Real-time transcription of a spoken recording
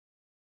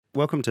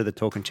Welcome to the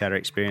Talk and Chatter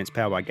experience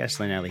powered by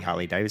Gasoline Alley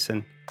Harley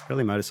Davidson,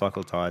 Pirelli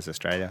Motorcycle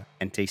Australia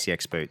and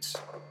TCX Boots.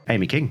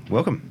 Amy King,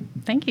 welcome.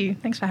 Thank you.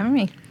 Thanks for having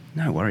me.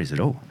 No worries at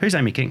all. Who's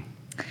Amy King?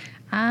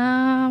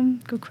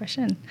 Good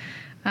question.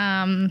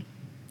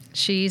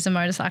 She's a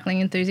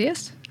motorcycling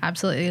enthusiast.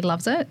 Absolutely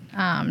loves it.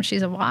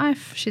 She's a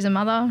wife. She's a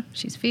mother.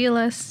 She's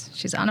fearless.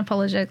 She's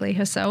unapologetically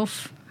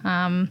herself.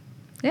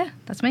 Yeah,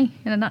 that's me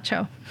in a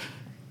nutshell.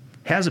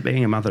 How's it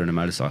being a mother and a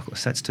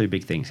motorcyclist? That's two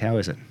big things. How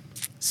is it?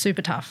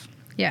 Super tough.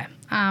 Yeah.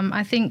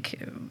 I think,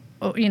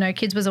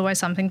 kids was always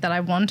something that I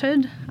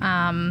wanted.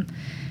 And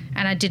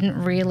I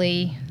didn't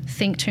really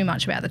think too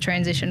much about the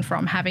transition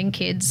from having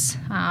kids,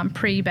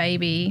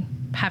 pre-baby,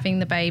 having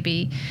the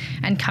baby,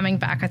 and coming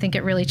back. I think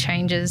it really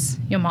changes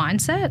your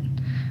mindset.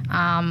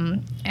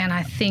 And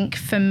I think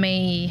for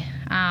me,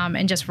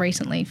 and just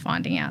recently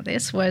finding out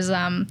this, was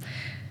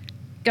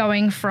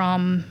going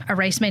from a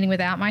race meeting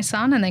without my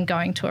son and then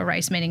going to a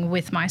race meeting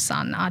with my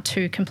son are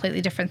two completely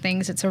different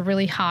things. It's a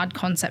really hard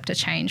concept to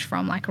change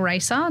from like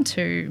racer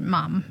to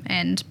mum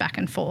and back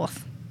and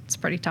forth. It's a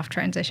pretty tough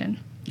transition.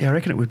 Yeah, I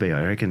reckon it would be.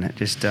 I reckon it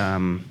just,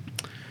 like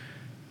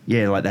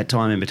that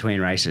time in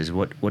between races,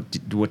 what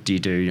do you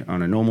do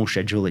on a normal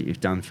schedule that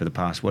you've done for the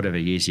past whatever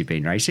years you've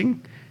been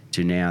racing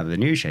to now the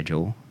new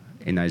schedule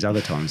in those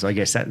other times? I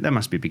guess that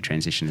must be a big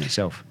transition in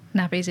itself.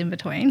 Nappies in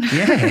between.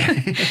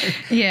 Yeah.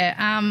 Yeah.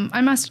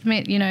 I must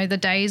admit, the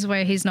days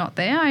where he's not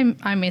there,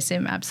 I miss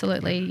him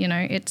absolutely.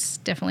 It's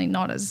definitely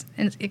not as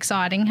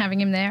exciting having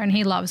him there, and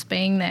he loves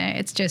being there.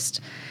 It's just,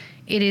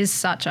 it is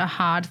such a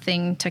hard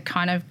thing to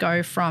kind of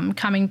go from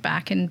coming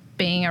back and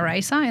being a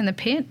racer in the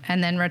pit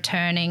and then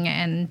returning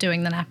and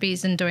doing the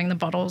nappies and doing the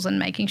bottles and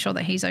making sure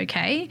that he's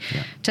okay,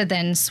 to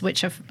then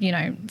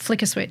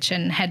flick a switch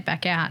and head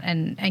back out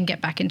and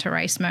get back into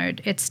race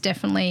mode. It's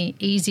definitely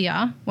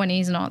easier when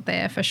he's not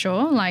there, for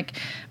sure. Like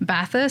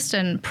Bathurst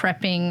and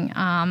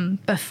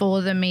prepping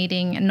before the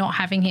meeting and not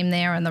having him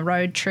there on the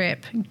road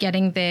trip,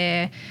 getting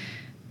there,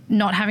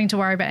 not having to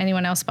worry about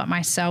anyone else but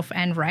myself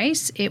and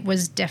race, it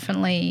was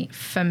definitely,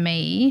 for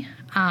me,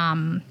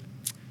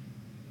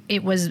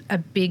 it was a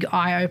big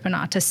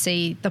eye-opener to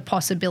see the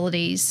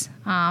possibilities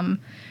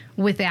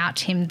without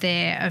him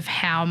there of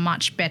how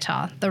much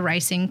better the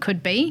racing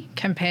could be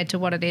compared to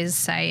what it is,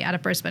 say, at a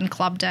Brisbane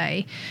club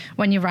day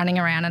when you're running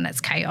around and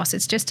it's chaos.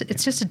 It's just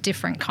a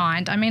different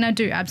kind. I mean, I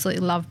do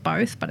absolutely love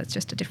both, but it's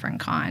just a different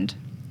kind.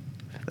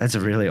 That's a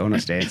really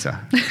honest answer.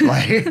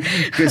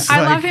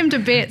 I love him to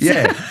bits.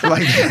 Yeah.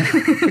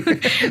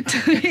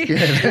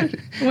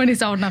 When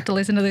he's old enough to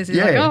listen to this, he's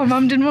like, oh,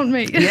 Mum didn't want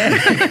me.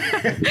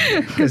 Yeah.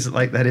 Because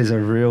that is a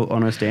real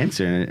honest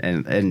answer.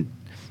 And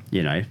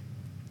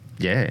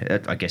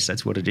I guess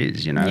that's what it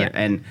is, Yeah.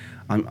 And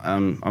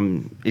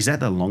I'm is that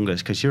the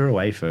longest? Because you're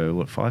away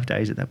for, 5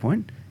 days at that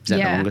point? Is that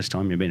the longest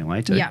time you've been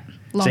away to? Yeah,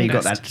 longest. So you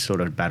got that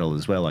sort of battle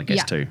as well, I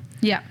guess, too.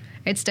 Yeah.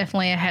 It's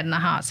definitely a head and a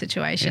heart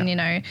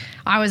situation,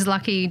 I was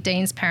lucky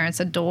Dean's parents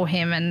adore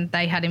him and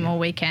they had him all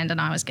weekend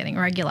and I was getting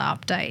regular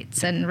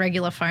updates and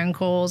regular phone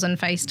calls and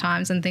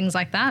FaceTimes and things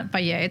like that.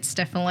 But, yeah, it's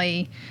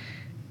definitely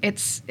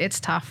it's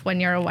tough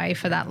when you're away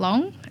for that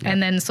long.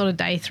 And then sort of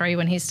day 3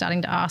 when he's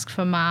starting to ask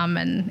for mum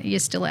and you're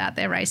still out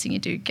there racing, you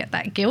do get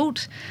that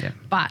guilt. Yeah.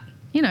 But,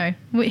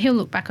 he'll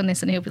look back on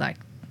this and he'll be like,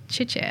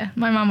 shit, yeah,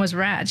 my mum was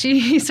rad. She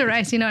used to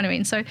race, you know what I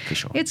mean? So for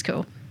sure. It's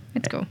cool.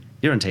 It's cool.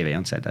 You're on TV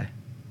on Saturday.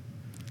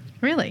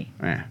 Really?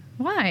 Yeah.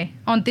 Why?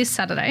 On this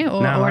Saturday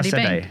or no, already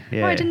Saturday. been?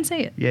 Yeah. Oh, I didn't see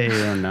it. Yeah,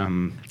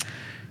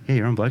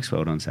 you're on Blokes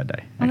World on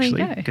Saturday,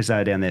 actually, because they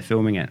were down there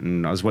filming it,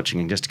 and I was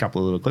watching just a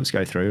couple of little clips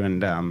go through,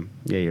 and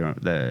you're on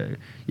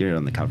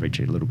the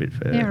coverage a little bit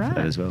for that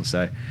as well.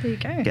 So there you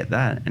go. Get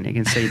that, and you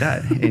can see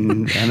that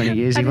in how many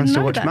years he wants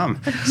to watch Mum.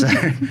 So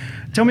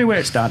tell me where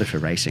it started for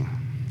racing.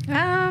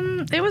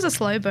 It was a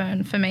slow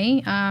burn for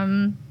me.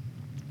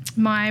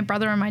 My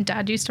brother and my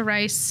dad used to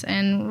race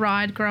and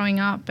ride growing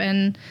up,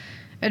 and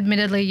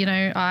admittedly,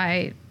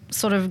 I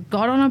sort of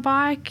got on a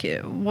bike,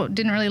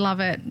 didn't really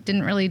love it,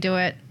 didn't really do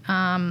it.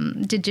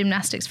 Did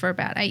gymnastics for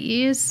about 8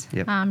 years,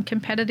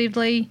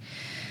 competitively.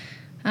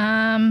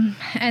 And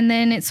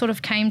then it sort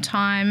of came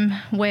time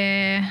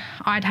where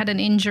I'd had an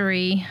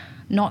injury,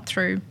 not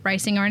through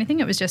racing or anything.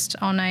 It was just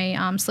on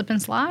a slip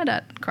and slide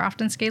at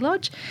Grafton Ski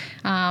Lodge.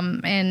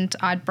 And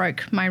I'd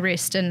broke my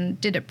wrist and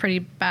did it pretty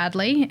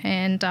badly.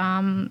 And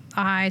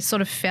I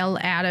sort of fell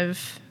out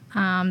of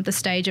the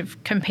stage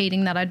of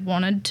competing that I'd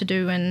wanted to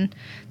do and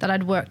that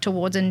I'd worked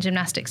towards in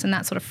gymnastics, and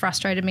that sort of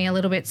frustrated me a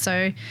little bit.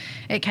 So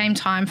it came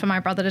time for my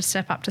brother to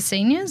step up to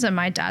seniors, and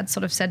my dad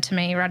sort of said to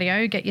me,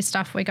 "Radio, get your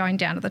stuff, we're going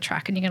down to the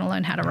track and you're going to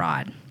learn how to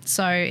ride."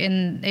 So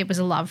it was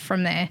a love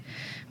from there.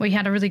 We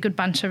had a really good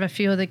bunch of a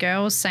few of the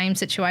girls, same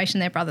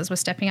situation, their brothers were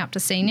stepping up to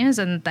seniors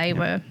and they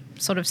were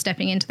sort of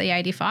stepping into the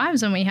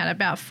 85s, and we had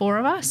about 4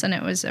 of us, and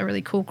it was a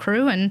really cool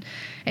crew, and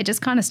it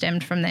just kind of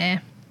stemmed from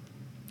there.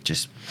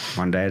 Just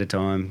one day at a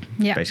time,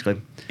 basically.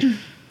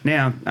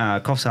 Now,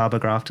 Coffs Harbour,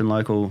 Grafton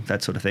local,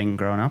 that sort of thing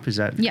growing up, is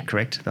that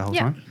correct the whole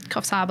time?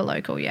 Coffs Harbour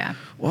local, yeah.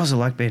 What was it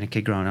like being a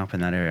kid growing up in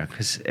that area?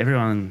 Because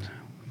everyone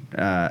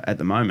at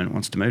the moment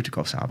wants to move to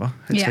Coffs Harbour.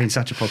 It's been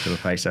such a popular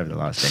place over the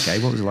last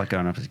decade. What was it like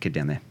growing up as a kid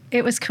down there?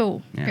 It was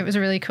cool. Yeah. It was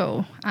really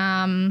cool.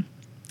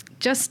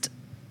 Just,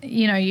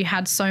 you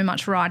had so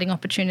much riding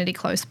opportunity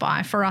close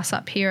by. For us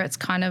up here, it's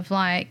kind of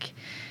like,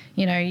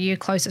 your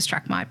closest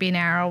track might be an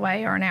hour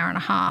away or an hour and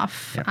a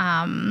half. Yep.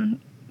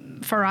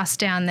 For us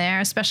down there,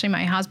 especially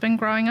my husband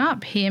growing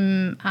up,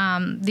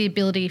 the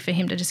ability for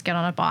him to just get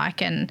on a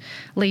bike and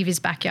leave his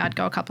backyard,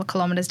 go a couple of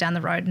kilometres down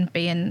the road and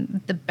be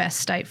in the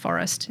best state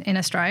forest in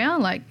Australia,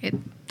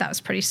 that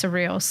was pretty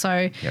surreal.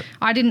 So Yep.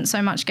 I didn't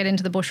so much get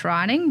into the bush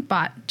riding,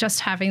 but just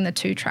having the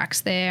 2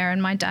 tracks there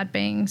and my dad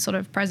being sort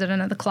of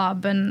president of the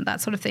club and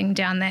that sort of thing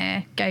down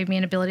there gave me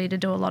an ability to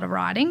do a lot of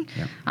riding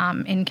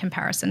in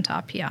comparison to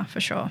up here, for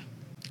sure.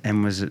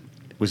 And was it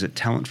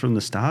talent from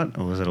the start,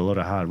 or was it a lot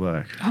of hard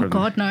work? Oh,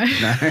 God, no.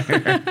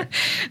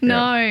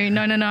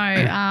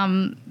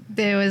 No.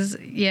 There was,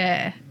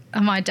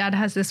 my dad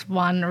has this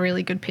one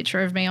really good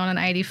picture of me on an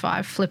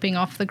 85 flipping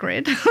off the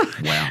grid.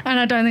 Wow. And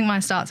I don't think my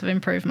starts have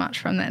improved much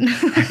from then.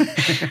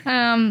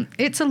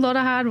 It's a lot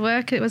of hard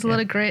work. It was a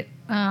lot of grit,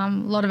 a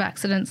lot of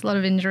accidents, a lot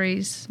of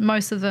injuries,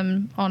 most of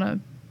them on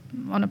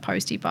a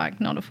postie bike,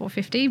 not a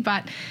 450.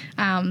 But,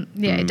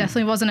 it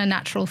definitely wasn't a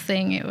natural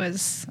thing. It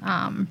was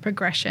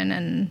progression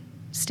and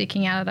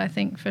sticking at it, I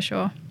think, for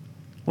sure.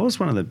 What was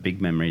one of the big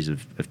memories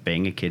of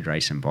being a kid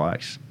racing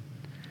bikes?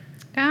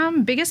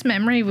 Biggest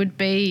memory would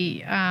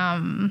be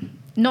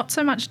not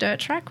so much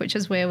dirt track, which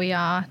is where we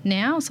are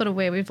now, sort of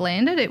where we've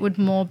landed. It would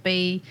more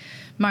be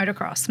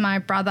motocross. My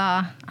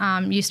brother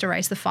used to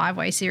race the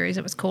 5-way series,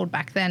 it was called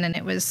back then, and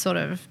it was sort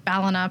of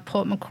Ballina,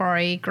 Port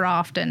Macquarie,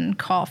 Grafton,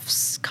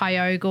 Coffs,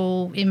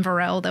 Kyogle,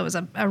 Inverell. There was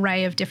an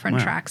array of different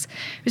tracks.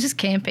 It was just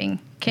camping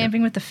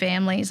with the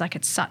families.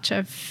 It's such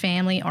a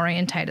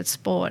family-orientated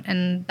sport,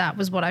 and that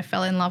was what I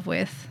fell in love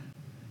with.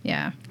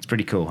 Yeah. It's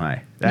pretty cool,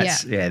 hey?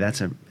 That's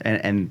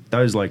and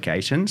those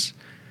locations,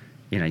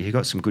 you've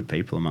got some good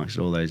people amongst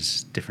all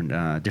those different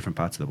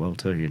parts of the world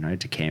too,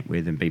 to camp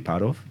with and be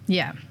part of.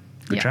 Yeah.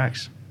 Good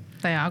tracks.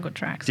 They are good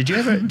tracks. Did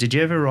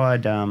you ever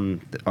ride,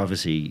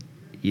 obviously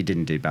you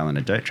didn't do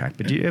Ballina dirt track,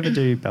 but did you ever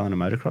do Ballina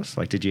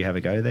motocross? Did you have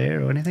a go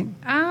there or anything?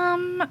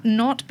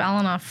 Not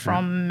Ballina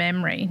from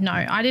memory. No,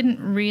 I didn't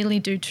really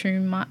do too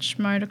much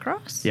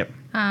motocross. Yep.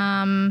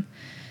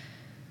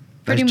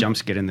 Those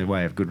jumps get in the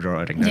way of good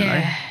riding, don't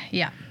they?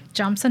 Yeah.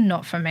 Jumps are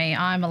not for me.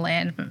 I'm a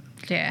land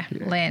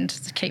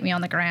to keep me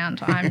on the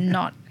ground. I'm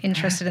not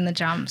interested in the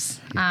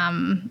jumps.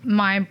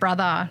 My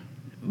brother,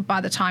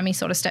 by the time he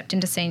sort of stepped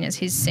into seniors,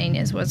 his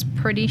seniors was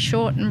pretty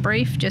short and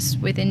brief, just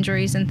with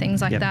injuries and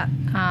things like that.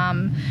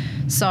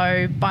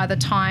 So by the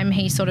time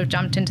he sort of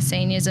jumped into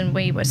seniors and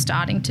we were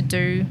starting to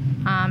do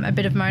a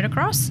bit of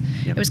motocross,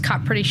 it was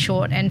cut pretty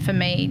short. And for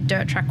me,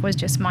 dirt track was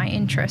just my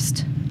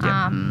interest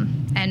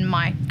and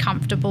my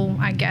comfortable,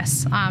 I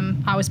guess.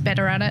 I was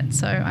better at it,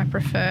 so I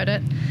preferred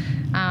it.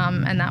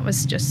 And that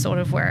was just sort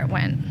of where it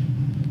went.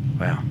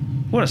 Wow.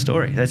 What a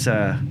story. That's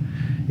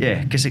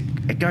because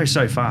it goes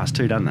so fast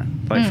too, doesn't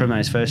it? From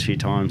those first few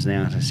times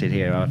now to sit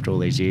here after all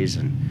these years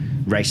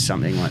and race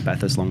something like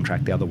Bathurst Long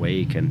Track the other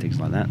week and things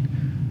like that.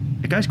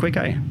 It goes quick,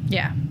 eh?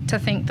 Yeah. To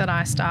think that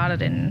I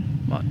started in,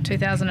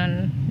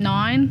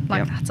 2009?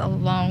 That's a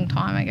long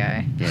time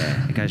ago.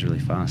 Yeah, it goes really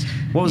fast.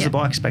 What was the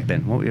bikes back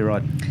then? What were you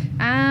riding?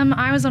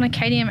 I was on a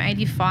KTM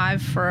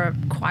 85 for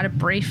quite a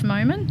brief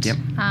moment. Yep.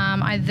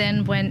 I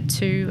then went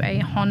to a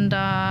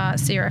Honda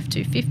CRF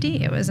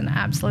 250. It was an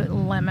absolute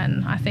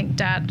lemon. I think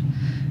Dad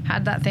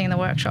had that thing in the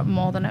workshop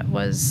more than it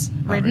was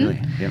ridden. Oh,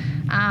 really? Yep.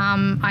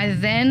 I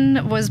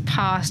then was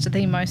past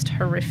the most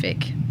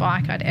horrific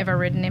bike I'd ever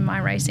ridden in my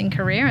racing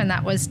career, and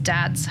that was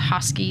Dad's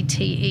Husky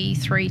TE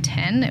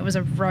 310. It was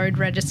a road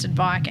registered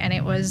bike, and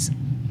it was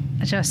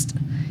just,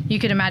 you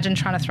could imagine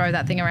trying to throw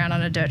that thing around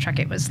on a dirt track.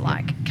 It was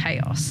like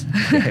chaos.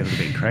 Yeah, it would have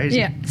been crazy.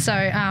 Yeah. So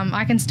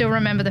I can still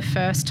remember the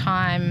first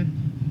time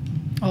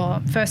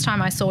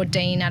I saw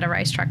Dean at a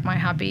racetrack, my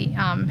hubby.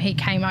 He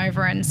came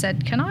over and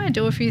said, "Can I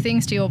do a few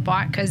things to your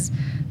bike? Because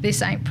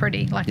this ain't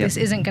pretty. This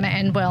isn't going to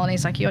end well." And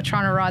he's like, "You're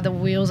trying to ride the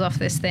wheels off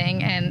this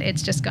thing and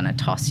it's just going to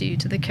toss you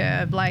to the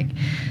curb."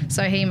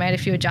 So he made a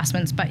few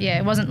adjustments. But yeah,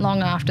 it wasn't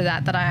long after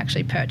that I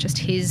actually purchased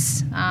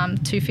his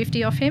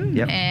 250 off him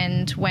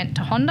and went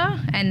to Honda,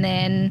 and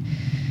then,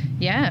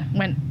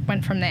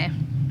 went from there.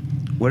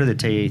 What did the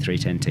TE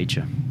 310 teach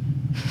you?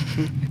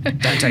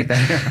 Don't take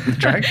that on the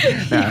track.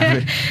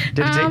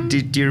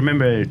 Do you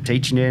remember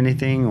teaching you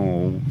anything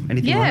or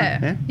anything like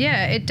that?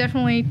 Yeah, it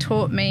definitely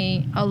taught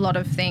me a lot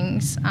of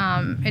things.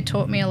 It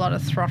taught me a lot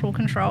of throttle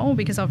control,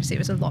 because obviously it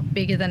was a lot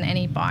bigger than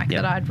any bike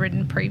that I'd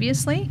ridden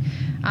previously.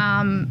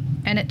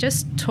 And it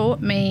just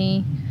taught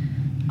me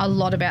a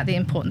lot about the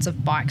importance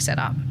of bike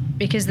setup,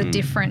 because the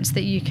difference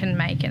that you can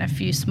make in a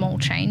few small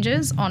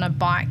changes on a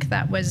bike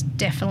that was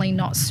definitely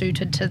not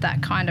suited to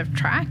that kind of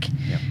track,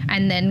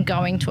 and then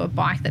going to a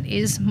bike that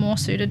is more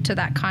suited to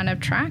that kind of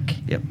track,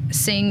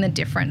 seeing the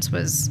difference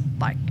was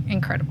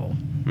incredible.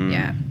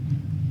 Yeah.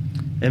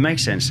 It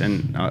makes sense.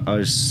 And I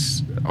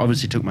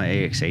obviously took my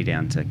EXE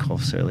down to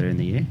Coffs earlier in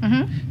the year.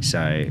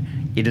 So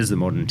it is the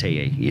modern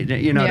TE.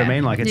 You know what I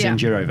mean? Like it's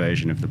enduro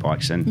version of the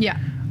bikes. And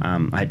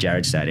I had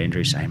Jared's dad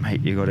Andrew say,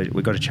 mate,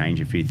 we've got to change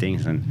a few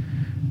things. And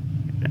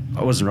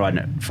I wasn't riding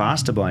it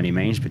faster by any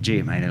means, but gee,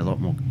 it made it a lot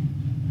more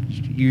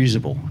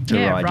usable to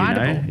ride.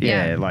 Rideable. You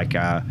know, like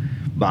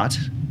but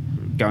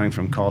going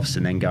from Coffs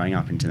and then going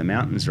up into the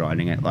mountains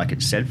riding it like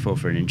it's said for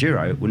an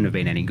enduro, it wouldn't have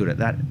been any good at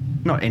that.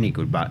 Not any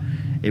good, but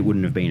it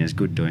wouldn't have been as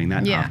good doing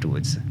that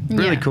afterwards.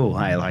 Really cool,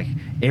 hey? Like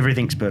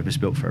everything's purpose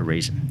built for a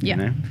reason. You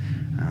know,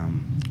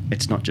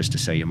 it's not just to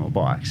sell you more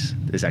bikes.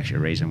 There's actually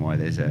a reason why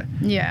there's a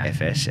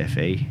FS,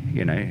 FE,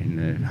 you know, in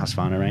the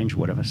Husqvarna range or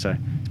whatever. So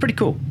it's pretty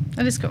cool.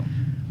 It is cool.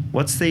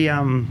 What's the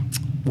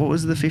what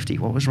was the 50?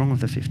 What was wrong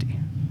with the 50?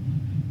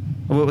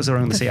 Or what was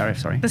wrong with the CRF?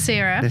 Sorry, the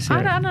CRF.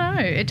 I don't know.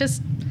 It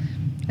just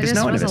was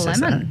a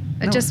lemon.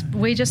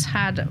 We just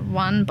had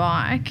one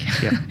bike,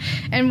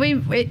 and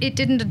it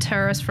didn't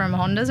deter us from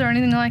Hondas or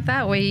anything like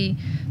that. We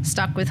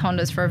stuck with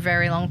Hondas for a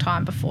very long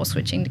time before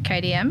switching to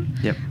KTM.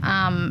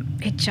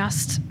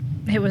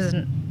 It was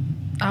an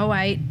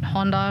 08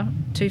 Honda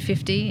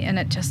 250, and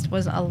it just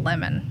was a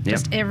lemon.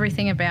 Just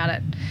everything about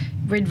it.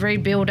 We'd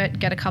rebuild it,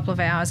 get a couple of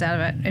hours out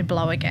of it, it'd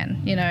blow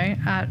again. You know,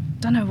 I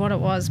don't know what it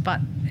was, but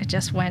it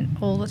just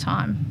went all the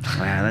time.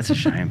 Wow, that's a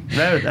shame.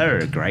 They were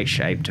a great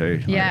shape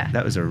too. Like,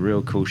 that was a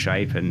real cool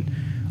shape, and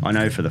I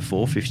know for the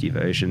 450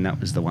 version, that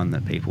was the one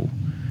that people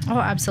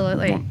want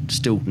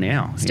still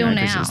now.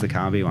 Because it's the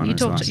Carby one. You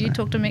talk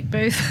to Mick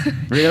Booth.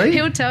 Really?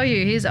 He'll tell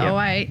you his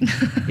 08.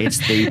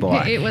 It's the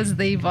bike. It was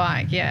the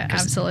bike,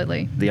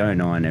 absolutely. The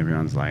 09,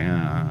 everyone's like,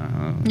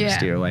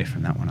 steer away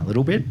from that one a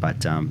little bit, but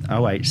 08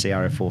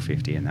 CRF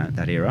 450 in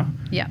that era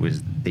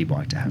was the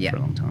bike to have for a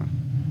long time.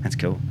 That's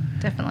cool.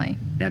 Definitely.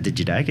 Now, did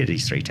your dad get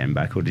his 310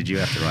 back, or did you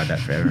have to ride that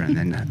forever and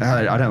then,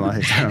 I don't like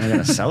this, I'm going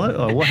to sell it,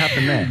 or what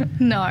happened there?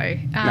 No.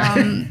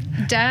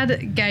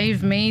 Dad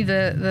gave me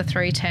the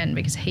 310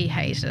 because he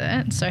hated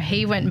it. So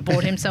he went and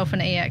bought himself an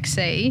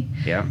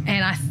EXC.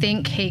 And I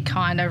think he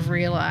kind of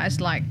realised,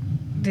 like,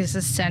 this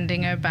is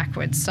sending her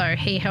backwards. So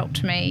he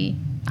helped me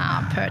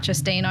purchase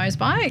Dino's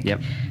bike.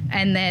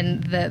 And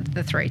then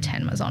the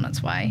 310 was on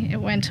its way. It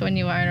went to a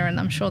new owner, and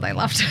I'm sure they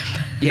loved it.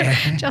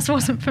 It just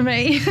wasn't for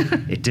me.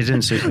 It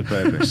didn't suit the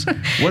purpose.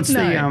 What's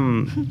the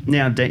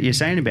now you're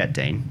saying about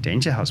Dean?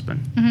 Dean's your husband,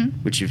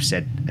 which you've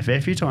said a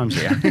fair few times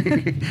here.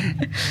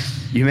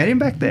 You met him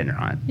back then,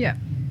 right? Yeah.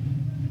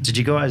 Did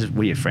you guys,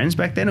 were you friends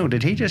back then, or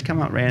did he just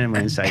come up randomly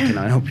and say, "Can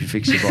I help you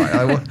fix your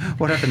bike?"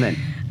 What happened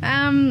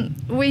then?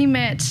 We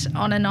met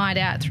on a night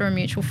out through a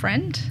mutual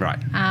friend. Right.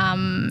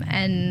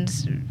 And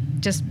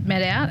just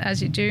met out as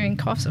you do in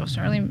Coffs. There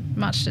wasn't really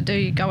much to do.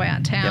 You go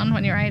out town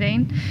when you're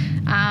 18.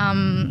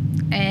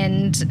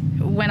 And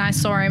when I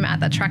saw him at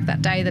the track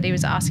that day that he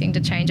was asking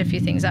to change a few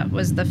things, that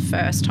was the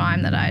first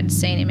time that I'd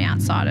seen him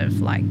outside of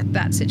like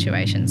that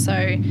situation. So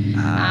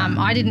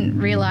I didn't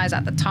realise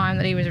at the time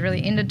that he was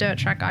really into dirt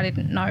track. I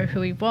didn't know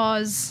who he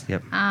was.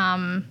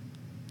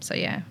 So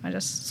yeah, I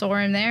just saw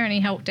him there and he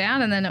helped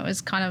out, and then it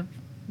was kind of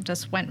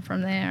just went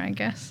from there, I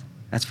guess.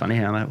 That's funny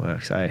how that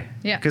works, eh?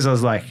 Yeah. Because I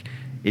was like,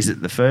 is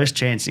it the first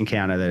chance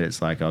encounter that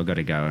it's like, I've got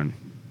to go and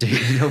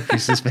help your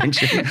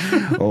suspension,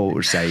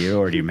 or say you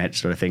already met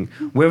sort of thing?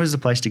 Where was the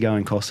place to go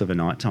in Coffs of a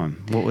night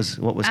time? What was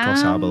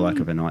Coffs Harbour like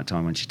of a night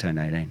time when she turned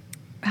 18?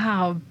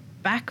 Oh,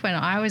 back when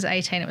I was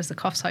 18, it was the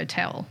Coffs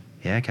Hotel.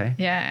 Yeah, okay.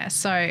 Yeah,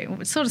 so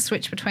it sort of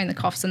switched between the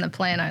Coffs and the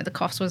Plano. The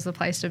Coffs was the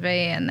place to be,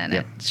 and then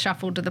it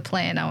shuffled to the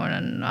Plano,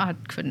 and I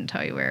couldn't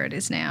tell you where it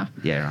is now.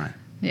 Yeah, right.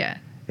 Yeah.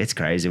 It's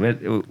crazy.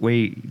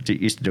 We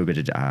used to do a bit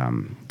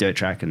of dirt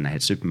track, and they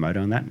had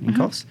supermoto on that in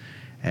Coffs.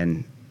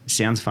 And it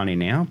sounds funny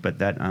now, but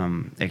that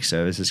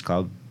ex-services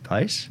club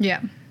place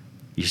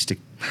used to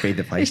be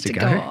the place to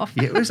go. Off.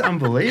 Yeah, it was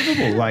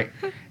unbelievable. Like,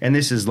 and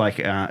this is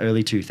like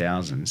early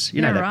 2000s.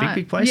 You know that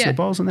big place, the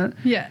bowls and that?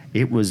 Yeah.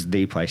 It was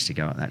the place to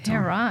go at that time.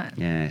 Yeah, right.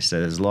 Yeah,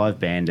 so there's a live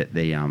band at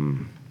the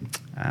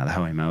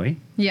Hoey Moe.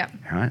 Yeah.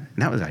 Right? And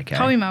that was okay.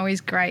 Hoey Moe is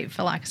great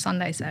for like a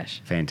Sunday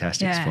sesh.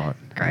 Fantastic spot.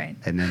 Great.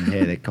 And then,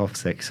 the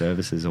Coffs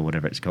Services or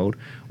whatever it's called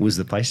was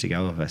the place to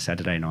go of a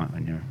Saturday night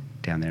when you're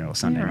down there, or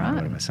Sunday night or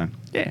whatever. So,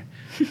 yeah,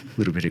 a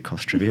little bit of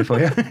Coffs trivia for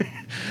you.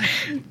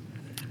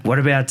 What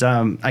about,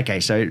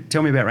 so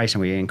tell me about racing.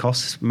 Were you in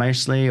Coffs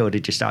mostly, or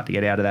did you start to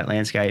get out of that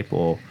landscape,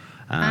 or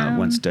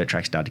once dirt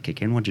track started to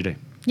kick in, what did you do?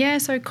 Yeah,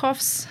 so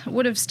Coffs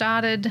would have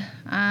started,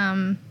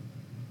 I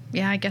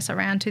guess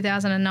around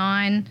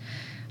 2009.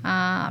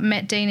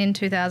 Met Dean in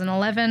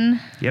 2011.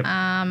 Yep.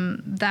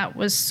 That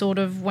was sort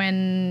of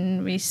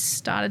when we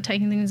started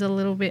taking things a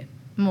little bit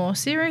more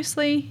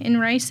seriously in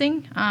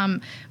racing.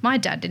 My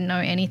dad didn't know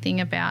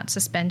anything about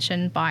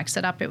suspension, bike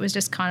setup. It was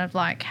just kind of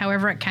like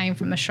however it came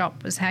from the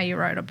shop was how you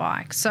rode a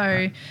bike.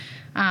 So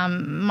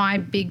my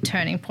big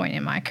turning point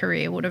in my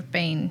career would have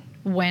been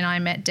when I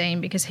met Dean,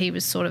 because he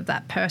was sort of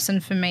that person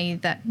for me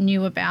that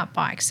knew about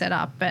bike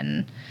setup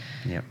and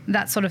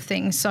that sort of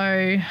thing.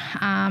 So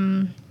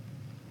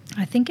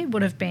I think it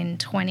would have been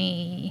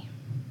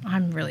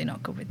I'm really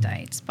not good with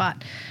dates,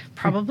 but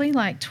probably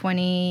like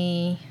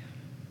 2013,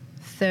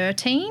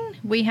 2013,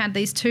 we had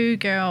these two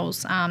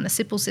girls, the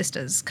Sipple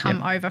sisters,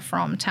 come over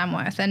from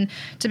Tamworth. And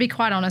to be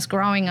quite honest,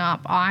 growing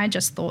up, I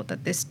just thought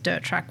that this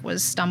dirt track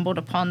was stumbled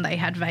upon. They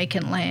had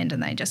vacant land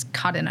and they just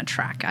cut in a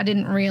track. I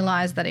didn't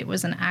realise that it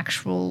was an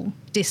actual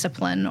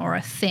discipline or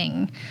a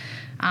thing.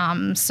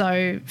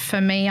 So for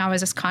me, I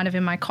was just kind of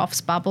in my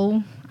Coffs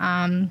bubble.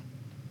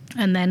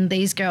 And then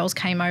these girls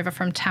came over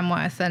from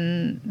Tamworth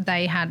and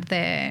they had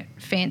their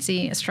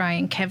fancy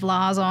Australian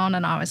Kevlars on,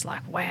 and I was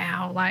like,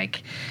 wow,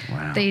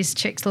 these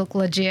chicks look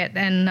legit.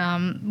 And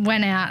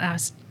went out, and I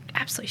was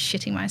absolutely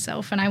shitting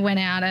myself. And I went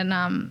out and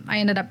I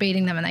ended up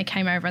beating them, and they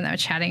came over and they were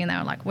chatting and they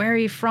were like, where are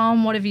you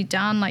from? What have you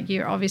done? Like,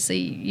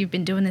 you've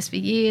been doing this for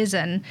years.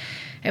 And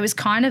it was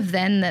kind of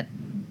then that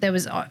there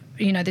was,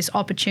 this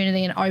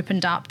opportunity and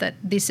opened up that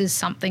this is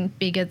something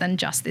bigger than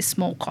just this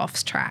small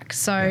Coffs track.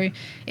 So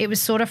it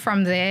was sort of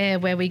from there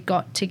where we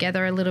got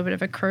together a little bit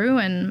of a crew,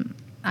 and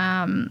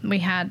we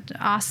had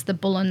us, the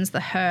Bullens, the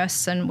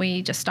Hearsts, and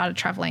we just started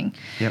travelling.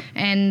 Yep.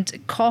 And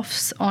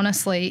Coffs,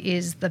 honestly,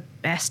 is the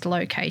best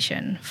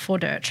location for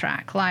dirt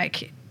track.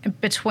 Like,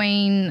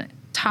 between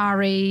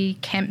Taree,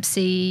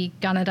 Kempsey,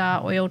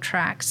 Gunnedah oil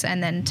tracks,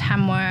 and then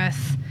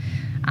Tamworth,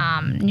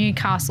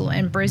 Newcastle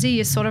and Brizzy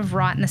is sort of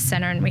right in the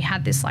centre, and we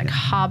had this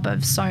hub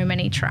of so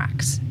many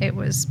tracks. It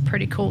was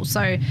pretty cool.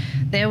 So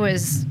there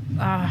was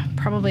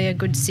probably a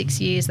good 6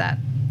 years that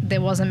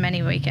there wasn't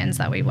many weekends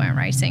that we weren't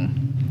racing.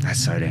 That's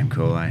so damn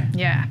cool, eh?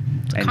 Yeah.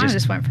 Kind of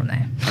just went from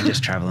there. And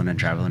just travelling and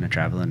travelling and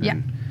travelling. Yeah.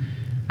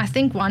 I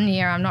think one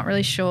year, I'm not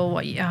really sure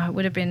what year, it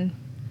would have been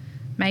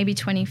maybe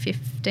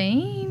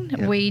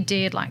 2015. We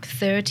did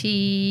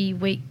 30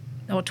 week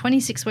or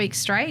 26 weeks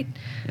straight,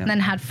 and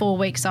then had 4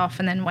 weeks off,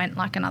 and then went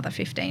another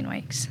 15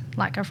 weeks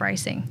of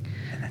racing.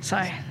 So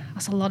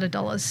that's a lot of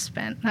dollars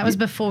spent. That was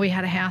before we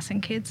had a house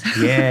and kids.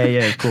 Yeah,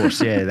 of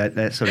course. Yeah,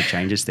 that sort of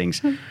changes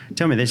things.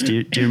 Tell me this, do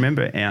you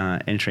remember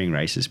entering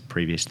races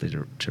previously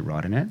to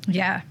riding it?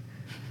 Yeah.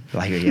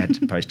 You had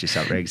to post your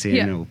sub regs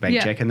in or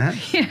bank check and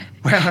that? Yeah.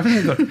 Well,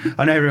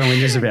 I know everyone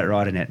whinges about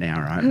riding it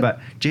now, right? But,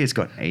 gee, it's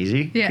got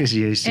easy. Yeah.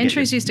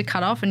 Entries used to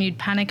cut off and you'd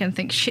panic and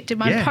think, shit, did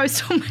my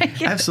postal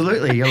make it?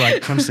 Absolutely. You're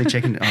constantly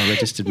checking,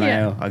 registered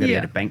mail. I got to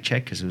get a bank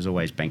check, because it was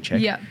always bank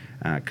check. Yeah.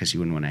 Because you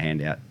wouldn't want to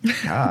hand out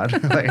card.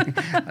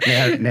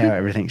 Now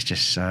everything's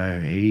just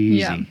so easy.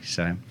 Yeah.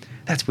 So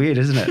that's weird,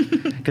 isn't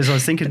it? Because I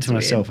was thinking to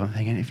myself, I'm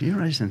thinking, if you're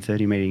racing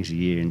 30 meetings a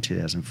year in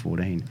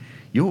 2014,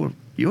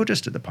 you're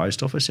just at the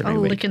post office every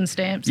week. Licking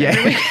stamps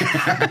every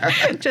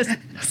week. Just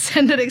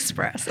send it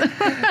express.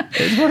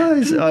 It's one of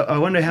those, I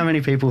wonder how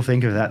many people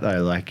think of that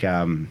though,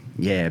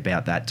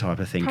 about that type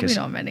of thing. Probably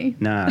not many.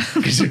 Nah,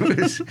 because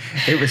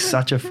it was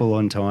such a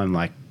full-on time.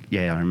 I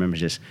remember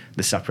just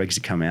the sup regs to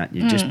come out,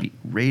 you'd just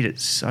read it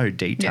so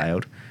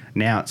detailed. Yeah.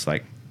 Now it's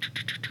I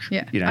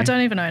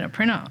don't even own a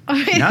printer.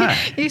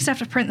 You used to have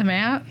to print them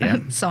out,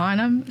 sign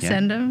them,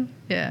 send them.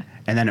 Yeah.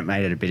 And then it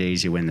made it a bit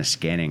easier when the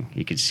scanning.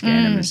 You could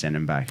scan them and send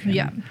them back.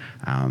 And,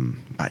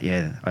 but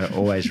I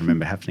always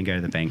remember having to go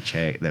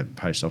to the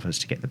post office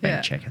to get the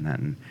bank check and that.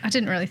 And I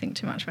didn't really think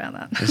too much about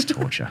that. It's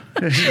torture.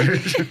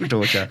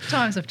 Torture.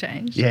 Times have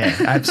changed. Yeah,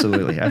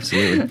 absolutely.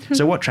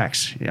 So what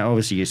tracks?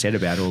 Obviously you said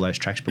about all those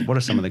tracks, but what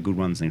are some of the good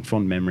ones and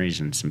fond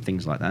memories and some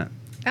things like that?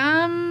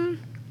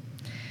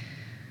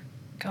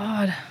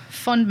 God,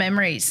 fond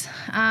memories.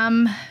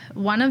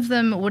 One of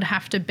them would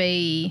have to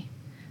be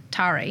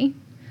Taree.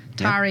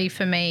 Taree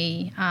for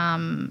me,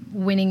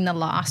 winning the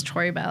last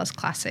Tory Bales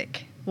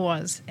Classic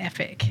was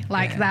epic.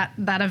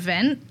 That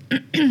event,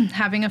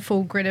 having a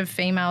full grid of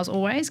females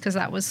always, because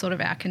that was sort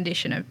of our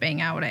condition of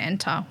being able to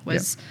enter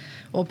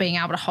or being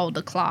able to hold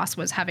the class,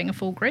 was having a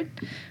full grid,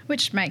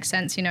 which makes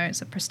sense.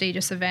 It's a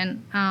prestigious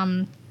event.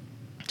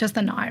 Just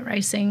the night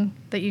racing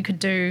that you could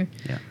do.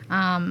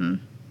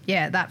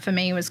 Yeah. That for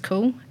me was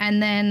cool.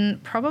 And then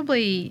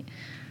probably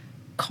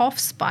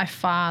Coffs by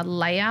far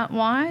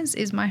layout-wise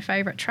is my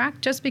favourite track,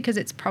 just because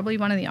it's probably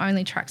one of the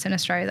only tracks in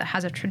Australia that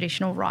has a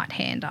traditional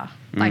right-hander.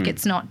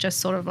 It's not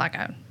just sort of like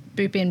a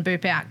boop in,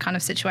 boop out kind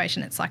of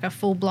situation. It's like a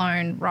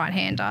full-blown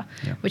right-hander,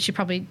 which you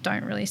probably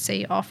don't really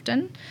see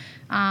often.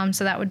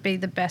 So that would be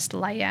the best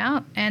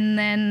layout. And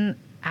then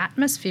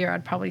atmosphere,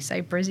 I'd probably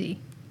say Brizzy.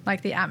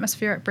 The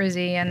atmosphere at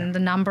Brizzy and the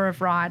number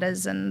of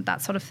riders and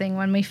that sort of thing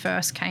when we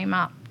first came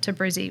up to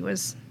Brizzy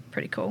was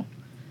pretty cool.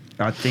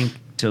 I think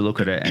to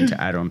look at it and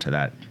to add on to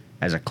that,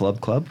 as a club,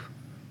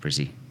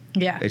 Brizzy.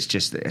 Yeah. It's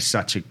just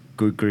such a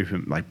good group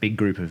of, big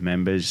group of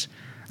members.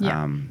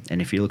 Yeah.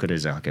 And if you look at it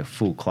as a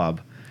full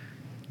club,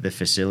 the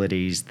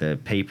facilities, the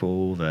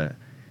people,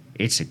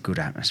 it's a good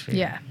atmosphere.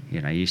 Yeah.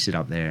 You sit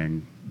up there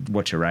and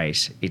watch a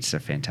race. It's a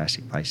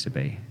fantastic place to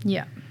be.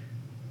 Yeah.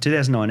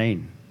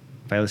 2019,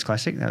 Bayless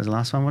Classic, that was the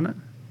last one, wasn't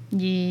it?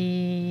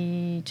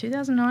 Yeah,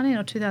 2019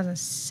 or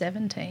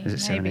 2017. Is it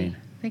 17? Maybe.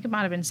 I think it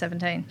might have been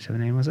 17.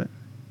 17 was it?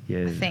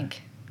 Yeah. I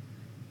think.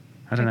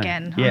 I don't know.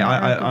 Again, yeah,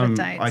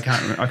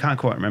 I can't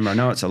quite remember. I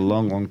know it's a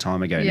long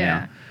time ago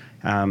now.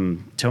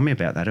 Tell me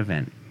about that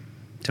event.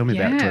 Tell me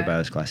about Toy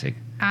Bayless Classic.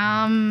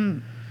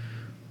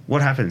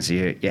 what happens?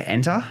 You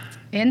enter?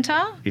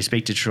 Enter. You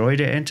speak to Troy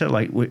to enter?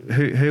 Like,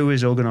 who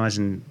was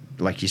organising,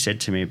 like you said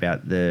to me,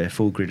 about the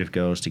full grid of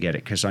girls to get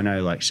it? Because I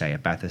know, like, say, a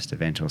Bathurst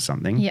event or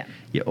something, Yeah.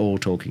 you're all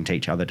talking to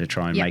each other to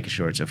try and Yeah. make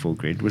sure it's a full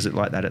grid. Was it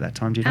like that at that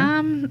time, do you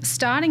know?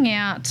 Starting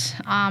out,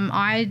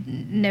 I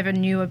never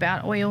knew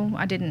about oil.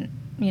 I didn't,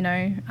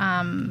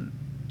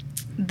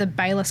 the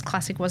Bayless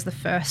Classic was the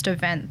first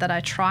event that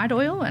I tried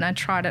oil, and I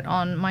tried it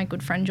on my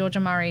good friend Georgia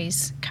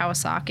Murray's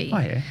Kawasaki. Oh,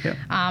 yeah,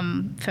 yeah.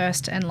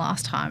 First and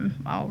last time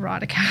I'll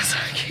ride a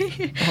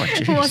Kawasaki. Oh,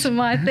 jeez. It wasn't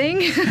my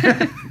thing.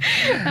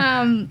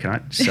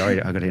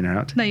 Sorry, I got to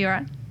interrupt. No, you're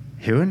right.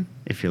 Huon,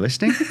 if you're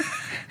listening.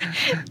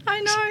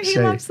 I know, he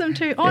So- loves them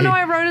too. Oh no,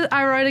 I rode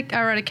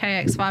a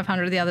KX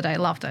 500 the other day.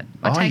 Loved it.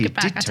 I take you it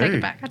back. did I take too.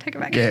 it back. I take it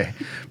back. Yeah,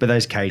 but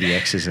those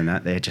KDXs and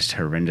that, they're just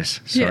horrendous.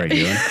 Sorry,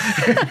 Huon.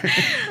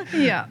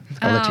 Yeah.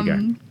 I'll let you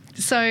go.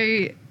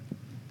 So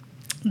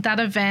that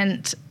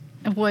event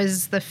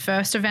was the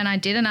first event I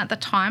did, and at the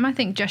time I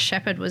think Jess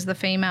Shepherd was the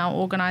female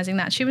organising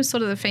that. She was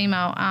sort of the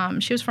female,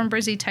 she was from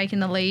Brizzy, taking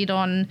the lead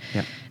on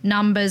Yep.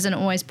 numbers and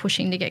always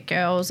pushing to get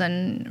girls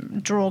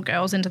and draw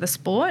girls into the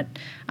sport.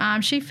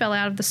 She fell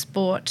out of the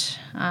sport,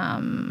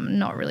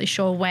 not really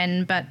sure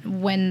when, but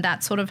when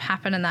that sort of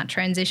happened and that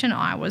transition,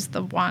 I was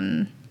the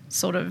one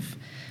sort of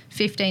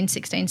 15,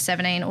 16,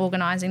 17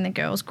 organising the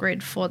girls'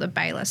 grid for the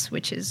Bayless,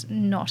 which is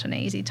not an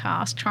easy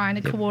task, trying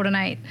to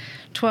coordinate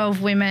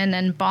 12 women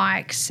and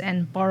bikes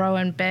and borrow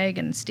and beg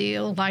and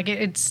steal. Like,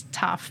 it's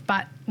tough,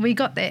 but we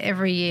got there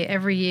every year.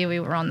 Every year we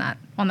were on that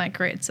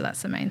grid, so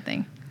that's the main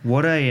thing.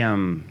 What a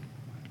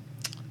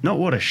not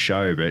what a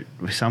show, but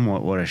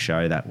somewhat what a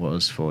show that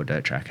was for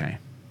dirt track. Eh?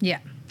 Yeah,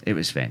 It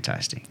was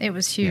fantastic. it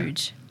was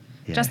huge.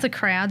 Yeah. Just the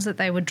crowds that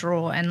they would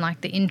draw and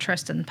like the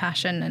interest and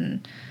passion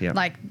and Yep.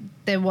 like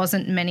there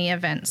wasn't many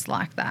events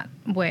like that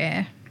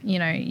where,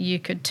 you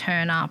could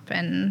turn up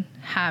and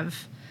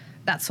have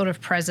that sort of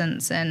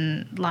presence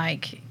and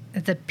like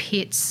the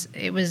pits,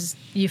 it was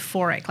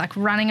euphoric, like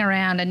running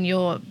around and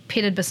you're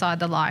pitted beside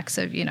the likes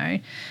of,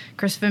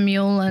 Christopher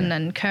Mullen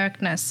and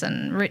Kirkness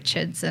and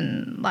Richards,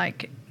 and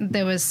like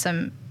there was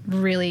some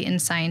really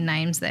insane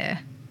names there.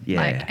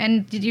 Yeah. Like,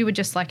 and you were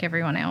just like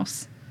everyone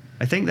else.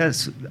 I think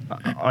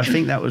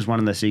that was one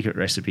of the secret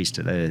recipes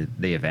to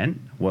the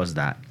event, was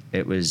that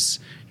it was,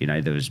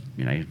 there was,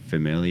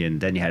 Vermilion,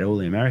 then you had all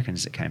the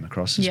Americans that came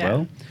across as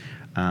well.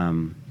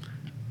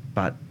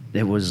 But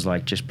it was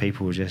like just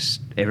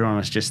everyone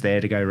was just there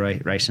to go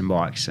racing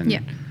bikes. And,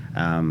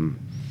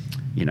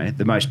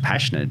 the most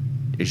passionate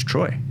is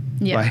Troy.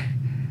 Yeah. Like,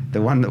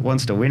 the one that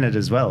wants to win it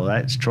as well,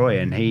 that's Troy.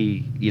 And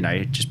he,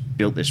 just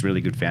built this really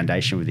good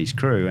foundation with his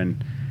crew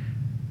and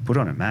put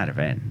on a mad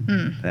event.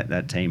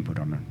 That team put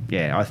on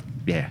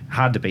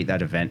hard to beat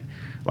that event.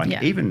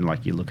 Like, even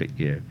like you look at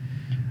your,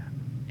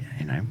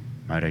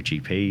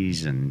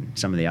 MotoGPs and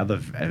some of the other,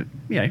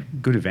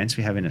 good events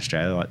we have in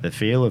Australia, like the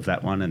feel of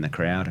that one and the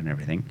crowd and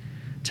everything.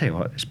 Tell you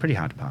what, it's pretty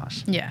hard to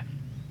pass. Yeah,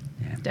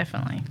 Yeah.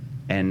 definitely.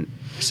 And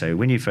so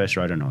when you first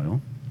rode on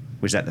oil,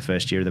 was that the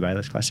first year of the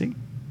Bayless Classic?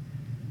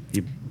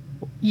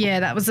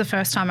 Yeah, that was the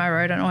first time I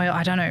rode on oil.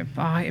 I don't know.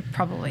 It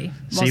probably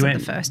So you wasn't went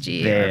the first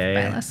year of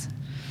Bayless.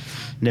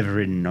 Never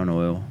ridden on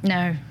oil?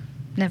 No,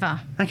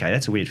 never. Okay,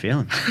 that's a weird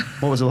feeling.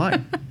 What was it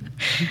like?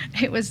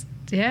 It was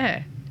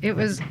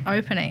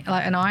opening,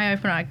 like an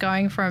eye-opener,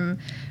 going from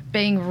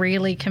being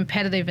really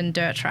competitive in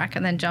dirt track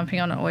and then jumping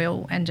on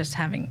oil and just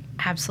having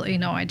absolutely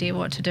no idea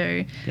what to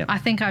do. Yep. I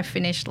think I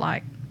finished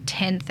like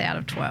 10th out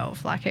of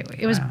 12. Like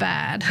it was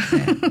bad.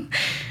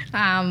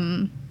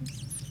 Yeah.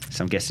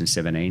 So I'm guessing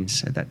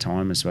 17s at that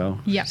time as well.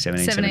 Yeah,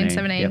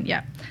 17.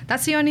 Yeah,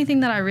 that's the only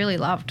thing that I really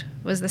loved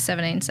was the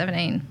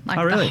 17. Like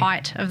really? the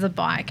height of the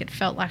bike, it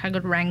felt like I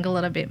could wrangle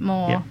it a bit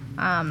more.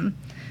 Yep.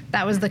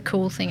 That was the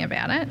cool thing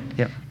about it.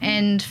 Yep.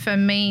 And for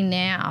me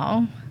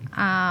now,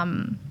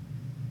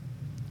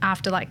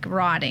 after like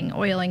riding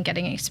oil and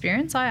getting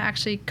experience, I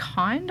actually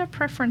kind of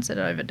preference it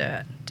over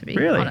dirt, to be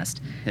Really?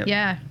 honest. Yep.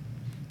 Yeah,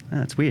 Oh,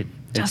 that's weird.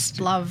 just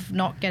love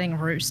not getting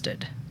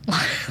roosted.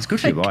 It's good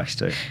for your bikes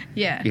too.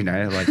 Yeah.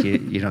 Like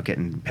you're not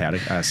getting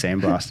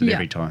sandblasted Yeah.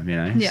 every time,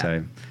 Yeah.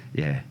 So,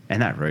 yeah.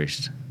 And that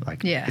roost,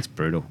 like, it's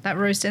brutal. That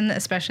roost,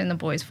 especially in the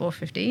boys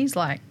 450s,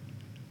 like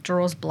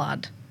draws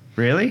blood.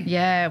 Really?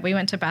 Yeah, we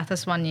went to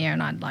Bathurst one year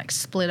and I'd like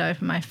split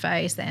open my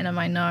face, the end of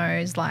my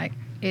nose. Like,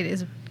 it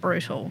is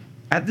brutal.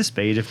 At the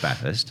speed of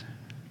Bathurst,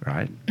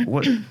 right?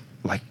 What,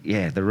 like,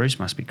 the roost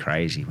must be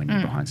crazy when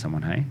you're behind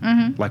someone, hey?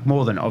 Mm-hmm. Like,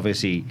 more than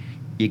obviously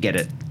you get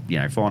it,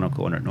 final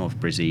corner at North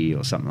Brizzy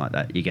or something like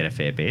that, you get a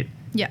fair bit.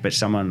 Yeah. But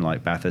someone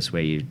like Bathurst,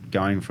 where you're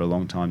going for a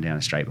long time down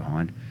a straight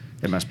behind,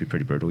 it must be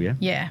pretty brutal, yeah?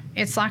 Yeah,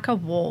 it's like a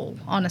wall,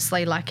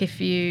 honestly. Like, if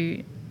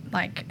you,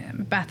 like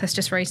Bathurst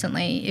just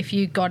recently, if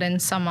you got in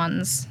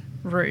someone's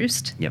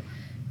roost, Yep.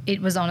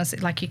 it was honestly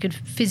like you could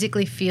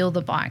physically feel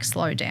the bike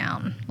slow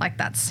down. Like,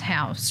 that's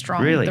how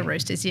strong Really? the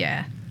roost is.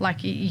 Yeah,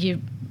 like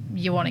you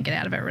want to get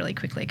out of it really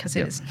quickly because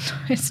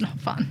it's not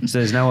fun. So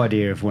there's no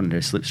idea of wanting to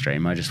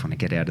slipstream. I just want to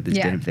get out of this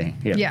damn thing.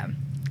 Yep. Yeah.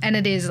 And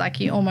it is like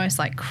you almost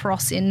like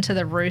cross into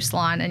the roost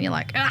line and you're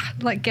like,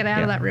 like get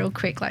out of that real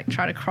quick, like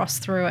try to cross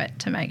through it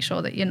to make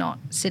sure that you're not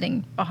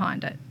sitting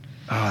behind it.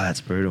 Oh,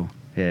 that's brutal.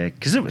 Yeah,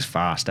 because it was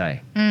fast, eh?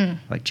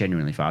 Like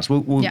genuinely fast.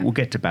 We'll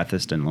get to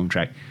Bathurst and long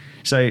track.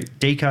 So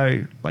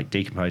deco, like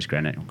decomposed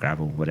granite or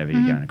gravel, whatever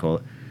you're going to call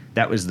it,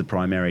 that was the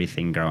primary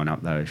thing growing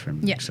up though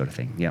from sort of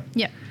thing. Yep.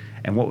 Yep.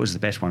 And what was the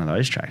best one of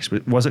those tracks?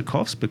 Was it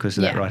Coffs because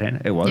of that right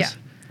hand? It was? Yeah.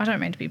 I don't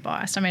mean to be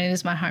biased. I mean, it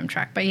is my home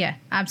track. But yeah,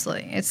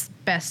 absolutely. It's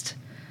best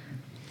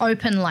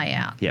open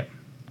layout. Yep.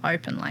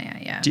 Open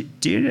layout, yeah.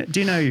 Do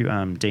you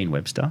know Dean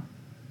Webster?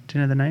 Do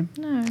you know the name?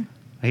 No.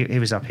 He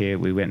was up here.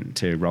 We went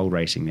to roll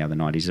racing the other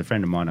night. He's a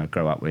friend of mine I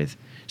grew up with.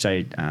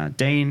 So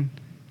Dean,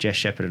 Jess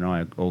Shepherd and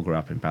I all grew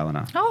up in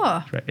Ballina.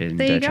 Oh, there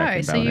you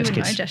go. So you would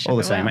know Jess Shepherd all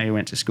the same. well. We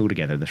went to school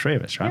together, the three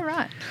of us, right? Yeah,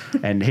 right.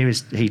 And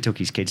he took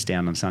his kids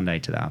down on Sunday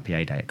to the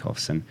RPA day at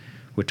Coffs, and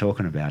we're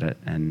talking about it.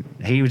 And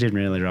he didn't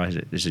really realise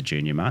it was a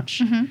junior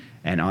much.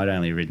 And I'd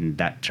only ridden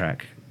that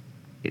track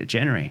in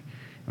January.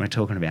 And we're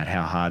talking about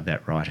how hard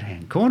that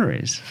right-hand corner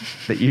is,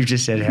 that you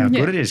just said how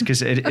good it is,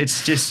 because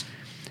it's just...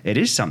 It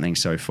is something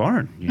so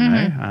foreign, you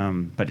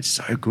know, but it's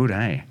so good,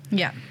 eh?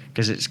 Yeah.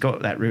 Because it's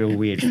got that real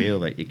weird feel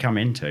that you come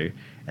into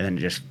and then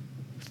it just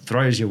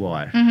throws you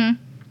wide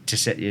to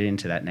set you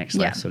into that next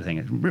lap sort of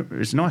thing.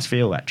 It's a nice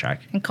feel, that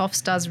track. And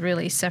Coffs does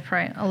really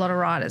separate a lot of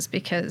riders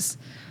because,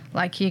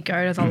 like, you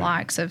go to the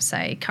likes of,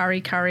 say,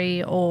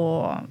 Curry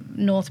or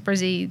North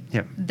Brizzy,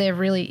 there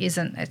really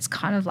isn't. It's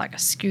kind of like a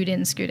scoot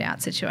in, scoot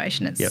out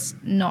situation. It's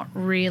not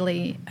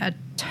really a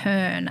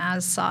turn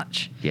as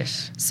such.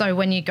 Yes. So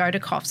when you go to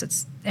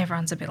Coffs,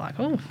 everyone's a bit like,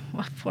 oh,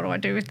 what do I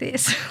do with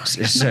this?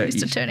 I'm not used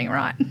to turning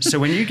right. So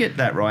when you get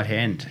that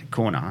right-hand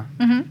corner,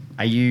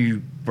 are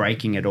you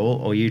braking at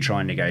all, or are you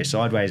trying to go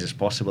sideways as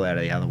possible out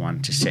of the other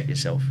one to set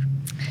yourself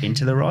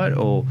into the right,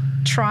 or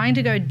trying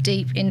to go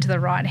deep into the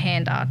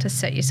right-hander to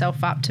set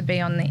yourself up to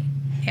be on the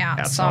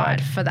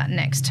outside for that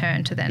next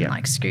turn to then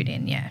like scoot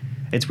in?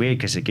 It's weird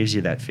because it gives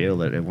you that feel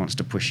that it wants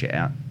to push you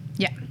out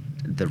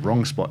the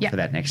wrong spot for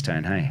that next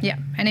turn, hey? Yeah,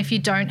 and if you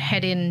don't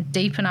head in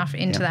deep enough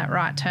into that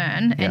right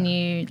turn and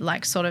you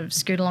like sort of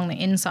scoot along the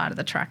inside of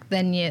the track,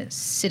 then you're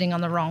sitting on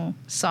the wrong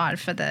side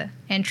for the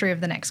entry of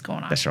the next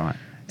corner. That's right.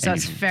 So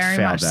it's very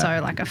much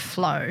so like a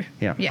flow.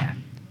 Yeah,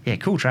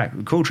 cool track.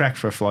 Cool track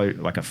for a flow,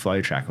 like a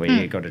flow track where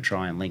you got to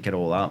try and link it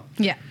all up.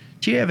 Yeah.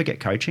 Do you ever get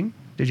coaching?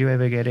 Did you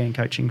ever get any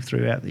coaching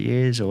throughout the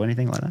years or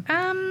anything like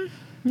that?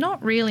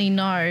 Not really,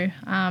 no.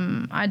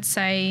 I'd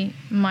say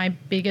my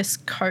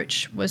biggest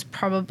coach was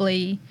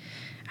probably,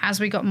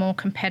 as we got more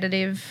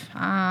competitive,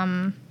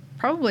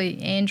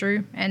 probably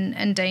Andrew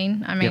and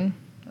Dean. I mean,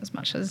 as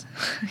much as,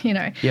 you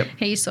know,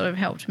 he sort of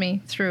helped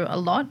me through a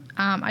lot.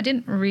 I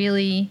didn't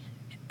really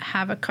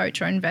have a coach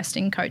or invest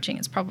in coaching.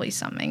 It's probably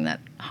something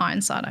that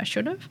hindsight I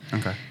should have.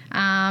 Okay.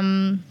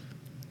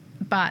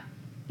 But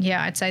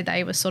yeah, I'd say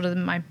they were sort of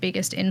my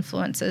biggest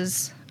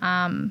influences.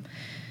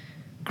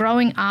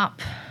 Growing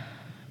up,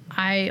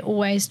 I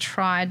always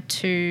tried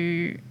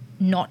to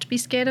not be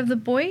scared of the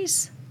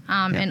boys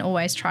and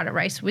always try to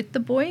race with the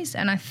boys.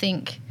 And I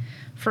think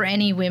for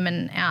any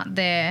women out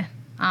there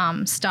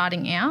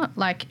starting out,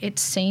 like, it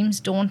seems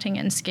daunting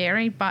and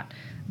scary, but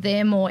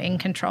they're more in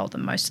control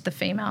than most of the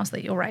females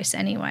that you'll race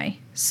anyway.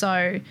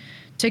 So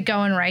to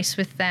go and race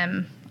with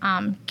them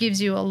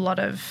gives you a lot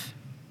of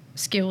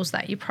skills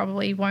that you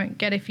probably won't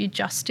get if you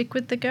just stick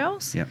with the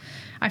girls. Yep.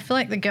 I feel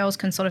like the girls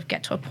can sort of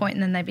get to a point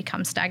and then they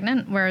become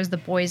stagnant, whereas the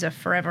boys are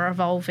forever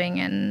evolving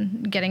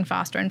and getting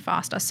faster and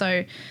faster.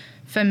 So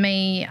for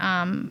me,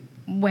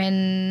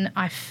 when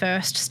I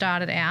first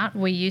started out,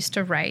 we used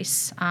to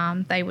race.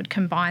 They would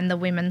combine the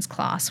women's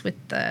class with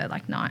the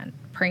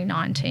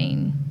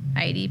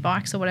pre-1980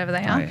 bikes or whatever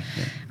they are.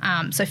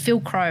 So Phil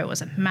Crow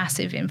was a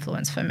massive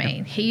influence for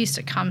me. He used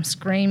to come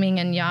screaming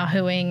and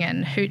yahooing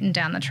and hooting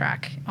down the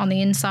track on the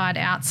inside,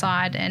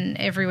 outside, and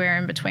everywhere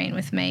in between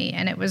with me.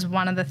 And it was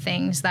one of the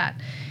things that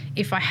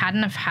if I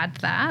hadn't have had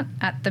that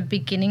at the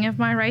beginning of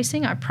my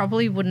racing, I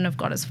probably wouldn't have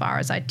got as far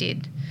as I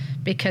did,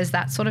 because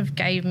that sort of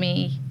gave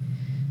me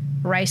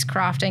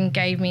racecraft and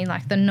gave me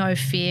like the no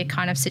fear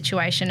kind of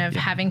situation of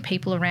having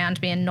people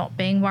around me and not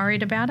being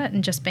worried about it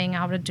and just being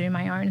able to do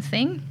my own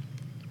thing.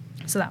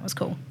 So that was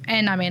cool.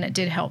 And I mean, it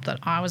did help that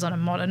I was on a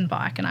modern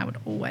bike and I would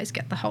always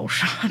get the whole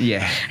shot.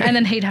 Yeah. And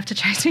then he'd have to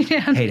chase me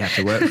down. He'd have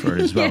to work for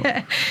it as well.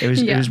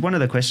 It was one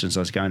of the questions I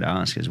was going to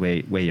ask, is where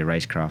your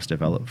racecraft's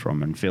developed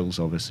from, and Phil's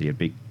obviously a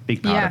big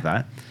part of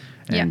that.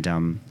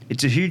 And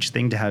it's a huge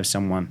thing to have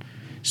someone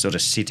sort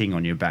of sitting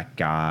on your back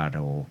guard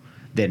or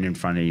then in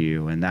front of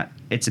you, and that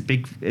it's a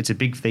big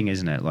thing,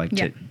 isn't it? Like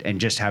and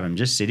just have them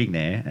just sitting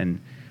there and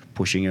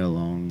pushing you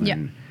along,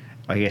 and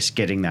I guess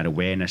getting that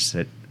awareness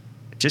that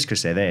just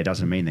because they're there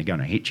doesn't mean they're going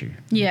to hit you.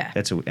 Yeah,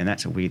 that's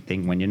a weird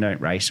thing when you don't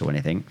race or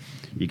anything.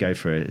 You go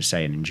for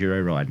say an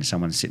enduro ride and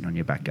someone's sitting on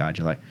your back guard,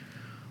 you're like,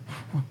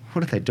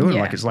 what are they doing?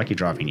 Like it's like you're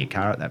driving your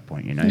car at that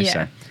point, you know.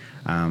 So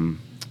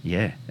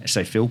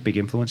so Phil, big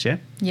influence.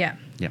 Yeah,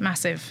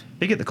 massive.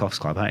 Big at the Coffs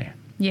Club, hey?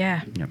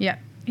 Yeah.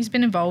 He's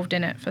been involved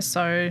in it for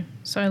so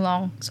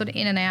long, sort of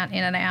in and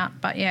out.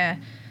 But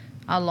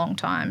a long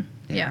time.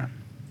 Yeah.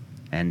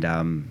 And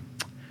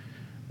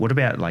what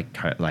about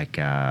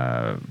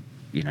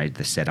you know,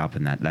 the setup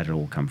and that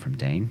all come from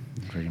Dean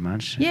pretty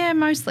much? Yeah,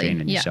 mostly.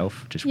 Dean and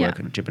yourself just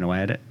working, chipping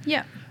away at it?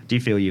 Yeah. Do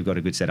you feel you've got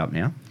a good setup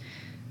now?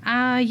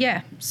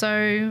 Yeah.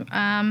 So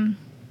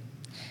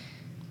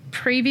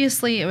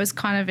previously it was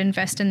kind of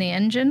invest in the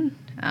engine.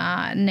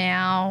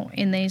 Now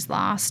in these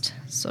last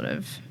sort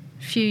of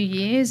few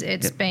years,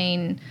 it's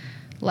been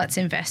let's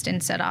invest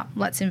in setup,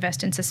 let's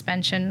invest in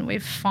suspension.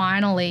 We've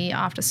finally,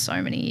 after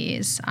so many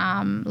years,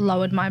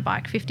 lowered my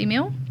bike 50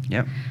 mil.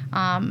 Yep.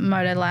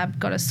 Motor Lab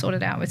got us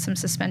sorted out with some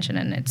suspension,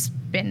 and it's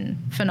been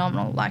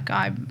phenomenal. Like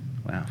I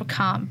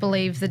can't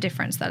believe the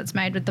difference that it's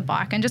made with the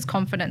bike, and just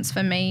confidence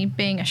for me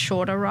being a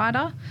shorter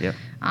rider. Yep.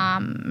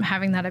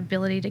 Having that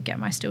ability to get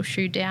my steel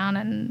shoe down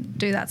and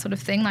do that sort of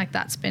thing, like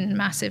that's been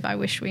massive. I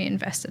wish we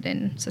invested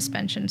in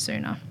suspension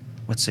sooner.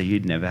 So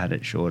you'd never had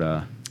it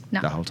shorter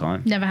the whole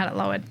time? Never had it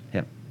lowered.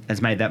 Yep.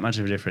 It's made that much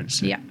of a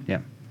difference? Yeah.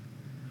 Yep.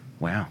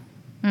 Wow.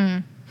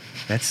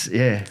 That's,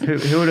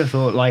 who would have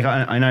thought? Like,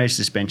 I know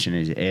suspension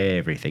is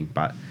everything,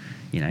 but,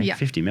 you know,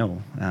 50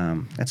 mil,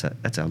 that's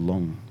a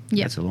long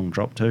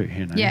drop too,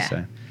 you know. Yeah.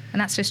 So. And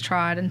that's just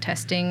tried and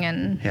testing,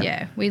 and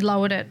we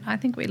lowered it. I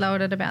think we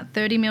lowered it about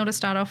 30 mil to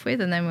start off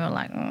with, and then we were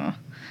like,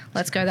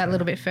 let's go that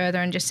little bit further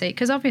and just see,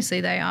 because obviously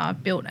they are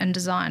built and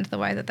designed the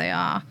way that they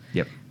are.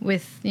 Yep.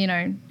 With, you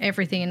know,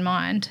 everything in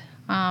mind.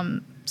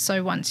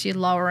 So once you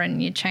lower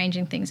and you're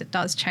changing things, it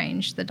does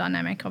change the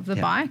dynamic of the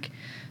bike.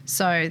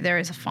 So there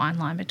is a fine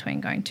line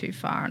between going too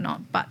far or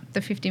not, but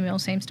the 50 mil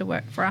seems to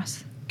work for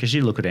us. Because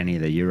you look at any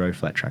of the Euro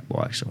flat track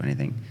bikes or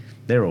anything,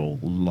 they're all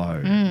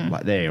low.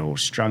 Like they're all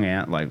strung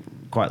out, like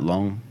quite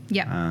long,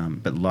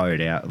 but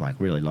lowered out, like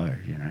really low,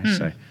 you know.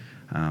 So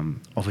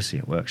obviously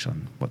it works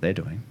on what they're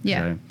doing.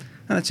 Yeah. So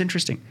that's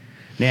interesting.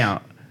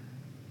 Now,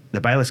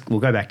 we'll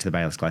go back to the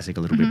Bayless Classic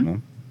a little bit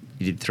more.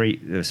 You did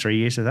there was 3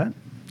 years of that?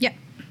 Yep.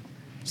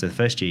 So the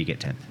first year you get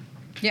 10th.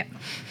 Yep.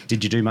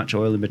 Did you do much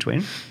oil in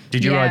between?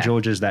 Did you ride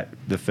George's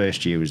the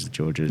first year was the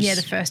George's? Yeah,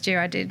 the first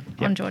year I did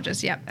on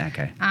George's,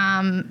 Okay.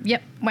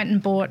 Went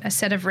and bought a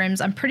set of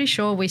rims. I'm pretty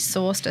sure we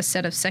sourced a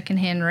set of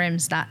secondhand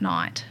rims that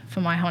night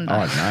for my Honda.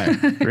 Oh,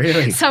 no.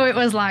 Really? So it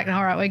was like,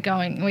 all right, we're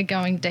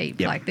going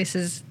deep. Yep. Like this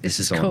is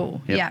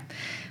cool. Yep. Yeah.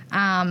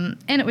 And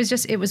it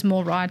was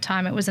more ride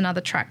time. It was another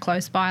track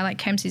close by. Like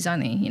Kempsey's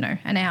only, you know,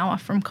 an hour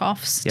from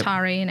Coffs.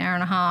 Taree, an hour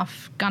and a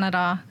half.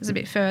 Gunnedah is a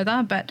bit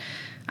further, but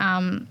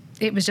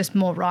it was just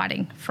more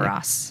riding for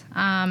us.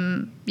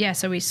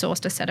 So we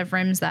sourced a set of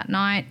rims that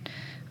night.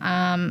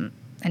 And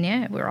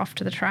we're off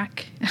to the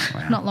track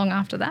not long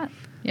after that.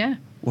 Yeah.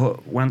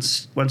 Well,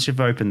 once you've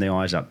opened the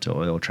eyes up to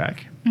oil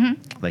track,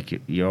 like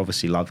you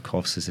obviously love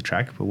Coffs as a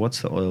track, but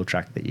what's the oil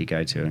track that you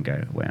go to and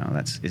go, wow,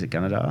 is it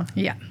Gunnedah?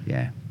 Yeah.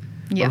 Yeah.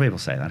 A lot of people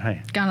say that,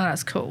 hey?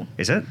 Gunnedah's cool.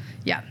 Is it?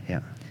 Yeah. Yeah.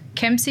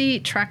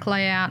 Kempsey track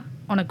layout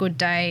on a good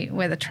day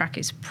where the track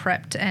is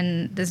prepped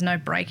and there's no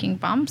braking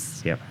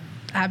bumps. Yep.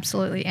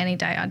 Absolutely any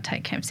day I'd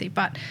take Kempsey.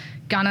 But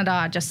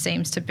Gunnedah just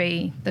seems to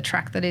be the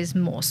track that is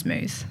more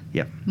smooth.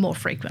 Yep. More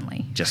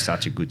frequently. Just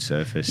such a good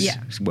surface.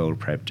 Yeah. It's well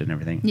prepped and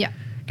everything. Yeah.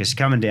 Because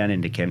coming down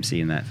into Kempsey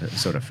in that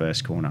sort of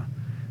first corner,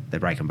 the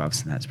braking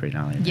bumps and that's pretty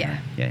gnarly. Yeah,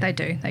 they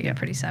do. They get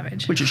pretty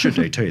savage. Which it should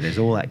do too. There's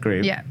all that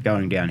grip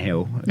going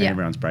downhill and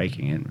everyone's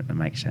braking and it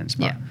makes sense.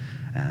 But,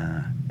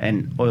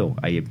 and oil,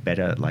 are you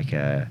better,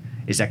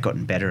 is that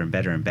gotten better and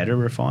better and better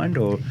refined,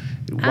 or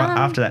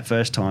after that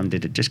first time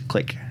did it just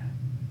click?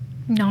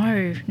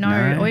 No.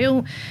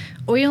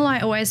 Oil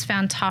I always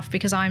found tough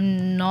because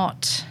I'm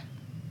not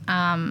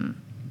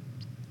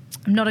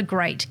a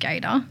great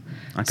gator.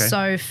 Okay.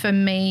 So for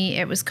me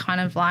it was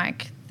kind of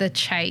like the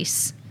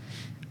chase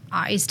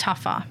is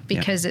tougher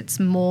because it's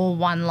more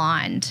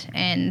one-lined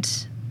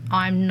and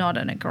I'm not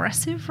an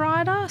aggressive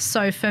rider.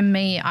 So for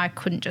me, I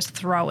couldn't just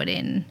throw it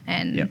in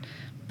and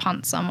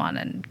punt someone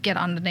and get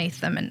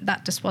underneath them, and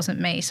that just wasn't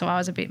me. So I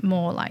was a bit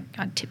more like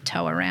I'd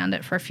tiptoe around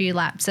it for a few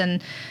laps,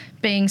 and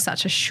being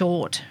such a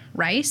short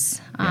race,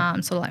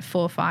 sort of like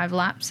 4 or 5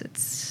 laps,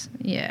 it's,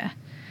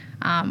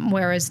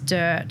 whereas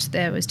dirt,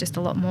 there was just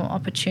a lot more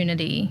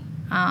opportunity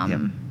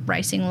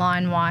racing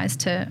line-wise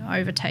to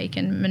overtake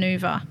and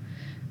manoeuvre.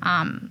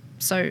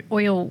 So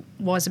oil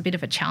was a bit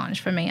of a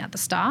challenge for me at the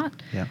start.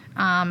 Yeah.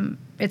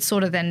 It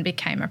sort of then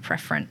became a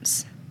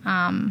preference.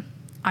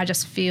 I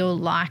just feel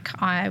like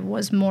I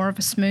was more of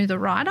a smoother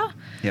rider.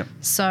 Yep.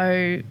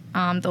 So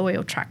the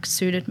oil track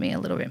suited me a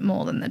little bit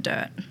more than the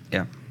dirt.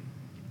 Yeah.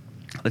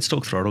 Let's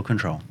talk throttle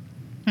control.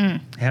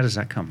 How does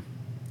that come?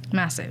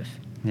 Massive.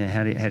 Yeah.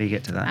 How do you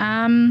get to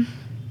that?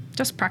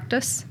 Just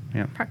practice.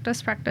 Yeah.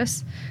 Practice.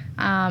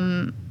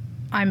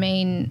 I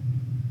mean,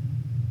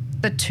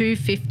 the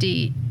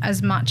 250,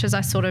 as much as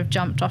I sort of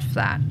jumped off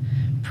that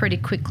pretty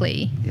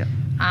quickly,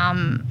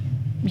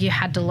 you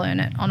had to learn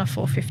it on a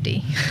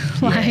 450.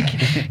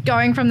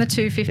 Going from the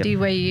 250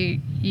 where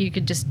you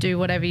could just do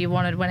whatever you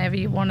wanted whenever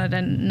you wanted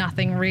and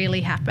nothing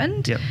really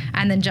happened,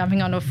 and then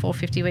jumping onto a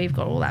 450 where you've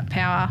got all that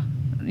power,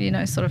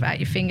 sort of at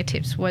your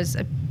fingertips was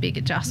a big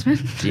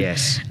adjustment.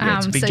 Yes. Yeah,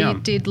 it's a big so jump.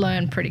 you did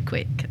learn pretty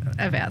quick.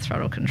 about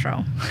throttle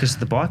control. Because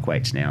the bike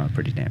weights now are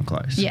pretty damn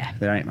close. Yeah.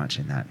 There ain't much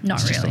in that. Not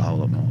it's just really. a whole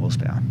lot more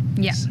horsepower.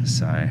 Yeah.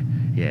 So,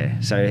 yeah.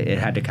 So it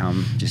had to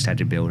come, just had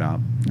to build up.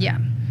 Yeah.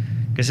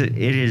 Because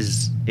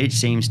it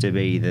seems to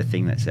be the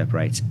thing that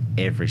separates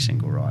every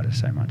single rider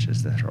so much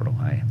as the throttle,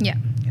 hey? Yeah.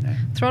 You know?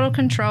 Throttle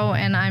control,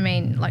 and I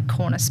mean like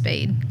corner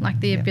speed, like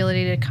the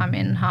ability to come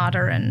in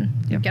harder and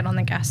get on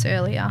the gas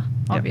earlier,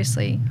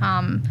 obviously.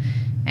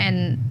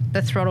 And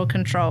the throttle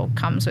control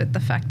comes with the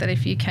fact that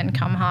if you can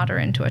come harder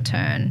into a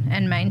turn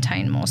and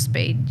maintain more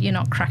speed, you're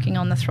not cracking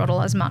on the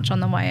throttle as much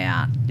on the way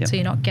out. So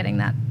you're not getting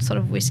that sort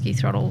of whiskey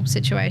throttle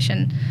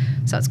situation.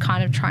 So it's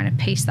kind of trying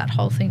to piece that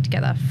whole thing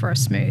together for a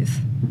smooth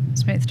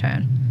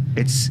turn.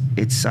 It's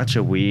such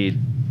a weird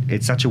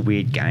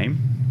game,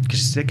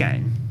 because it's a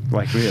game.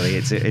 Like really,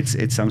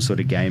 it's some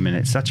sort of game, and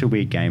it's such a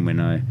weird game. When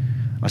I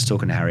was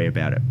talking to Harry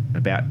about it,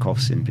 about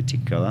coughs in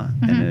particular,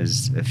 and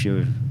there's a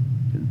few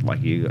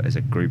like you as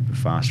a group of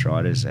fast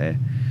riders there,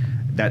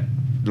 that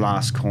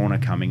last corner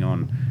coming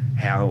on,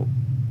 how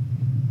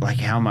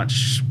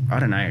much, I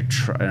don't know,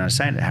 and I was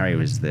saying to Harry,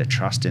 was the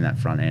trust in that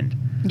front end.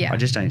 I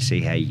just don't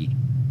see how you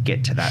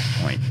get to that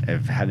point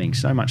of having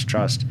so much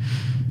trust.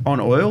 On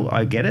oil,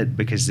 I get it,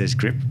 because there's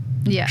grip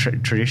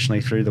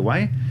traditionally through the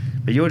way,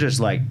 but you're just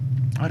like,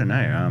 I don't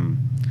know,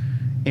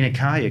 in a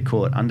car you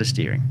call it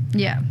understeering.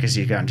 Yeah. Because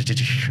you're going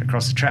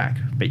across the track,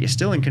 but you're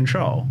still in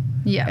control.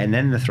 Yeah. And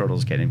then the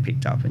throttle's getting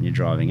picked up and you're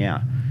driving out.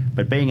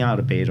 But being able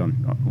to be it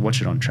watch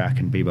it on track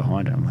and be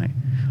behind it, I'm like,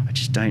 I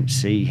just don't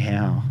see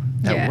how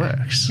that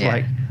works. Yeah.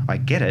 Like, I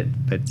get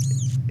it, but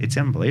it's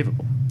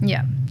unbelievable.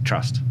 Yeah.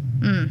 Trust.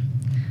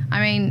 I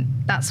mean,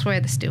 that's where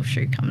the steel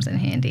shoe comes in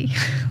handy.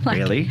 Like,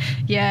 really?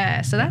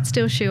 Yeah. So that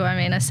steel shoe, I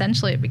mean,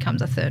 essentially it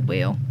becomes a third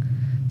wheel.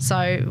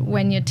 So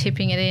when you're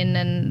tipping it in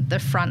and the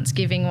front's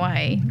giving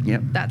way,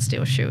 that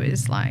steel shoe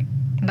is like,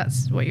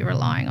 that's what you're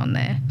relying on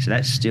there. So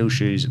that steel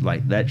shoe's,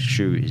 like, that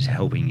shoe is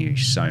helping you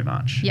so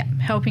much. Yeah,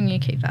 helping you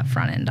keep that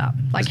front end up.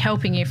 Like,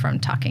 helping you from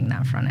tucking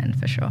that front end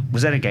for sure.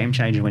 Was that a game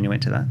changer when you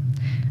went to that?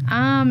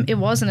 It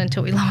wasn't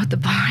until we lowered the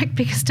bike,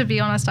 because to be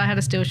honest, I had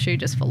a steel shoe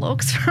just for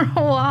looks for a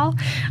while.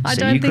 I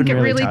don't think it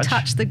really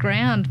touched the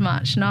ground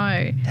much,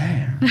 no.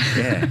 Damn,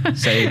 yeah.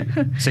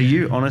 So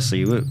you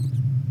honestly were,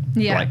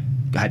 like,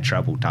 had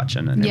trouble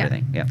touching and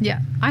everything. Yeah.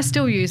 Yeah. I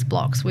still use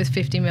blocks with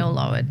 50 mil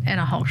lowered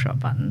and a whole shot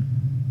button.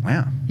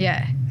 Wow.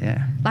 Yeah.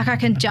 Yeah. Like, I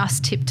can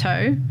just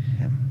tiptoe,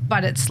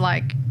 but it's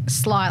like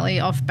slightly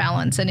off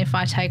balance. And if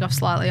I take off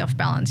slightly off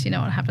balance, you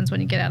know what happens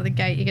when you get out of the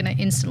gate, you're going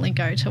to instantly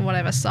go to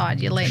whatever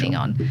side you're leaning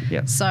on.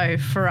 Yep. So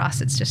for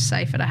us, it's just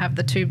safer to have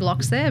the 2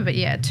 blocks there. But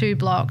yeah, 2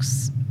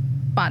 blocks,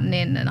 button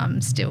in, and I'm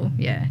still,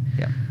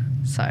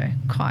 So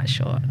quite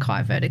short,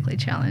 quite vertically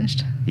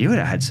challenged. You would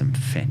have had some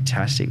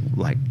fantastic,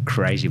 like,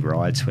 crazy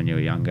rides when you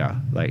were younger,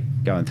 like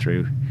going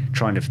through,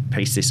 trying to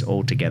piece this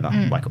all together,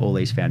 like all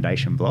these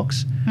foundation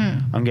blocks.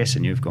 I'm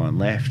guessing you've gone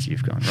left,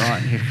 you've gone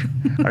right.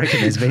 I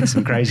reckon there's been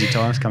some crazy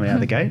times coming out of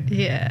the gate.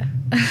 Yeah.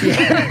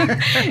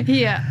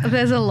 Yeah.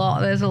 There's a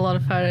lot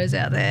of photos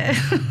out there.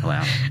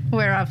 Wow.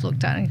 Where I've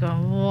looked at and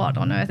gone, what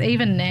on earth?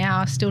 Even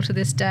now, still to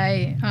this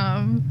day.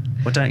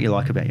 What don't you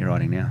like about your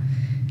riding now?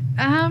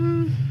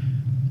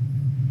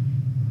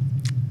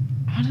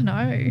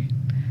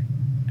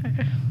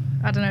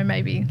 I don't know,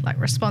 maybe like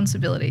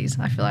responsibilities.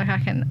 I feel like I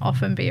can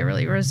often be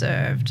really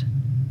reserved,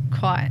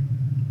 quite,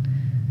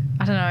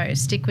 I don't know,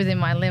 stick within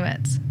my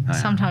limits.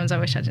 Sometimes I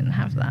wish I didn't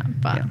have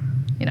that, but,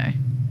 you know,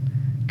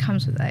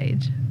 comes with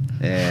age.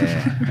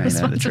 Yeah.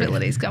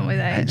 Responsibilities come with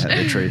age.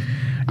 The truth.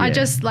 Yeah. I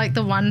just, like,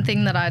 the one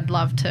thing that I'd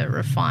love to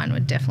refine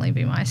would definitely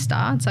be my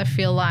starts. I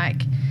feel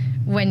like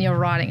when you're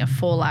riding a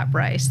 4-lap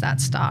race,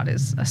 that start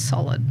is a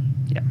solid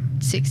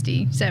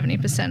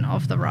 60-70%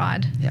 of the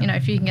ride. You know,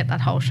 if you can get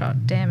that whole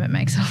shot, damn, it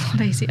makes it a lot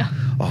easier.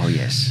 Oh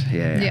yes,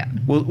 yeah.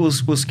 We'll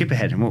skip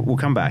ahead and we'll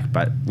come back,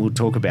 but we'll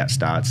talk about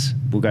starts.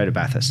 We'll go to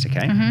Bathurst,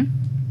 okay? And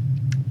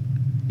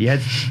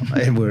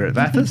we're at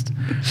Bathurst.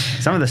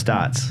 Some of the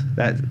starts,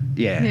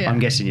 I'm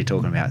guessing you're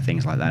talking about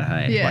things like that,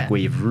 hey? Like, where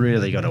you've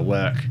really got to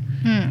work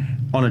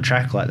on a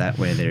track like that,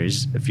 where there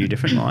is a few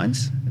different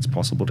lines. It's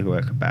possible to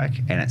work it back,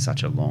 and it's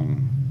such a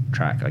long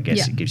track. I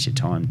guess it gives you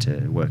time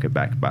to work it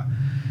back, but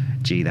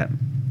gee, that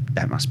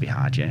must be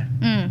hard, yeah?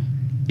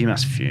 You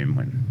must fume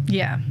when...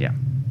 Yeah.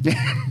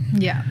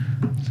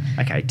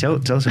 Okay, tell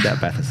us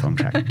about Bathurst Long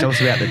Track. Tell us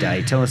about the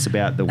day. Tell us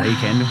about the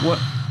weekend.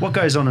 What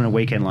goes on in a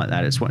weekend like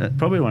that? It's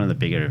probably one of the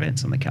bigger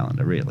events on the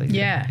calendar, really.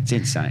 Yeah. It's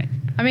insane.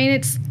 I mean,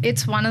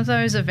 it's one of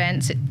those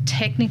events. It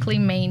technically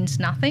means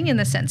nothing in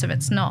the sense of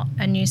it's not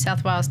a New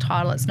South Wales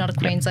title, it's not a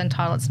Queensland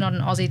title, it's not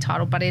an Aussie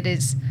title, but it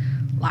is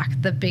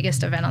like the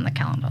biggest event on the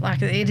calendar.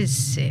 Like, it is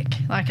sick.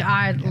 Like,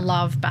 I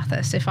love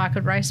Bathurst. If I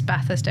could race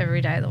Bathurst every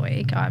day of the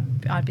week,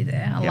 I'd be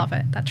there. I love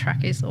it. That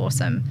track is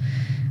awesome.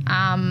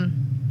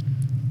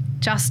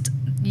 Just,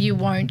 you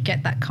won't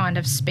get that kind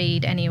of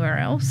speed anywhere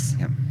else.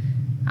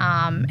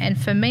 And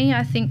for me,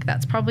 I think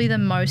that's probably the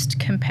most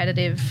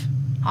competitive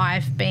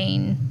I've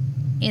been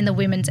in the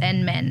women's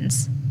and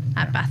men's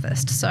at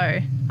Bathurst. So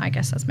I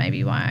guess that's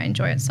maybe why I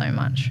enjoy it so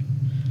much.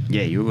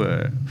 Yeah, you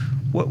were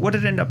What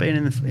did it end up being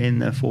in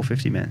the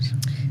 450 men's?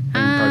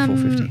 Pro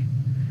 450.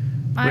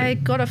 I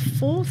got a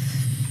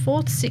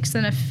fourth, sixth,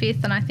 and a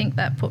fifth, and I think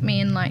that put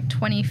me in like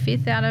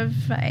 25th out of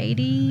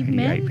 80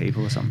 men. 88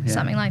 people or something. Yeah.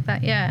 Something like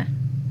that, yeah.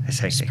 That's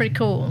hectic. It's pretty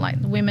cool. Like,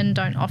 women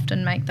don't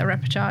often make the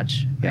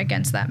repechage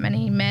against that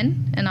many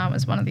men, and I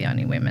was one of the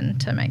only women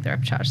to make the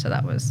repechage, so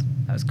that was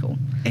cool.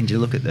 And you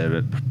look at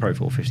the Pro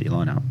 450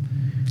 lineup.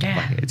 Yeah.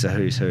 Like, it's a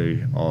who's who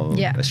of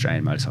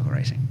Australian motorcycle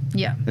racing.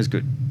 Yeah. It was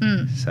good.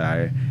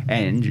 So,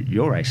 and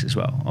your race as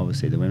well.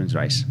 Obviously, the women's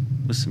race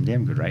was some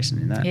damn good racing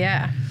in that.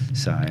 Yeah.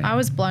 So I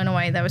was blown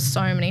away. There were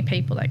so many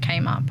people that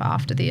came up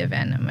after the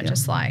event and were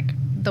just like,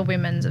 the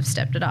women's have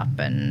stepped it up,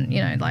 and,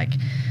 you know, like,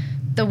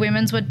 the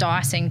women's were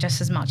dicing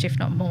just as much, if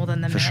not more, than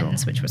the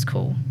men's, which was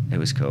cool. It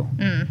was cool.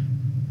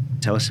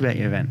 Tell us about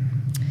your event.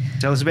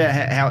 Tell us about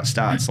how it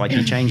starts. Like,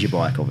 you change your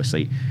bike,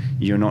 obviously.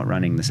 You're not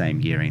running the same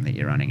gearing that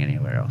you're running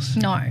anywhere else.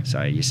 No.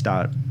 So you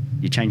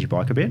change your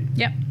bike a bit.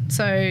 Yep.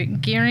 So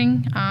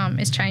gearing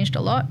has changed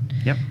a lot.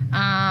 Yep.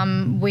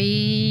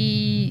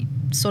 We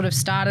sort of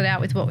started out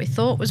with what we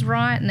thought was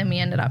right, and then we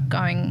ended up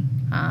going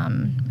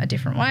a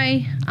different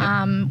way.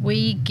 Yep.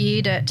 We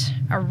geared it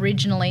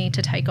originally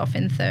to take off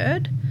in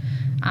third.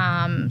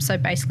 So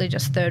basically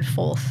just third,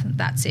 fourth,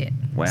 that's it.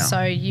 Wow.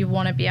 So you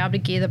want to be able to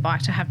gear the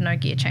bike to have no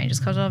gear changes,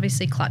 because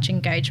obviously clutch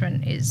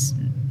engagement is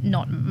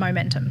not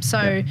momentum.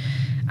 So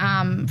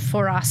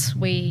for us,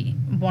 we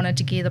wanted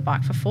to gear the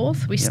bike for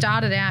fourth. We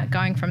started out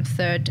going from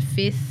third to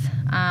fifth.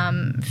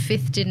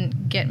 Fifth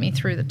didn't get me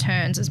through the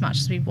turns as much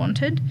as we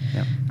wanted.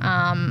 Yep.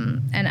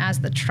 And as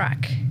the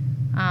track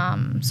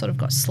sort of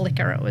got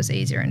slicker, it was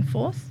easier in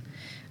fourth.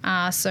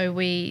 So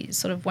we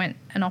sort of went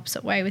an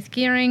opposite way with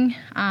gearing.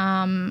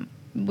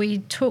 We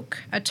took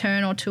a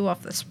turn or two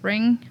off the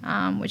spring,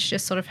 which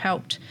just sort of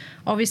helped.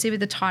 Obviously, with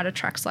the tighter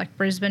tracks like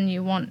Brisbane,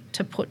 you want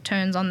to put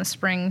turns on the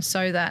spring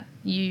so that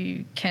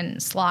you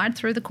can slide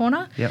through the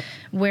corner. Yep.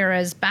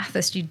 Whereas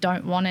Bathurst, you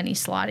don't want any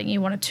sliding.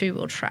 You want a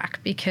two-wheel track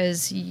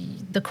because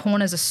the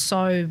corners are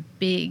so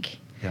big.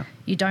 Yep.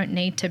 You don't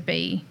need to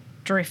be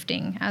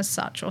drifting as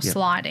such or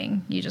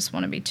sliding. You just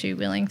want to be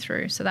two-wheeling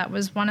through. So that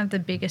was one of the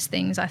biggest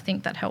things I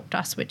think that helped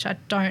us, which I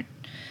don't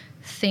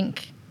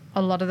think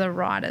a lot of the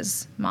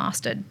riders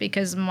mastered,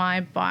 because my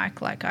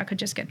bike, like, I could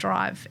just get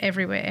drive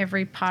everywhere.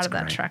 Every part of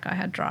that track I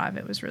had drive.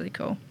 It was really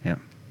cool. Yeah.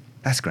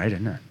 That's great,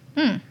 isn't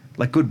it?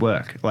 Like, good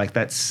work. Like,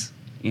 that's,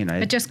 you know.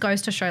 It just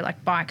goes to show,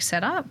 like, bike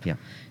setup. Yeah.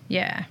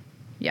 Yeah.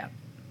 Yeah.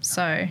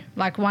 So,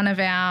 like, one of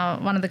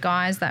the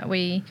guys that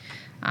we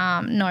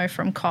know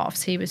from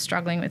Coffs, he was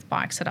struggling with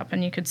bike setup,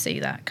 and you could see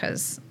that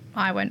because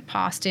I went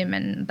past him,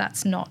 and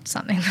that's not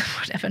something that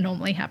would ever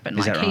normally happen.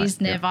 Is like, that right?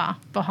 He's never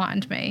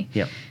behind me.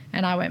 Yep.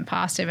 And I went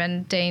past him,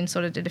 and Dean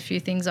sort of did a few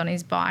things on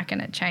his bike,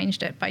 and it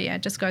changed it. But, yeah,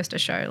 it just goes to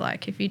show,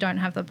 like, if you don't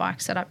have the bike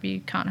set up, you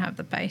can't have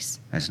the pace.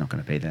 It's not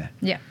going to be there.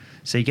 Yeah.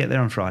 So you get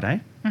there on Friday.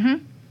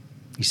 Mm-hmm.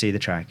 You see the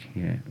track.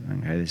 Yeah,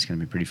 okay, this is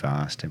going to be pretty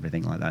fast,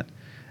 everything like that.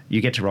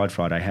 You get to ride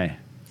Friday, hey?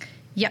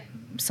 Yep.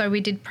 So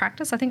we did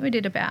practice. I think we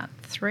did about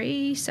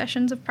 3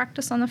 sessions of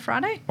practice on the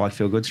Friday. Bike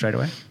feel good straight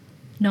away?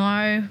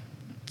 No.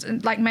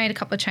 Like, made a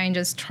couple of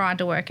changes, tried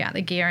to work out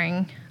the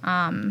gearing.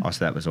 So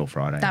that was all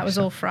Friday? That was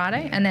all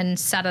Friday. Yeah. And then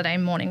Saturday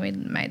morning we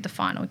made the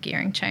final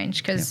gearing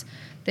change, because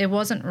there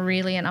wasn't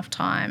really enough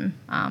time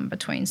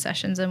between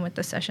sessions, and with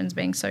the sessions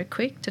being so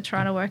quick, to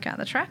try to work out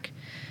the track.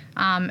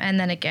 And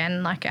then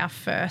again, like, our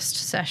first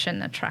session,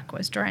 the track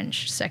was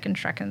drenched. Second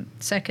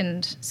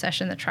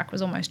session, the track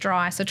was almost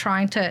dry. So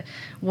trying to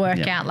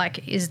work out,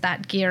 like, is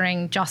that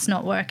gearing just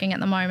not working at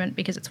the moment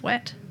because it's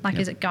wet? Like,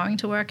 is it going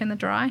to work in the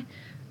dry?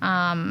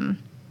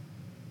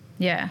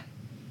 Yeah.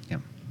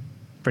 Yep.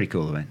 Pretty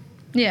cool event.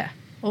 Yeah.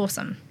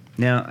 Awesome.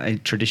 Now,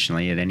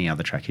 traditionally at any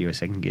other track, you're a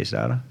second gear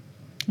starter?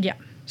 Yeah.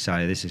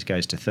 So this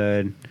goes to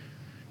third,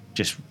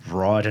 just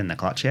riding the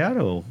clutch out,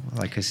 or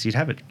like, because you'd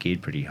have it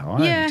geared pretty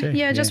high.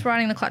 Yeah, just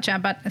riding the clutch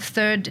out. But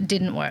third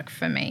didn't work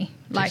for me.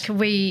 Like,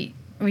 we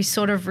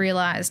sort of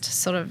realised,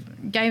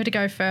 gave it a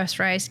go first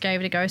race,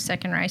 gave it a go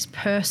second race,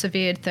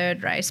 persevered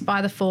third race.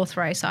 By the fourth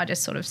race, I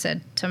just sort of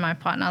said to my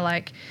partner,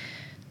 like,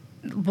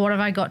 what have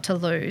I got to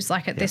lose?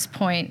 Like, at this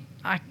point,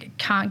 I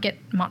can't get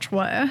much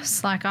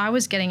worse. Like, I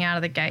was getting out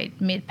of the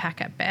gate mid-pack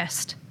at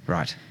best.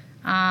 Right.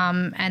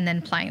 And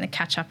then playing the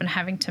catch-up and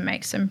having to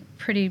make some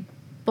pretty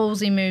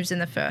ballsy moves in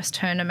the first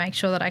turn to make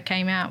sure that I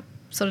came out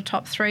sort of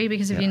top 3,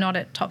 because if you're not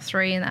at top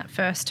 3 in that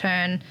first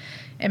turn,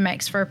 it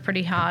makes for a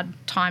pretty hard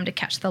time to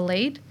catch the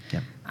lead.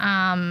 Yep.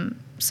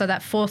 So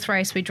that fourth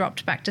race, we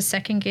dropped back to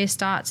second gear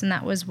starts, and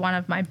that was one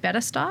of my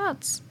better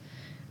starts.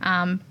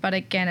 But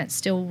again, it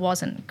still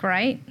wasn't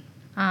great.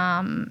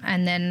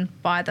 And then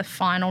by the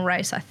final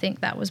race, I think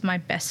that was my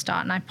best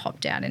start, and I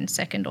popped out in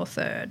second or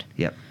third.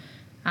 Yep.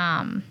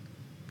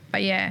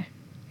 But yeah,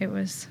 it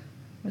was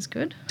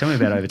good. Tell me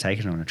about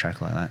overtaking on a track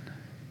like that.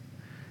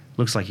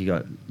 Looks like you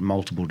got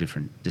multiple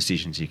different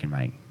decisions you can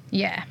make.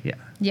 Yeah. Yeah.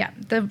 Yeah.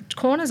 The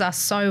corners are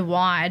so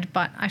wide,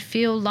 but I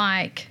feel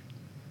like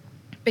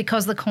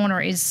because the corner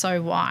is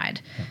so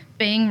wide,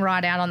 being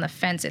right out on the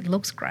fence, it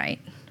looks great.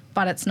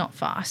 but it's not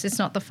fast. It's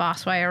not the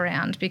fast way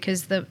around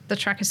because the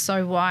track is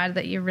so wide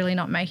that you're really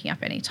not making up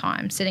any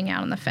time sitting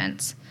out on the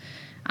fence.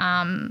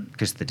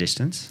 Because the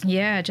distance?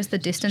 Yeah, just the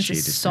distance Sheer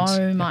is distance.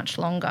 so much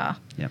longer.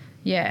 Yep.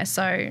 Yeah,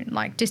 so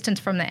like distance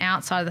from the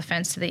outside of the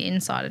fence to the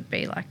inside would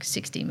be like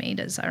 60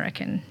 metres, I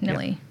reckon,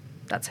 nearly. Yep.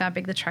 That's how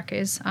big the track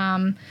is.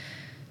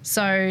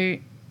 So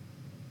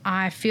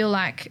I feel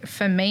like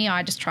for me,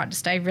 I just tried to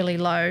stay really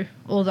low,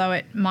 although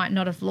it might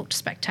not have looked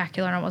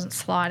spectacular and I wasn't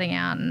sliding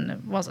out and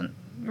it wasn't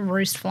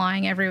roost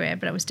flying everywhere,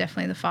 but it was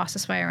definitely the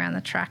fastest way around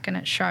the track and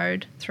it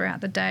showed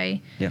throughout the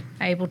day. Yep.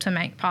 Able to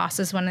make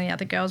passes when the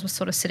other girls were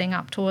sort of sitting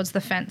up towards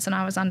the fence and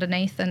I was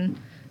underneath and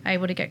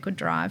able to get good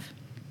drive.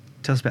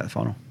 Tell us about the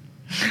final.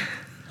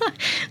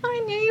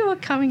 I knew you were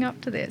coming up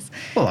to this.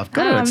 Well, I've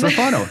got to. It's the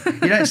final.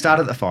 You don't start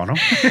at the final.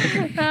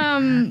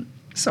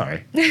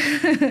 Sorry.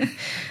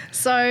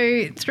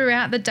 So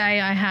throughout the day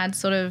I had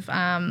sort of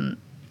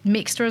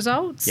mixed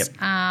results.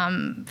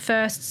 Yep.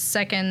 First,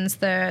 seconds,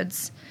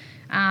 thirds.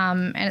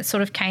 And it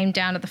sort of came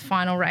down to the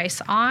final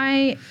race.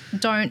 I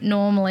don't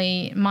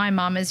normally, my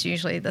mum is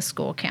usually the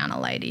score counter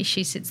lady.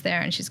 She sits there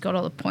and she's got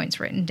all the points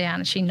written down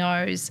and she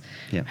knows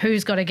Yep.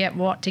 who's got to get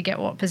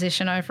what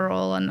position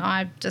overall. And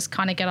I just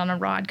kind of get on a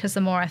ride because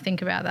the more I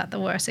think about that, the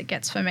worse it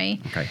gets for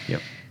me. Okay, yep.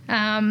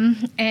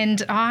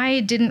 And I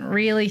didn't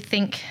really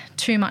think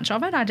too much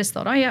of it. I just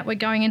thought, oh, yeah, we're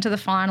going into the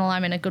final.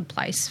 I'm in a good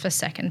place for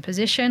second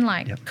position.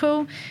 Like, Yep.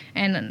 cool.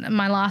 And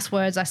my last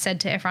words I said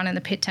to everyone in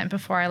the pit tent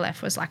before I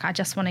left was like, I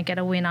just want to get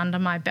a win under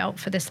my belt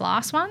for this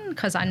last one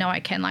because I know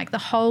I can. Like the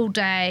whole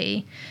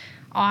day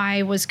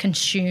I was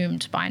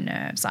consumed by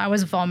nerves. I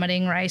was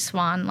vomiting race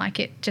one. Like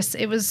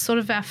it was sort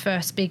of our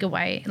first big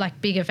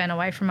event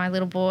away from my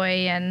little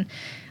boy and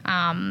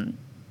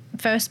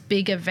first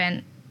big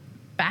event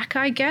back,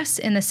 I guess,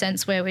 in the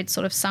sense where we'd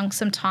sort of sunk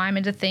some time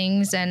into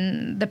things.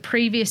 And the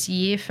previous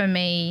year for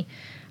me,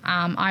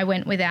 I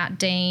went without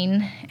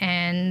Dean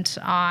and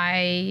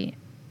I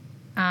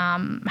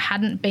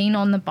hadn't been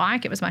on the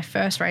bike. It was my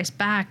first race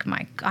back.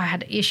 I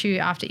had issue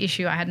after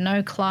issue. I had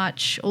no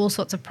clutch, all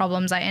sorts of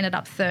problems. I ended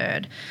up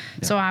third.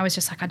 Yeah. So I was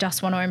just like, I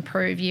just want to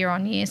improve year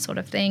on year sort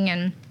of thing.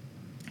 And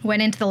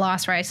went into the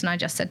last race and I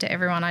just said to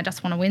everyone, I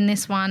just want to win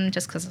this one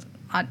just because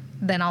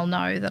then I'll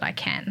know that I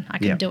can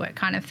Yep. do it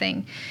kind of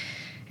thing.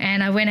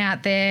 And I went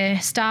out there,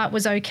 start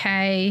was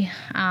okay,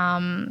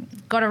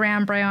 got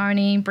around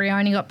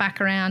Brioni got back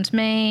around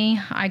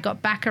me, I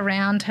got back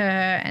around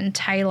her and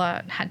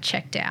Taylor had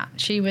checked out.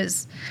 She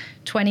was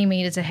 20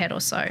 metres ahead or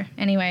so.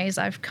 Anyways,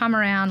 I've come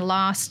around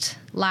last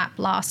lap,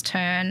 last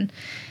turn,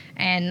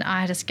 and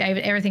I just gave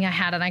it everything I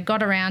had and I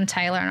got around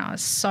Taylor and I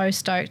was so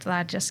stoked that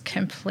I just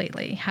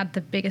completely had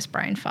the biggest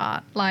brain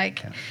fart.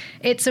 Like,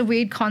 It's a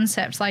weird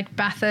concept. Like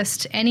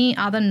Bathurst, any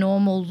other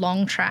normal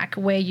long track,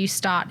 where you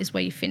start is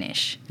where you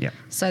finish. Yep.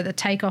 So the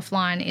takeoff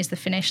line is the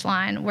finish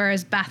line,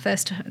 whereas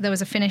Bathurst, there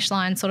was a finish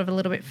line sort of a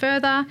little bit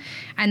further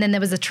and then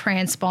there was a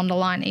transponder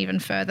line even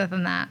further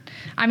than that.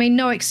 I mean,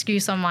 no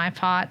excuse on my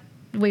part.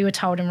 We were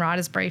told in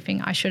riders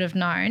briefing I should have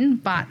known,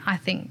 but I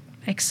think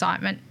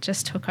excitement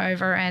just took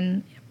over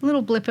and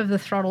little blip of the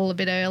throttle a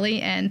bit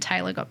early and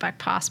Taylor got back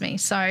past me.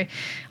 So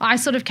I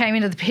sort of came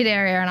into the pit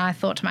area and I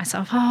thought to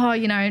myself, oh,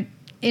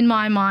 in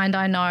my mind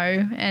I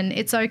know and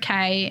it's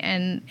okay,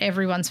 and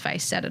everyone's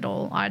face said it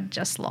all. I'd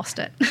just lost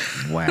it.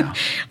 Wow.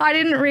 I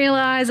didn't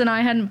realise and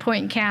I hadn't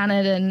point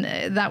counted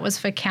and that was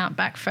for count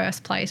back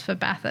first place for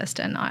Bathurst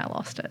and I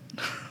lost it.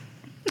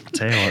 I'll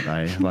tell you what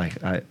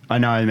though, I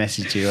know I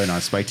messaged you and I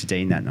spoke to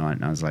Dean that night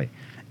and I was like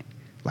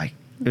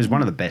it was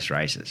one of the best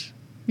races.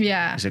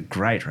 Yeah. It was a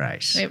great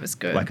race. It was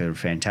good. Like a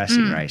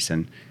fantastic race.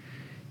 And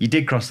you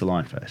did cross the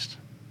line first.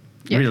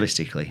 Yep.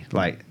 Realistically.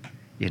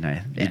 You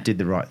did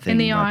the right thing. In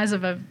the eyes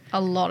of a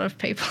lot of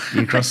people.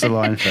 You crossed the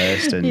line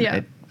first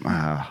and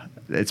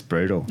it's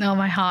brutal. Oh,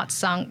 my heart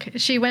sunk.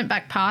 She went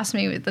back past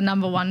me with the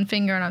number one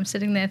finger and I'm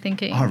sitting there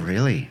thinking. Oh,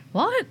 really?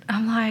 What?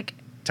 I'm like.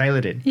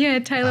 Taylor did? Yeah,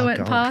 Taylor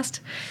went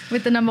past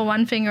with the number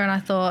one finger and I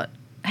thought,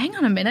 hang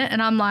on a minute.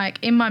 And I'm like,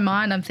 in my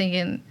mind, I'm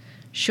thinking,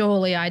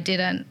 surely I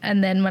didn't.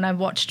 And then when I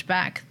watched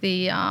back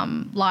the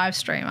live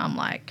stream, I'm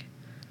like,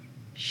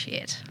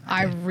 shit, okay.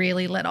 I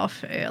really let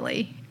off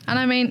early. And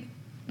I mean,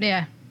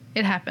 yeah,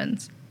 it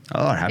happens.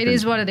 Oh, it happens. It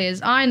is what it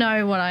is. I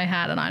know what I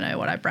had and I know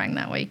what I bring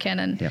that weekend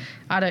and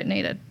I don't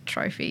need a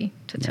trophy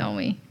to tell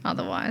me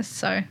otherwise.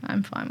 So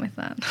I'm fine with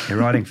that. You're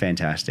riding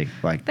fantastic.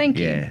 Thank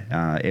you.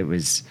 Yeah, it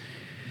was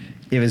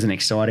an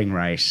exciting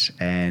race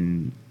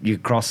and you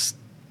crossed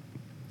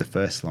the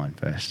first line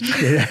first.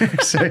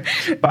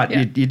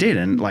 You did,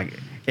 and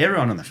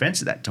everyone on the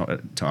fence at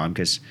that time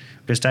because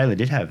Taylor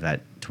did have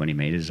that 20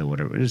 metres or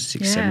whatever it was,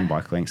 7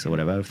 bike lengths or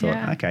whatever. I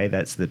thought, okay,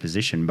 that's the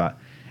position. But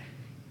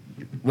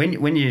when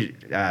you're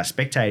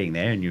spectating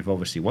there and you've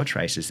obviously watched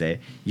races there,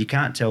 you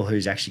can't tell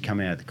who's actually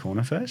coming out of the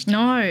corner first.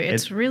 No,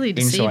 it's really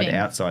deceiving. Inside,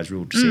 outside is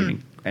real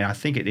deceiving. And I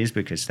think it is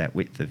because that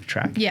width of the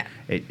track. Yeah.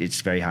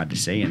 It's very hard to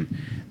see. And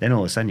then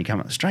all of a sudden you come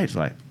up the straight, it's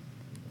like,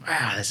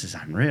 wow, this is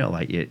unreal.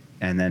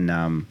 And then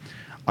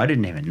I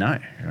didn't even know,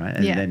 right?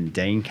 And then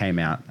Dean came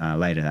out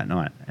later that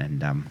night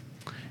and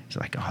he's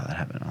like, oh, that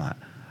happened.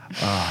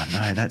 Oh,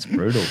 no, that's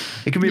brutal.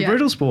 It can be a Yeah.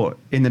 brutal sport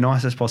in the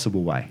nicest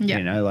possible way. Yeah.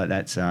 You know, like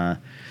that's,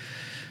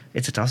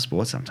 it's a tough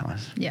sport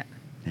sometimes. Yeah.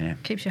 Yeah.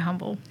 Keeps you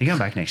humble. You going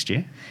back next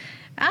year?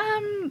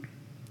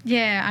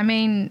 Yeah, I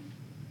mean,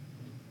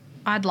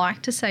 I'd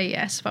like to say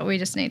yes, but we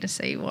just need to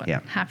see what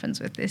Yeah. happens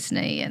with this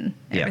knee and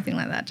Yeah. everything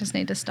like that. Just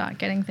need to start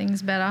getting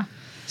things better.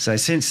 So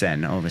since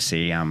then,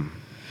 obviously,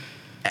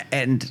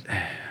 and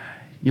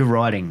you're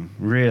riding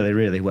really,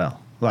 really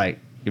well. Like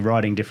you're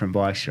riding different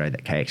bikes. You rode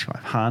that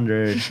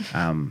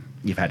KX500.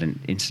 You've had an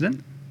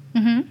incident,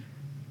 and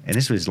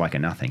this was like a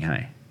nothing,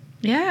 hey?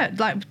 Yeah,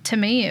 like to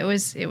me, it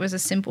was a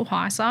simple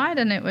high side,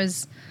 and it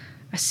was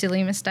a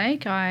silly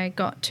mistake. I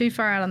got too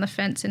far out on the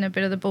fence in a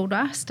bit of the bull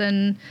dust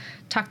and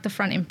tucked the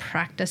front in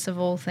practice of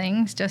all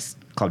things. Just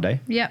Club day.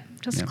 Yep,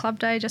 just club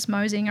day, just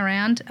moseying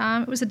around.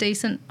 It was a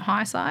decent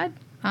high side.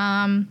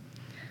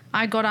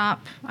 I got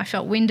up, I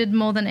felt winded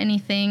more than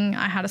anything.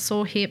 I had a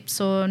sore hip,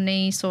 sore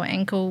knee, sore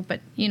ankle,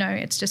 but, you know,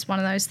 it's just one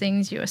of those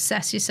things you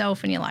assess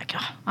yourself and you're like,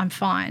 oh, I'm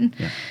fine.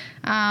 Yeah.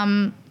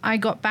 I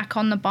got back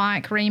on the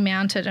bike,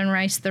 remounted and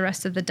raced the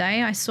rest of the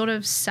day. I sort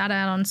of sat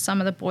out on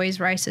some of the boys'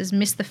 races,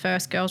 missed the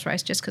first girls'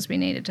 race just because we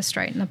needed to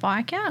straighten the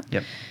bike out.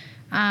 Yep.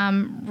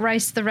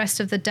 Raced the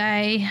rest of the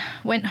day,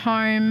 went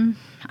home.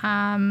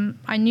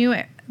 I knew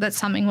that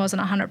something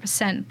wasn't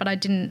 100%, but I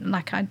didn't,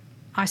 like,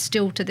 I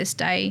still to this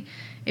day,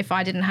 if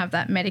I didn't have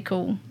that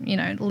medical, you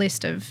know,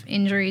 list of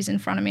injuries in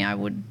front of me, I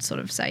would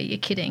sort of say, you're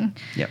kidding.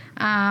 Yep.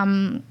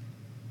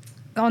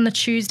 On the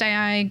Tuesday,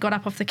 I got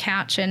up off the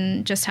couch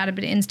and just had a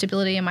bit of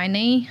instability in my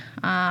knee.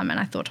 And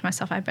I thought to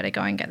myself, I better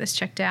go and get this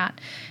checked out.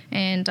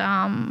 And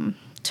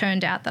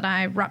turned out that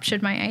I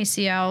ruptured my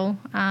ACL,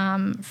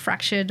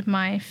 fractured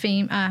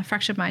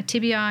my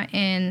tibia,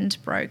 and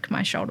broke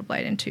my shoulder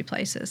blade in 2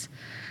 places.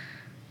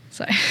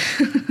 So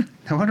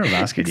I wonder if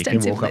I'm asking you can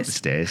walk up the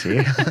stairs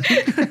here.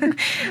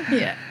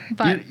 Yeah,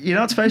 but You're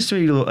not supposed to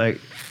be like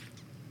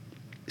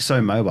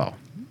so mobile.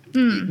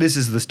 This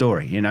is the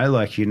story, you know,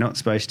 like you're not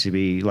supposed to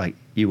be like,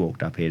 you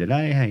walked up here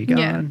today, how you going?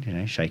 Yeah. You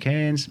know, shake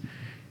hands.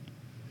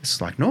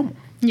 It's like normal.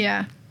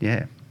 yeah,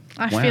 Yeah.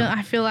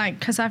 I feel like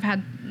because I've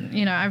had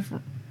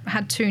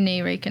 2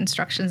 knee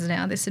reconstructions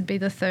now. This would be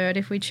the 3rd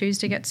if we choose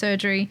to get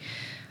surgery.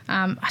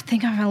 I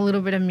think I'm a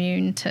little bit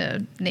immune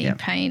to knee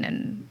pain,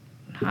 and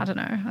I don't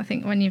know. I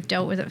think when you've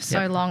dealt with it for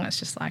so long, it's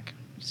just like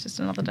it's just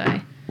another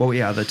day. What were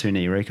your other 2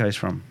 knee recos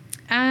from?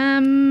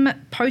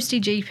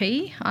 Posty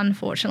GP,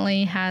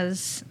 unfortunately,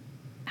 has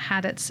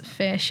had its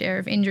fair share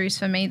of injuries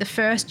for me. The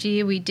first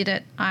year we did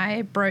it,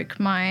 I broke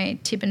my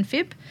tib and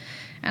fib,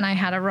 and I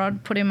had a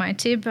rod put in my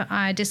tib.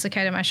 I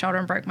dislocated my shoulder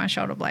and broke my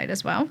shoulder blade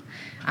as well.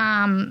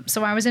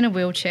 So I was in a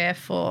wheelchair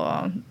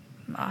for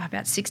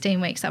about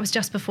 16 weeks. That was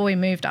just before we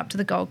moved up to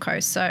the Gold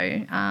Coast.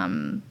 So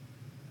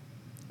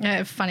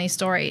funny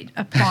story,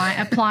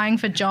 applying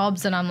for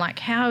jobs, and I'm like,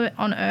 how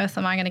on earth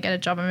am I going to get a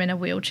job? I'm in a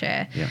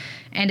wheelchair. Yeah.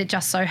 And it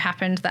just so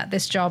happened that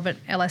this job at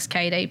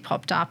LSKD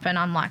popped up, and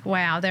I'm like,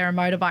 wow, they're a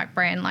motorbike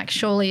brand. Like,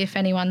 surely if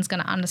anyone's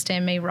going to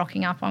understand me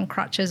rocking up on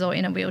crutches or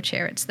in a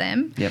wheelchair, it's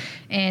them. Yep.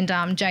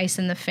 And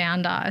Jason, the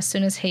founder, as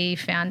soon as he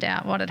found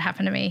out what had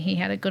happened to me, he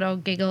had a good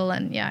old giggle,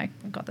 and I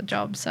got the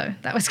job. So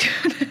that was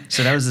good.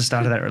 So that was the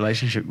start of that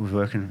relationship with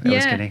working at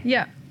LSKD?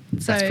 Yeah.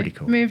 So That's pretty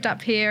cool. Moved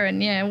up here,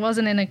 and it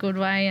wasn't in a good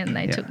way, and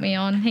they took me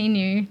on. He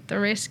knew the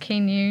risk.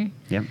 He knew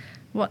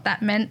what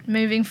that meant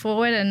moving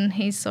forward, and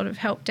he's sort of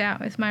helped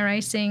out with my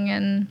racing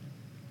and,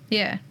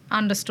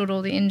 understood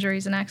all the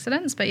injuries and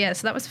accidents. But,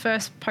 so that was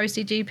first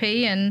Posty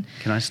GP. And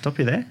Can I stop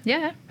you there?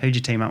 Yeah. Who'd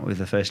you team up with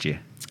the first year?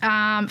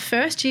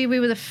 First year, we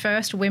were the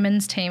first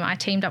women's team. I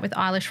teamed up with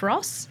Eilish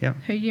Ross,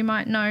 who you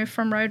might know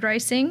from road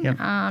racing.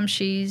 Yep.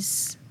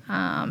 She's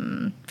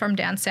from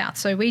down south.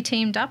 So we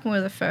teamed up and we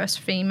were the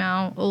first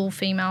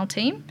all-female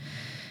team.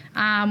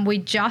 We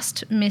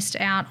just missed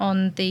out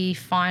on the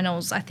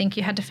finals. I think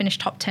you had to finish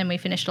top 10. We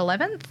finished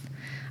 11th.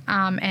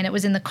 And it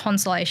was in the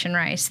consolation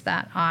race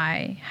that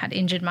I had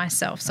injured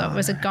myself. So it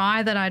was a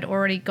guy that I'd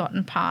already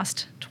gotten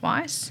past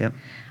twice, a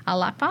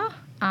lapper.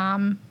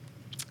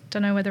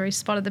 Don't know whether he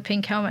spotted the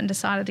pink helmet and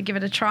decided to give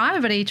it a try,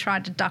 but he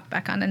tried to duck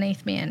back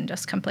underneath me and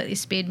just completely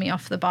speared me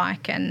off the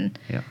bike. And,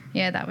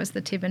 that was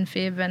the tib and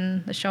fib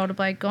and the shoulder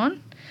blade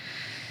gone.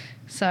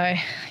 So,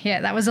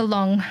 that was a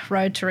long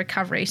road to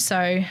recovery.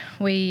 So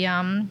we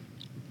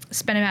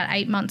spent about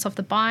 8 months off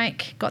the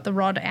bike, got the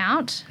rod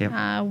out,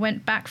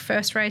 went back,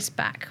 first race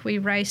back. We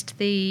raced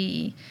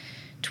the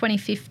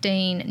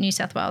 2015 New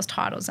South Wales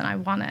titles, and I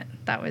won it.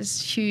 That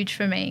was huge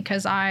for me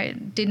because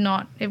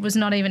it was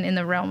not even in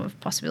the realm of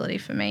possibility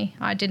for me.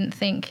 I didn't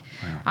think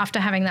after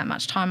having that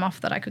much time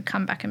off that I could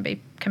come back and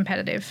be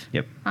competitive.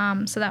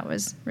 So that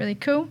was really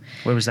cool.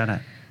 Where was that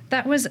at?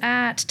 That was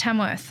at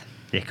Tamworth.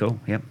 Yeah, cool.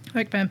 Yep.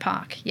 Oakburn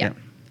Park. Yep.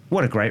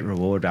 What a great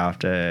reward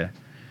after.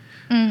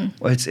 Well,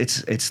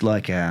 it's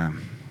like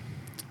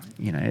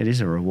it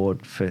is a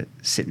reward for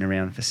sitting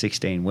around for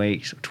 16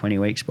 weeks or 20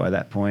 weeks by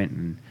that point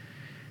and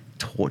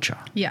torture.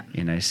 Yeah.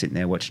 Sitting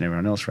there watching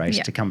everyone else race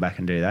to come back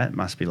and do that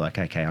must be like,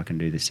 okay, I can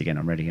do this again.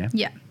 I'm ready.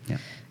 Yeah.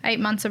 8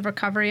 months of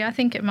recovery. I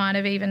think it might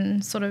have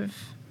even sort of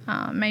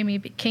made me a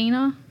bit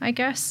keener, I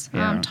guess.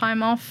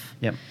 Time off.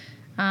 Yep.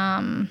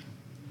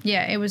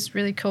 Yeah, it was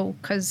really cool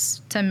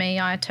because to me,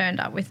 I turned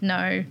up with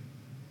no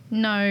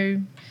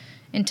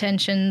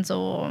intentions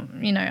or,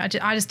 you know,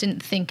 I just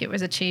didn't think it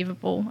was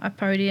achievable, a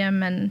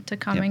podium, and to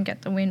come and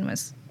get the win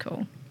was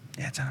cool.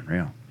 Yeah, it's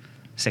unreal.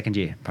 Second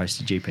year,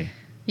 posted GP.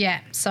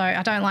 Yeah, so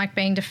I don't like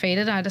being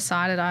defeated. I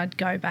decided I'd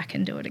go back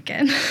and do it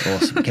again.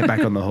 Awesome. Get back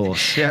on the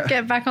horse. Yeah.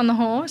 Get back on the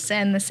horse,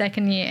 and the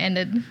second year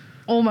ended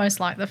almost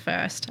like the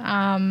first.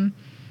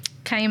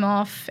 Came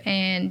off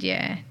and,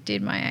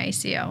 did my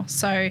ACL.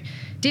 So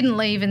didn't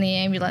leave in the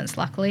ambulance,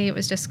 luckily. It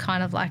was just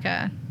kind of like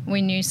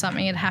we knew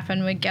something had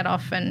happened. We'd get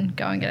off and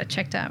go and get it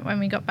checked out when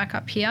we got back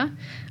up here.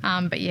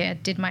 But,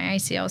 did my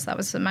ACL. So that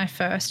was my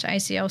first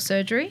ACL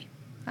surgery.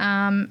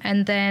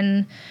 And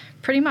then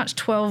pretty much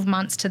 12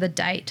 months to the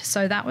date.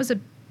 So that was a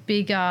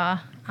bigger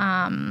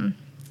kind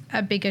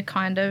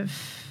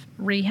of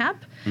rehab.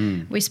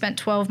 We spent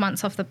 12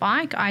 months off the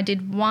bike. I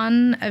did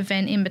one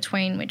event in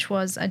between, which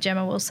was a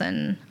Gemma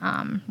Wilson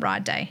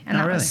ride day. And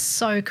that was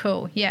so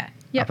cool. Yeah.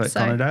 Yep. Up at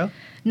Conondale?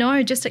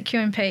 No, just at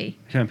QMP.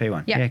 QMP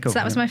one. Yeah, cool. So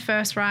that was my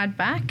first ride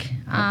back.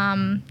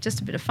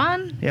 Just a bit of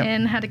fun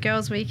and had a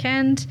girls'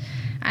 weekend.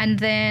 And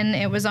then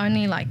it was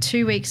only like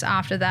 2 weeks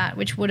after that,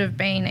 which would have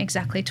been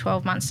exactly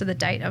 12 months to the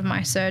date of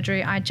my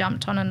surgery, I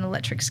jumped on an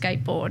electric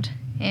skateboard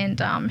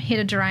and hit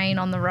a drain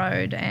on the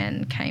road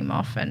and came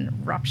off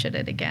and ruptured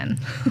it again.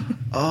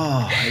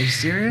 Oh, are you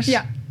serious?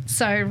 Yeah.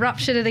 So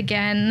ruptured it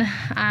again.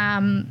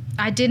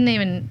 I didn't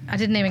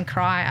even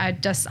cry.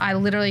 I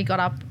literally got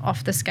up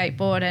off the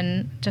skateboard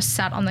and just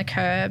sat on the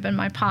curb, and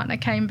my partner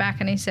came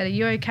back and he said, "Are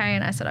you okay?"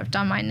 And I said, "I've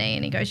done my knee."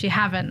 And he goes, "You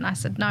haven't?" And I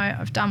said, "No,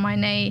 I've done my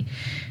knee."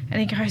 And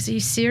he goes, "Are you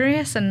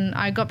serious?" And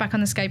I got back on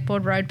the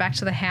skateboard, rode back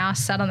to the house,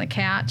 sat on the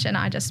couch, and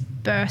I just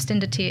burst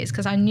into tears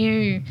because I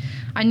knew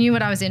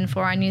what I was in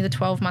for. I knew the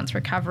 12 months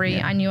recovery.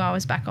 Yeah. I knew I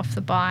was back off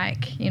the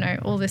bike, you know,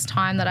 all this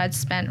time that I'd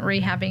spent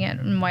rehabbing it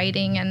and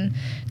waiting and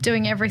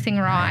doing everything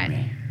right.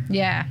 Amy.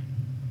 Yeah.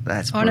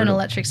 That's on brutal. an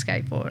electric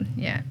skateboard.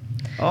 Yeah.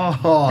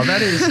 Oh,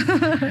 that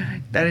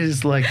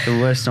is like the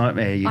worst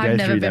nightmare you go through that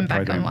program. I've never been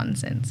back on one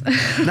since.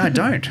 No,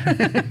 don't.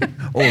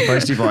 Or a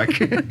postie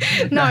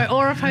bike. No,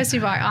 or a postie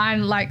bike.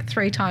 I'm like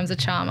 3 times the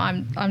charm.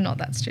 I'm not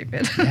that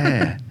stupid.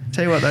 Yeah.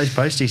 Tell you what, those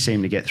posties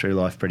seem to get through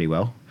life pretty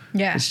well.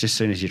 Yeah. It's just as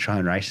soon as you try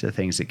and race the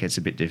things, it gets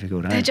a bit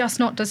difficult. They're just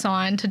not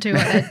designed to do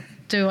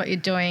what you're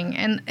doing.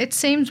 And it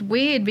seems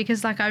weird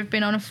because like I've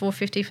been on a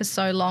 450 for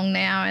so long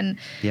now, and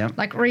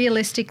like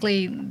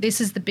realistically,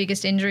 this is the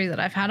biggest injury that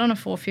I've had on a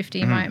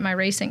 450, my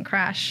recent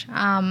crash.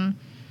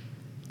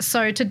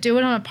 So to do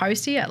it on a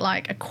postie at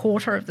like a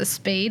quarter of the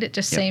speed, it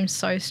just seems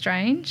so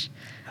strange.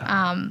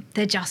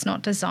 They're just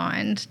not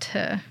designed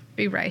to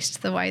be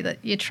raced the way that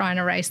you're trying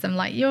to race them.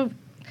 Like you're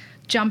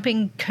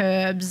jumping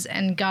curbs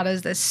and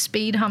gutters, there's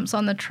speed humps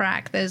on the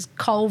track, there's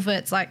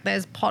culverts, like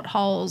there's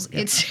potholes.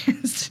 It's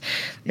just,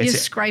 you're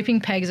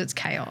scraping pegs, it's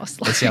chaos.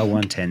 It's our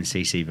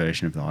 110cc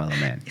version of the Isle of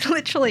Man.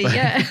 Literally,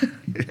 yeah.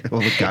 All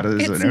the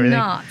gutters and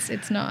everything.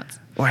 It's nuts.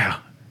 Wow.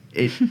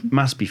 It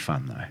must be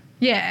fun though.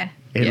 Yeah.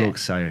 It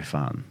looks so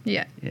fun.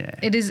 Yeah. Yeah.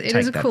 It is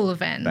a cool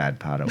event. Bad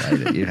part away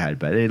that you've had,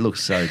 but it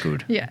looks so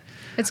good. Yeah.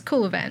 It's a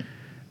cool event.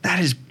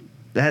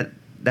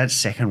 That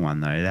second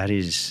one though, that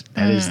is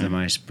the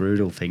most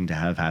brutal thing to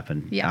have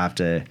happen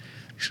after,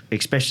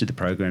 especially the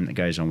program that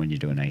goes on when you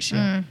do an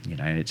ACL. You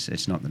know,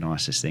 it's not the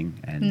nicest thing.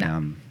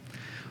 And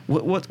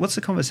what's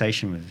the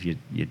conversation with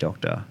your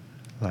doctor?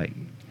 Like,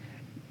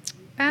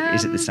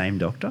 is it the same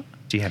doctor?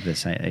 Do you have the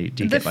same?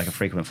 Do you get like a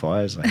frequent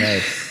flyers like,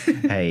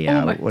 hey,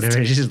 whatever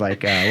it is,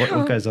 like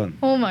what goes on?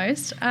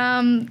 Almost.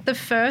 The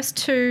first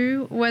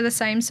 2 were the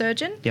same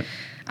surgeon. Yep.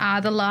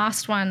 The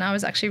last one, I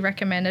was actually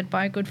recommended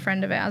by a good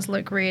friend of ours,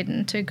 Luke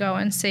Reardon, to go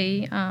and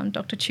see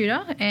Dr.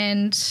 Tudor,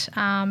 and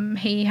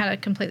he had a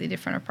completely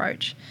different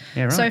approach.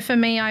 Yeah, right. So for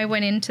me, I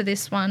went into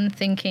this one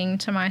thinking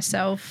to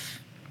myself,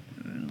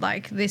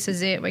 like, this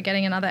is it. We're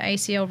getting another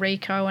ACL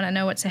reco, and I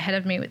know it's ahead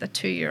of me with a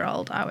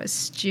 2-year-old. I was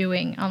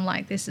stewing. I'm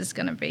like, this is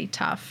going to be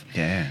tough.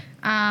 Yeah.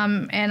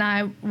 And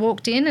I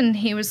walked in, and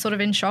he was sort of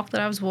in shock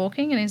that I was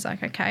walking, and he's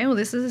like, okay, well,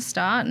 this is a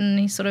start. And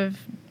he sort of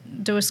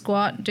do a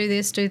squat, do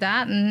this, do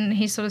that. And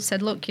he sort of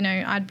said, look, you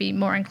know, I'd be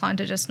more inclined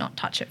to just not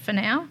touch it for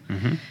now.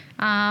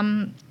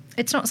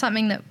 It's not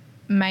something that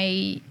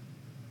may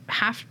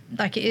have,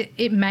 like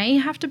it may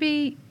have to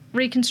be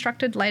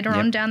reconstructed later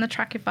on down the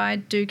track if I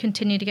do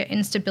continue to get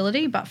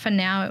instability. But for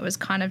now, it was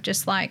kind of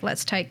just like,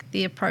 let's take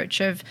the approach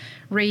of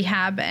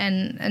rehab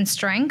and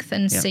strength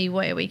and see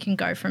where we can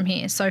go from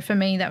here. So for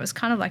me, that was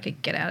kind of like a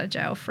get out of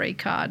jail free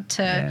card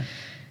to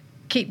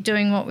keep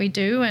doing what we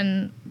do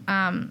and,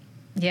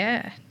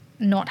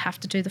 not have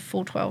to do the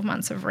full 12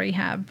 months of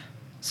rehab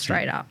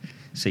straight up.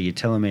 So you're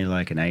telling me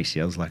like an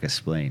ACL is like a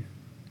spleen?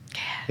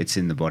 Yeah. It's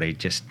in the body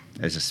just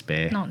as a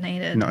spare. Not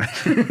needed. No.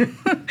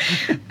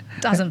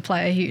 Doesn't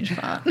play a huge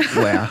part.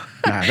 Wow.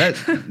 No,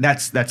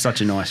 that's such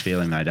a nice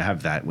feeling though, to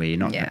have that where you're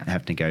not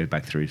having to go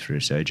back through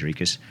surgery,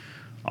 because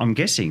I'm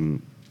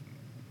guessing,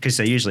 because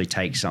they usually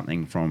take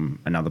something from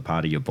another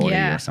part of your body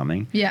or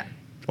something. Yeah.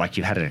 like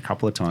you had it a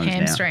couple of times now.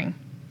 Hamstring.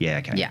 Yeah,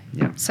 okay.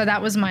 Yeah. So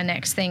that was my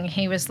next thing.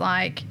 He was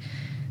like,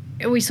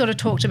 we sort of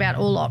talked about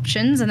all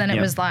options, and then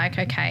it was like,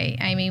 okay,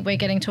 Amy, we're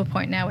getting to a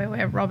point now where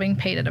we're robbing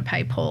Peter to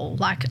pay Paul.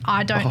 Like,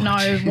 I don't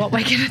know what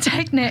we're going to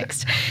take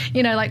next.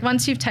 You know, like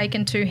once you've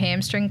taken 2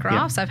 hamstring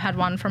grafts, I've had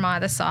one from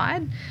either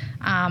side,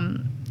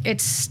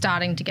 it's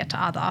starting to get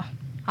to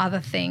other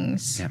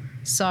things. Yep.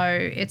 So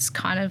it's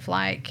kind of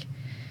like,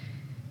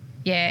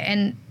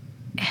 and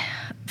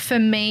for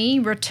me,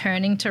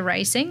 returning to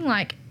racing,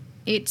 like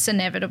it's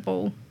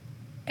inevitable.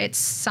 It's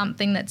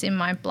something that's in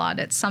my blood.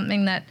 It's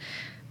something that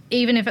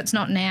even if it's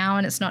not now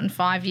and it's not in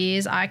 5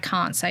 years, I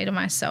can't say to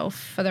myself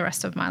for the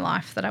rest of my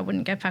life that I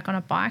wouldn't get back on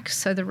a bike.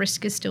 So the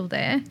risk is still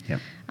there. Yep.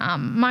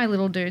 My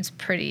little dude's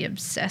pretty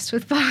obsessed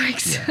with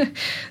bikes. Yeah.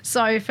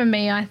 So for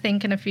me, I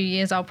think in a few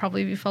years I'll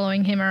probably be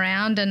following him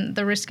around, and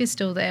the risk is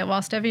still there.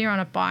 Whilst ever you're on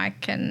a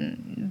bike,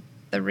 and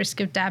the risk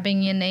of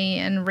dabbing your knee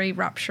and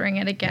re-rupturing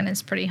it again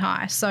is pretty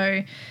high.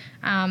 So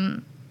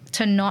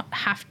to not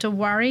have to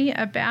worry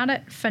about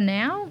it for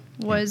now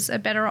was a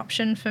better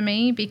option for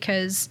me,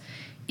 because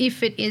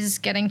if it is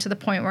getting to the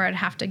point where I'd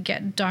have to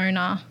get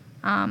donor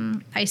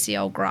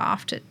ACL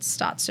graft, it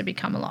starts to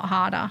become a lot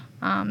harder.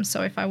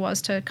 So if I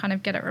was to kind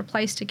of get it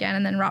replaced again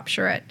and then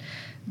rupture it,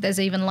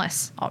 there's even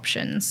less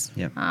options.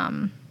 Yep.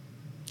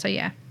 So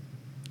yeah.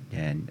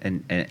 Yeah,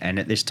 and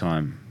at this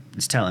time,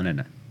 it's talent, isn't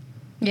it?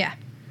 Yeah.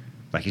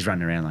 Like he's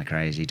running around like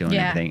crazy, doing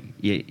everything.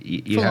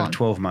 You Full have on.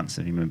 12 months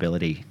of your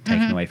mobility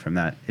taken away from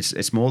that.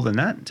 It's more than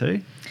that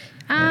too.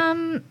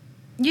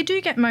 You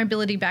do get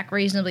mobility back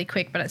reasonably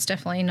quick, but it's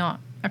definitely not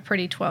a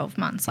pretty 12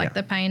 months. Like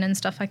the pain and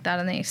stuff like that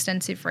and the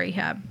extensive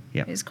rehab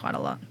is quite a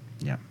lot.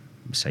 Yeah.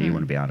 So you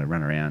want to be able to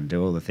run around,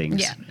 do all the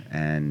things,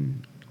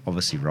 and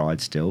obviously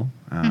ride still.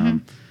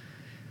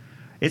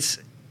 It's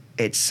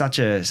such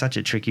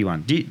a tricky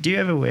one. Do you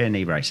ever wear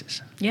knee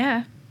braces?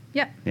 Yeah.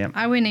 Yep.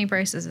 I wear knee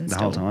braces and the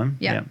whole time.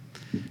 Yeah.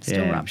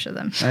 Still rupture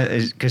them.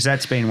 Because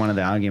that's been one of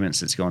the arguments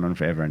that's gone on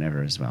forever and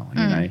ever as well.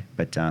 You know,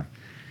 but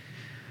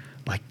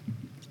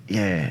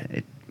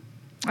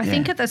I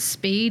think at the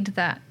speed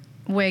that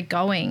we're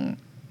going,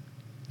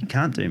 you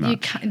can't do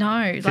much.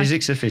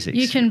 Physics are physics.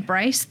 You can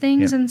brace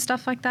things and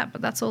stuff like that,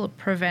 but that's all a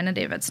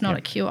preventative. It's not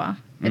a cure.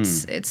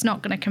 It's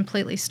not going to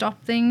completely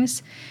stop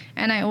things.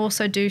 And I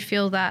also do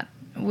feel that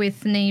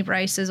with knee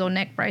braces or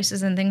neck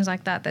braces and things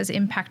like that, there's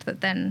impact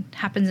that then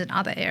happens in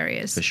other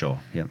areas. For sure,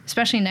 yeah.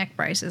 Especially neck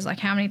braces. Like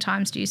how many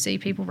times do you see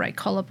people break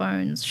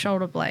collarbones,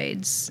 shoulder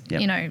blades,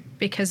 you know,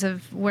 because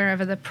of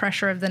wherever the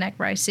pressure of the neck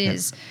brace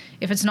is.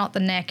 If it's not the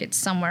neck, it's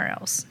somewhere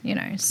else, you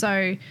know.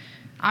 So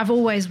I've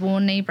always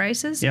worn knee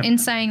braces. In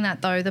saying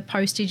that, though, the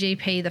postie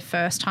GP, the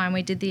first time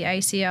we did the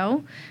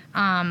ACL,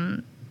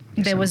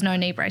 there was no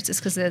knee braces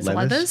because there's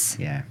leathers.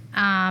 Yeah.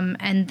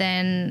 And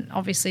then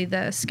obviously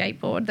the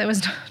skateboard, there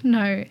was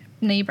no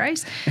knee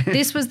brace.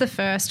 This was the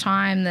first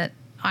time that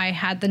I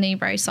had the knee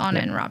brace on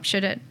and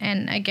ruptured it.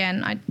 And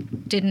again, I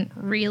didn't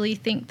really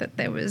think that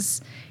there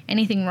was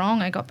anything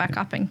wrong. I got back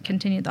up and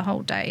continued the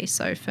whole day.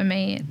 So for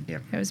me,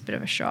 it was a bit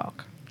of a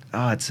shock.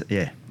 Oh, it's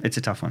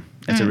a tough one.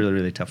 It's a really,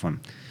 really tough one.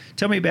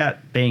 Tell me about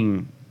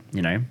being,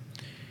 you know,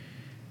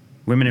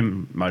 women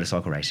in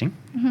motorcycle racing.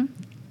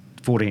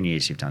 14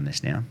 years you've done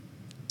this now.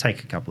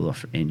 Take a couple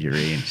off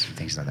injury and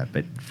things like that,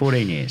 but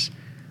 14 years.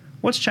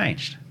 What's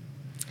changed?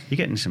 You're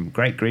getting some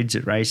great grids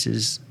at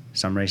races.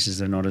 Some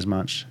races are not as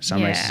much.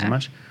 Some races are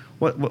much.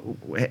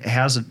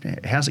 How's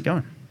it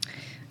going?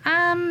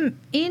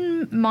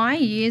 In my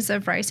years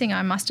of racing,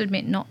 I must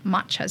admit not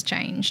much has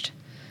changed.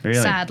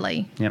 Really?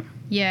 Sadly. Yep.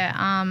 Yeah.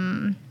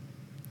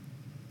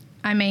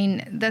 I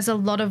mean, there's a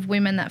lot of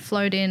women that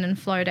float in and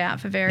float out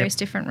for various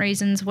different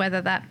reasons, whether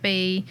that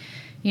be,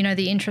 you know,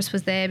 the interest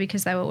was there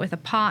because they were with a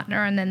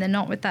partner and then they're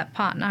not with that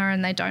partner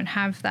and they don't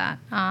have that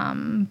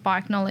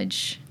bike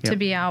knowledge to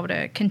be able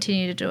to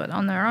continue to do it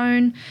on their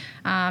own.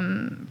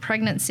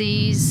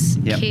 Pregnancies,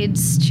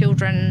 kids,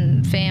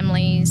 children,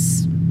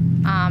 families,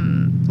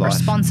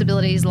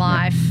 responsibilities,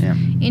 life,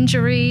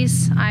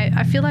 injuries.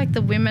 I feel like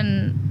the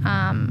women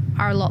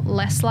are a lot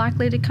less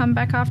likely to come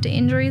back after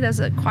injury. There's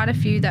quite a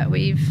few that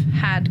we've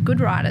had good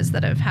riders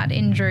that have had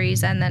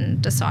injuries and then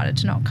decided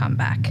to not come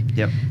back.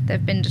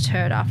 They've been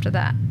deterred after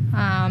that.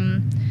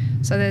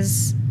 So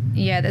there's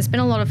been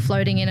a lot of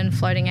floating in and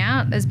floating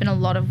out. There's been a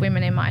lot of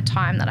women in my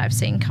time that I've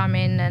seen come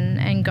in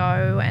and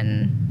go,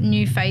 and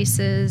new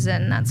faces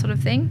and that sort of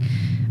thing.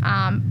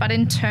 But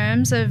in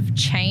terms of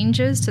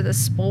changes to the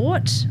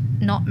sport,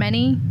 not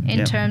many.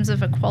 In terms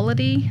of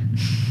equality,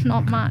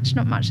 not much.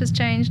 Not much has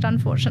changed,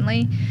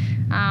 unfortunately.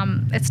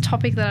 It's a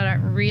topic that I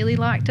don't really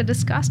like to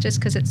discuss just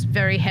because it's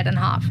very head and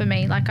heart for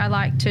me. Like I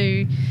like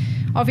to,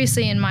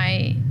 obviously in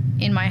my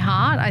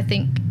heart, I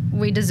think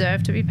we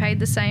deserve to be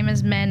paid the same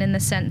as men in the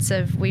sense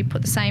of we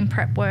put the same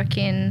prep work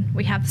in,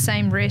 we have the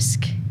same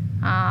risk,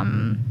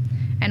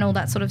 and all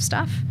that sort of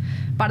stuff.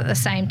 But at the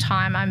same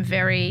time, I'm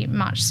very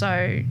much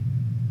so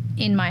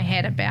in my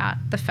head about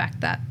the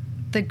fact that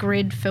the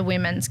grid for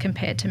women's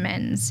compared to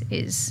men's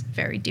is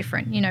very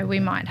different. You know, we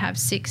might have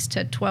 6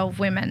 to 12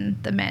 women,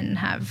 the men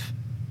have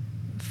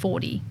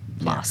 40,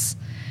 plus.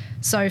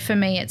 So for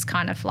me, it's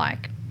kind of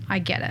like, I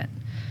get it.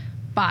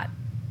 But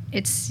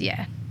it's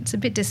a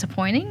bit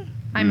disappointing.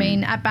 I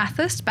mean, at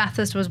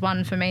Bathurst was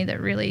one for me that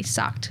really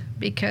sucked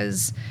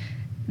because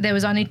there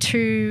was only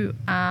two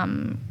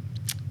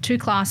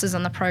classes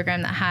on the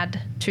program that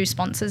had two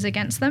sponsors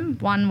against them.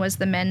 One was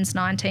the men's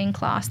 19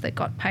 class that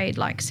got paid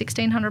like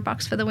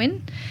 $1,600 for the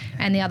win,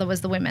 and the other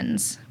was the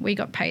women's. We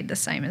got paid the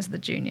same as the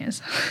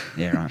juniors.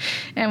 Yeah, right.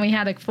 And we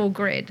had a full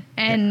grid,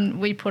 and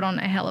we put on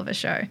a hell of a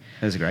show.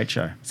 It was a great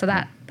show. So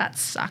that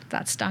sucked.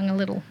 That stung a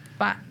little,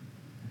 but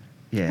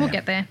yeah, we'll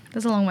get there.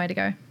 There's a long way to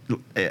go.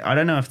 I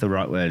don't know if the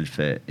right word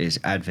for is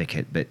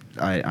advocate, but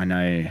I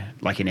know,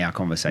 like in our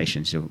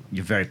conversations, you're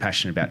very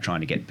passionate about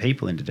trying to get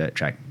people into dirt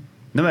track,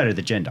 no matter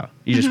the gender.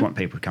 You just want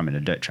people to come into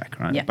dirt track,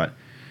 right? Yeah. But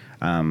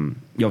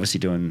you're obviously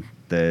doing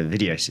the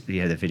videos. You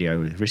had the video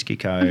with Risky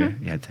Co.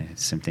 You had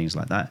some things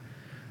like that.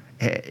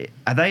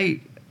 Are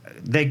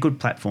they're good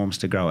platforms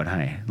to grow it,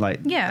 hey?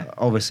 Like,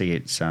 obviously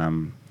it's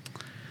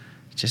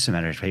just a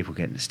matter of people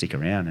getting to stick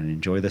around and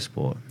enjoy the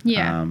sport.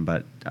 Yeah.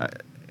 But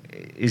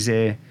is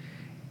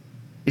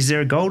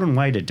there a golden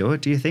way to do it,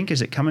 do you think?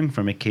 Is it coming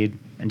from a kid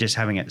and just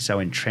having it so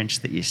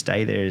entrenched that you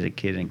stay there as a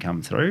kid and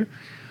come through?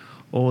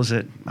 Or is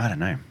it, I don't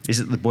know,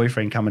 is it the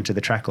boyfriend coming to the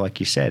track like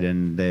you said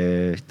and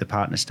the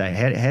partner stay?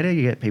 How do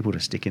you get people to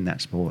stick in that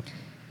sport?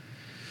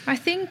 I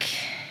think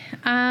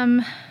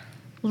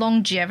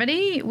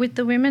longevity with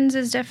the women's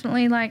is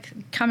definitely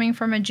like coming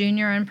from a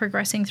junior and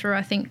progressing through.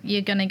 I think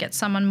you're going to get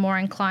someone more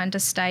inclined to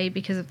stay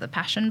because of the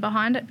passion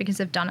behind it, because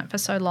they've done it for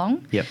so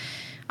long. Yep.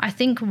 I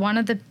think one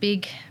of the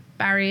big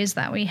barriers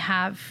that we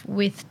have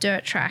with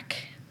dirt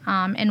track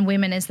and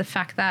women is the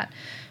fact that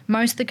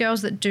most of the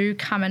girls that do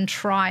come and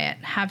try it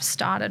have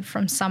started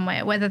from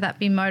somewhere, whether that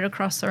be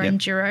motocross or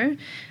enduro.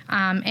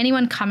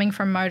 Anyone coming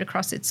from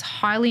motocross, it's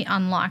highly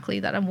unlikely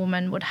that a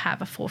woman would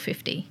have a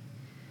 450.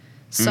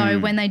 So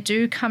when they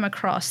do come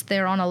across,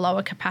 they're on a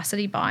lower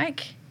capacity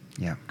bike.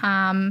 Yeah.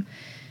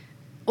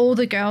 All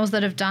the girls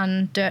that have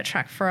done dirt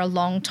track for a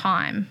long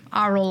time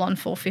are all on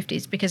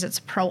 450s because it's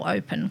a pro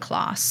open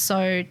class.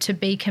 So to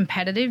be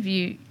competitive,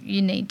 you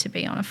need to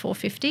be on a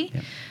 450.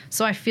 Yep.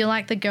 So I feel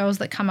like the girls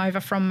that come over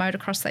from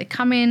motocross, they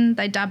come in,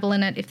 they dabble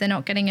in it. If they're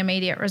not getting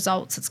immediate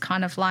results, it's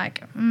kind of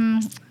like,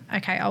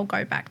 okay, I'll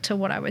go back to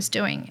what I was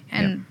doing.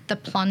 And the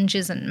plunge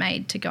isn't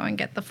made to go and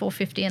get the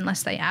 450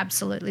 unless they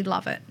absolutely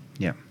love it.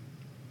 Yeah.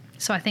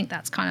 So I think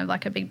that's kind of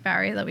like a big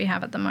barrier that we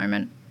have at the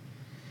moment.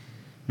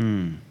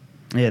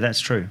 Yeah, that's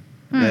true.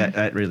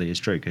 That really is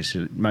true, because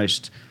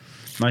most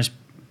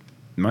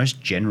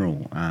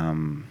general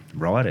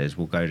riders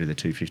will go to the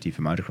 250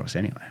 for motocross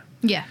anyway.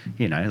 Yeah.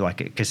 You know, like,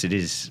 because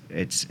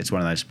it's one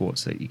of those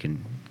sports that you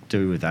can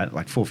do with that.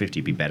 Like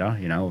 450 would be better,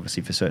 you know,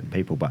 obviously for certain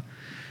people, but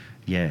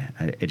yeah,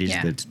 it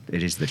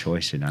is the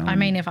choice, you know. I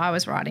mean, if I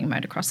was riding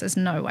motocross, there's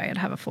no way I'd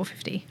have a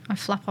 450. I'd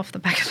flap off the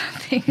back of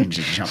that thing. And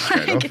just jump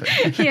straight off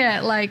it. Yeah,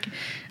 like,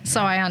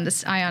 so I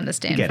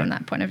understand from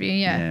that point of view,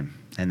 yeah.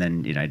 And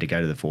then, you know, to go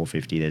to the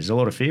 450, there's a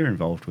lot of fear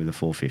involved with the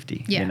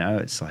 450. Yeah. You know,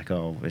 it's like,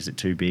 oh, is it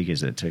too big?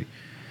 Is it too...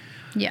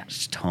 Yeah.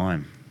 It's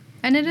time.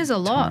 And it is a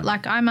lot.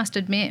 Like, I must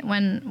admit,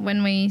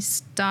 when we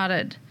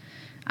started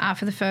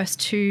for the first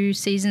 2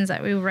 seasons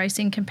that we were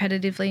racing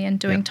competitively and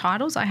doing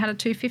titles, I had a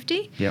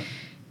 250. Yep.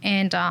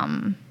 And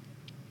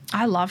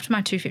I loved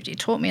my 250. It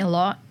taught me a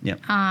lot.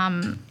 Yep.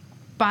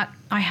 But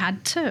I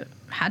had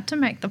to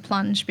make the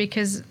plunge,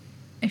 because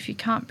if you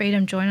can't beat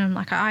them, join them.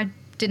 Like, I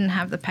didn't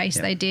have the pace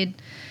they did.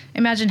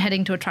 Imagine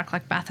heading to a track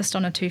like Bathurst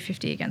on a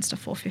 250 against a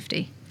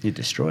 450. You'd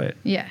destroy it.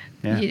 Yeah.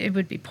 It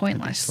would be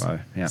pointless. It'd be slow,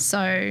 yeah.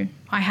 So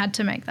I had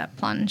to make that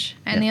plunge.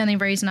 And the only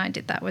reason I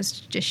did that was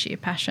just sheer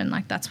passion.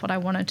 Like, that's what I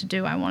wanted to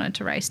do. I wanted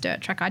to race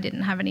dirt track. I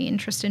didn't have any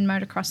interest in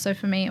motocross. So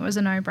for me, it was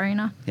a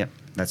no-brainer. Yep.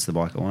 That's the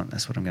bike I want.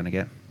 That's what I'm going to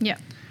get. Yeah.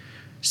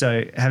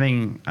 So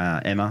having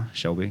Emma,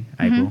 Shelby,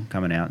 April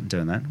coming out and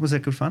doing that, was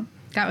that good fun?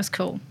 That was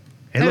cool.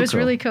 It was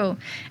really cool.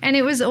 And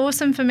it was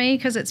awesome for me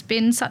because it's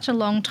been such a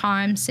long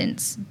time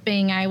since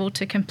being able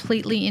to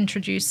completely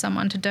introduce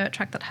someone to dirt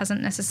track that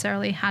hasn't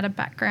necessarily had a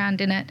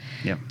background in it,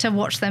 to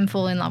watch them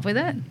fall in love with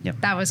it.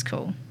 Yep. That was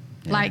cool.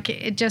 Yeah. Like,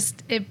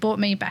 it brought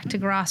me back to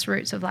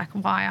grassroots of like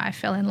why I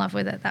fell in love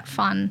with it. That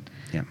fun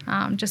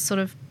just sort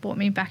of brought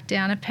me back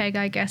down a peg,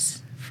 I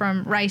guess,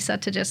 from racer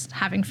to just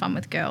having fun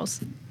with girls.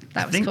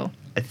 That was cool.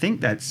 I think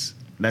that's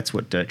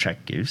what dirt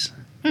track gives.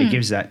 It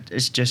gives that.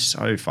 It's just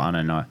so fun,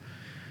 and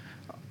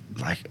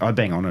I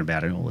bang on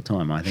about it all the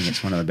time. I think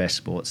it's one of the best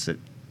sports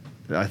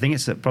I think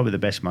it's probably the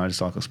best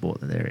motorcycle sport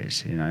that there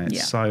is. You know,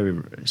 it's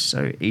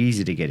so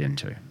easy to get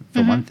into.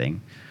 For one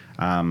thing,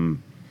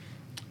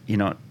 you're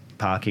not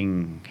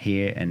parking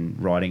here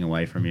and riding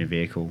away from your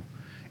vehicle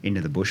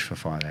into the bush for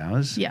 5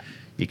 hours. Yeah,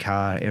 your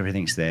car,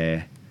 everything's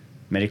there.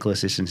 Medical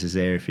assistance is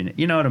there if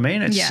you know what I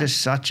mean. It's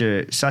just such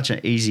an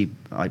easy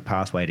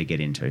pathway to get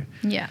into.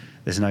 Yeah.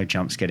 There's no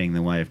jumps getting in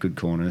the way of good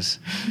corners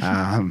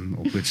or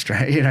good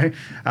straight, you know.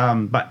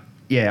 But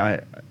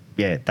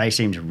they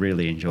seem to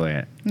really enjoy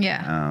it.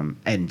 Yeah.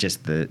 And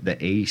just the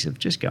ease of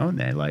just going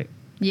there. Like,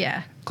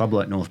 Yeah. Club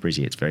like North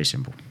Brizzy, it's very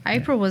simple.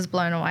 April was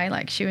blown away.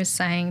 Like, she was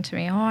saying to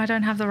me, "Oh, I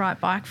don't have the right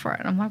bike for it."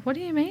 And I'm like, "What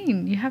do you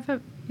mean? You have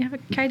a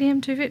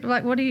KTM 250.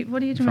 Like, what do you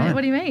Fine.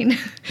 what do you mean?"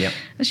 Yep.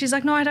 And she's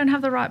like, "No, I don't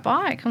have the right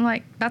bike." I'm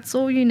like, "That's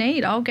all you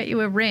need. I'll get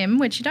you a rim,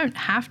 which you don't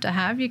have to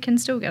have. You can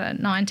still get a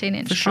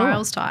 19-inch For sure.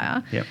 trials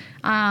tire." Yep.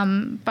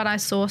 But I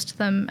sourced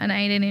them an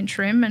 18-inch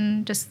rim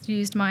and just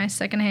used my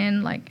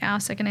secondhand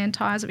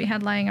tires that we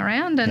had laying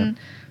around. And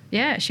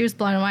yeah, she was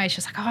blown away. She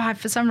was like, "Oh,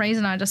 for some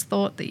reason, I just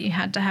thought that you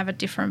had to have a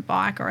different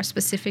bike or a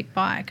specific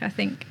bike." I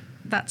think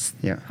that's,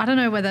 I don't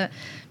know whether,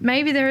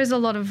 maybe there is a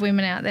lot of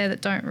women out there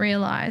that don't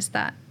realise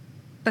that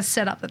the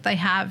setup that they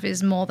have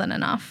is more than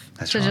enough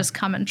to just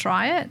come and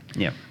try it.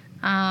 Yep.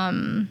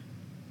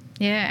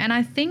 Yeah, and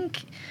I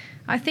think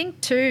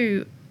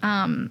too,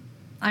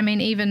 I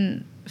mean,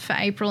 even for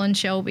April and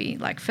Shelby,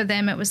 like for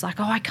them it was like,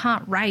 "Oh, I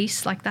can't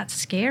race, like that's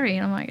scary."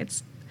 And I'm like,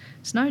 it's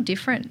no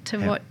different to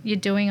what you're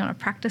doing on a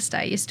practice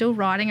day. You're still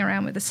riding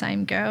around with the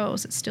same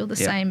girls. It's still the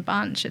same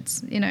bunch.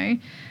 It's, you know,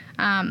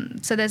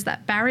 so there's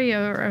that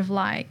barrier of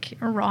like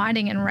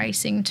riding and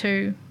racing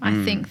too,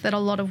 I think, that a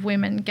lot of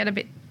women get a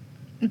bit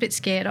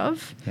scared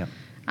of. Yep.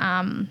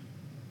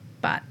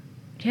 But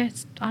yeah,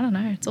 I don't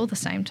know. It's all the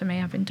same to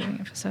me. I've been doing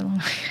it for so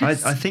long. I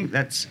think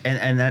that's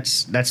and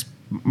that's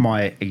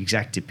my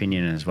exact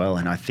opinion as well.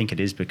 And I think it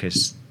is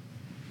because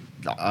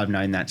I've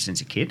known that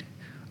since a kid.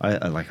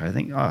 I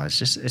think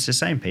it's the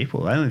same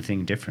people. The only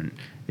thing different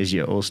is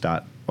you all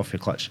start off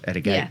your clutch at a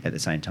gate at the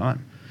same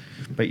time.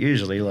 But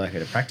usually, like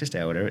at a practice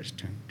day or whatever, it's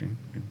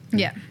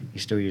you're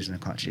still using the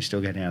clutch. You're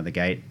still getting out of the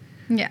gate.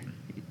 Yeah.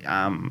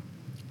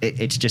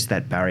 It's just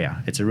that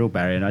barrier. It's a real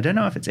barrier, and I don't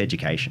know if it's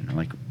education.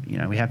 Like, you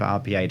know, we have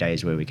RPA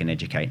days where we can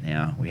educate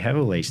now. We have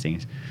all these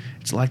things.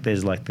 It's like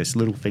there's like this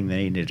little thing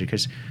they need to,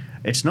 because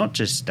it's not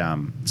just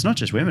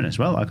women as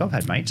well. Like, I've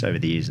had mates over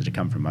the years that have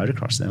come from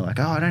motocross, and they're like,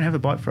 "Oh, I don't have a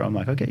bike for it." I'm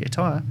like, "I'll get you a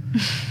tyre."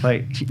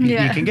 Like, you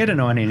can get a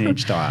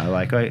 19-inch tyre.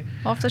 Like,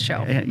 off the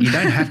shelf. You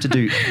don't have to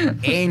do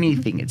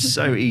anything. It's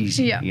so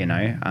easy. You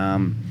know.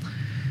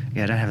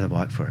 I don't have the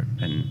bike for it,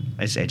 and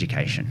it's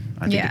education.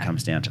 I think it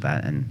comes down to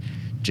that, and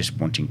just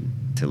wanting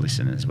to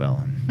listen as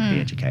well and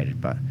be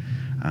educated. But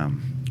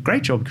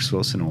great job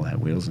sourcing all that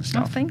wheels and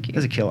stuff. Oh, thank you. It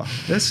was a killer.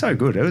 It was so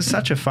good. It was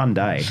such a fun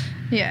day.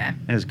 Yeah.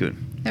 It was good.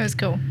 It was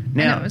cool.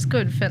 Now, and it was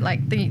good for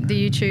like the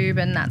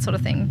YouTube and that sort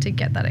of thing to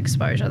get that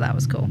exposure. That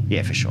was cool.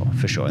 Yeah, for sure.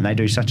 And they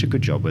do such a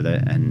good job with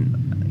it.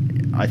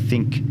 And I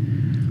think,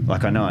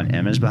 like, I know on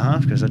Emma's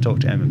behalf, because I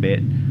talked to Emma a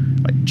bit,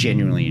 like,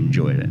 genuinely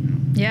enjoyed it.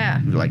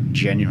 Yeah. Like,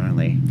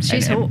 genuinely.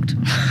 She's hooked.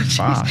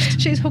 Fast.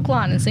 She's hook,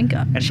 line and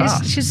sinker. And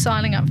fast. She's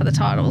signing up for the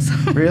titles.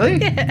 Really?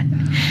 Yeah.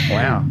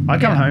 Wow. I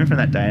come home from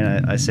that day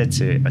and I said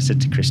to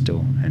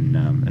Crystal and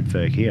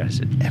Ferg here, I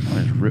said,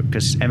 Emma,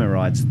 because Emma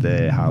rides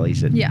the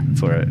Harleys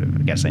for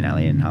Gasoline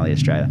Alley in Harley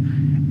Australia.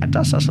 At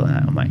Dust Hustle and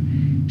that, I'm like,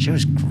 she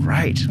was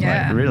great.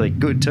 Yeah. Like, really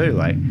good too.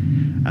 Like,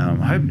 I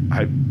hope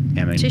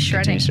Emma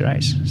continues to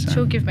race. So.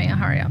 She'll give me a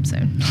hurry up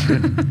soon.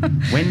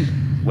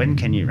 When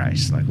can you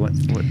race? Like, what's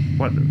the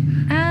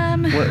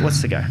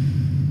go?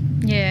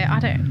 Yeah, I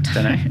don't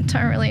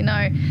really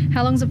know.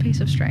 How long's a piece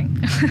of string?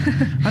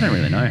 I don't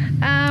really know.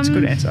 It's a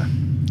good answer.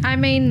 I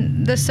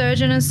mean, the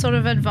surgeon has sort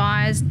of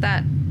advised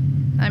that,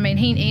 I mean,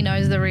 he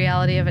knows the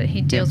reality of it.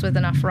 He deals with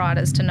enough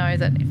riders to know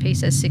that if he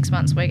says 6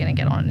 months, we're going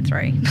to get on in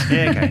 3.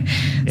 Yeah, okay.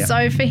 Yeah.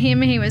 So for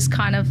him, he was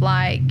kind of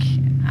like,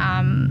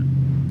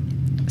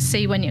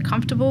 see when you're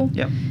comfortable.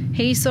 Yep.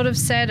 He sort of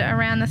said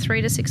around the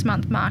 3 to 6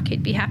 month mark,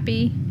 he'd be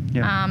happy.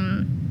 Yep.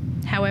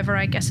 However,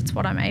 I guess it's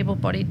what I'm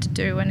able-bodied to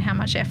do and how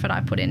much effort I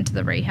put into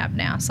the rehab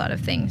now side of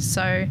things.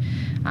 So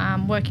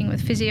working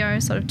with physio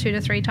sort of 2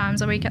 to 3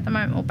 times a week at the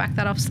moment. We'll back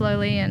that off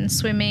slowly, and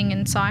swimming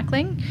and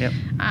cycling. Yep.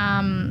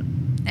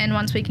 And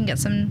once we can get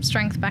some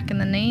strength back in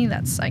the knee,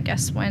 that's, I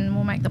guess, when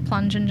we'll make the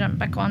plunge and jump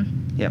back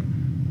on. Yep.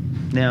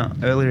 Now,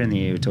 earlier in the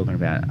year, we were talking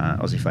about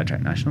Aussie Flat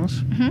Track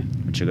Nationals,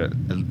 which you got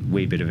a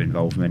wee bit of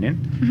involvement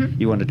in.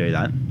 You want to do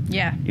that?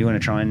 Yeah. You want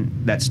to try and...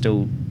 That's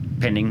still...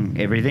 pending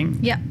everything?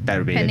 Yeah. That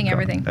would be pending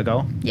everything. A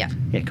goal? Yeah.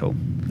 Yeah, cool.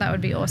 That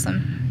would be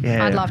awesome.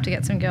 Yeah. I'd love to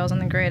get some girls on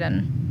the grid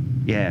and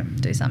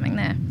do something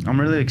there. I'm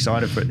really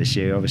excited for it this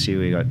year. Obviously,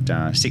 we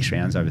got 6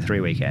 rounds over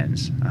 3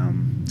 weekends. It's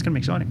going to be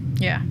exciting.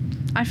 Yeah.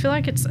 I feel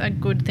like it's a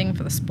good thing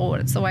for the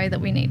sport. It's the way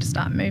that we need to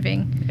start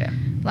moving. Yeah.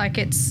 Like,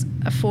 it's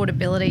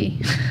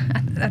affordability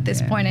at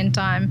this point in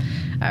time.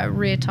 A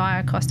rear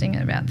tyre costing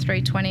about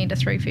 $320 to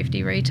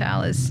 $350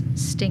 retail is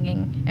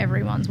stinging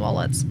everyone's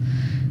wallets.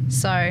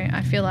 So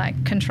I feel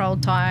like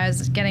controlled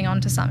tyres, getting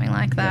onto something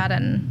like that,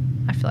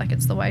 and I feel like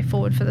it's the way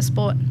forward for the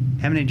sport.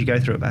 How many did you go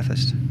through at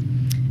Bathurst?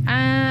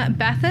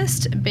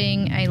 Bathurst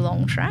being a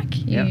long track,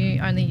 you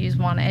only use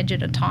one edge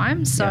at a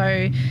time.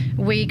 So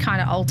we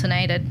kind of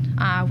alternated.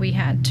 We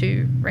had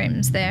 2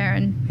 rims there,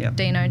 and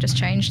Dino just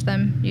changed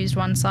them, used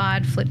one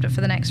side, flipped it for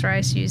the next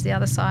race, used the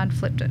other side,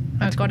 flipped it,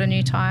 got a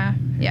new tyre.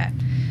 Yeah.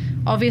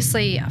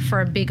 Obviously,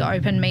 for a big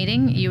open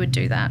meeting, you would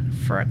do that.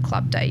 For a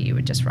club day, you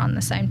would just run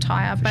the same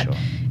tyre. But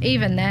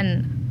even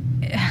then,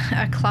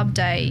 a club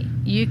day,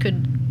 you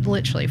could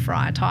literally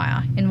fry a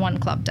tyre in one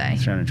club day.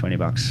 $320.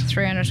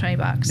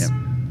 $320. Yep.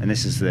 And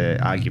this is the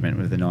argument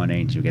with the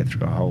 19s. You'll get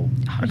through a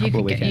couple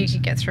of weekends. You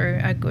could get through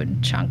a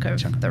good chunk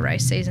of the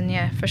race season,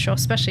 yeah, for sure.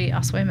 Especially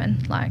us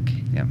women, like,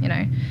 you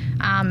know.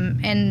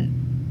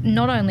 And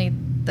not only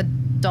the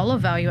dollar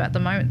value at the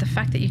moment, the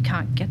fact that you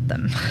can't get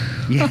them.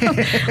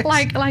 Yes.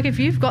 like if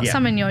you've got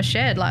some in your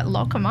shed, like,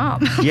 lock them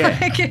up. Yeah.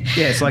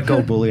 Yeah, it's like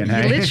gold bullion,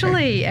 hey?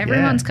 Literally,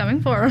 everyone's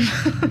coming for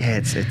them.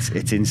 Yeah,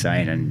 it's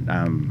insane. And,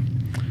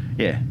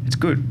 it's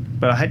good.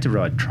 But I hate to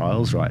ride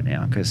trials right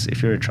now, because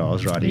if you're a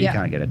trials rider, you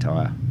can't get a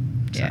tyre.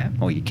 So,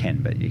 or you can,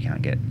 but you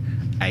can't get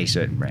a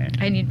certain brand.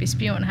 And you'd be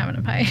spewing having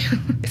to pay.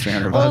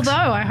 $300. Although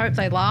I hope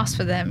they last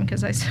for them,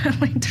 because they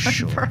certainly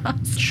don't for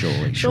us.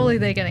 Surely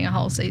they're getting a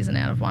whole season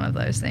out of one of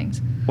those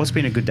things. What's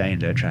been a good day in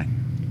dirt track?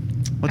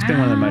 What's been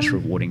one of the most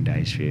rewarding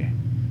days for you?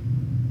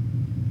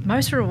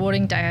 Most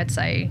rewarding day, I'd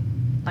say,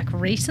 like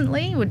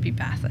recently, would be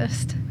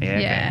Bathurst.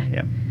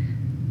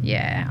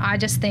 Yeah, I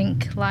just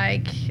think,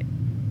 like,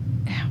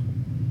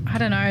 I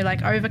don't know,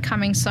 like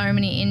overcoming so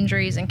many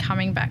injuries and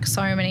coming back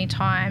so many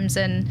times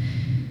and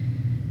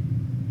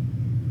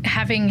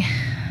having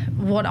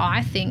what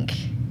I think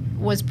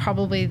was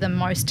probably the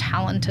most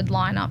talented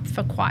lineup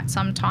for quite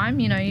some time.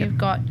 You know, you've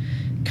got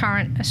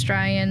current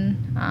Australian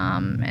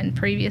and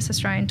previous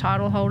Australian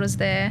title holders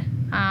there.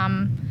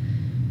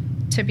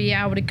 To be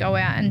able to go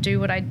out and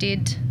do what I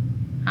did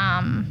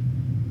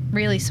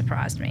really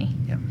surprised me.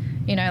 Yep.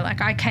 You know,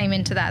 like I came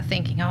into that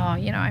thinking,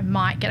 you know, I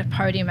might get a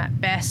podium at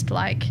best.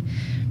 Like,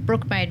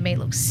 Brooke made me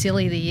look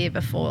silly the year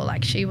before.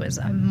 Like, she was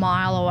a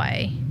mile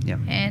away. Yep.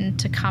 And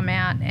to come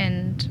out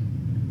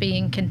and be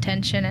in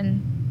contention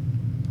and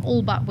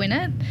all but win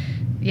it,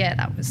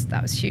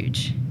 that was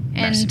huge.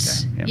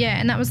 Massive, and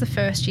and that was the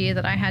first year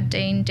that I had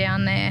Dean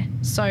down there.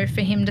 So for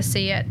him to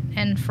see it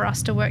and for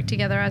us to work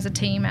together as a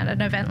team at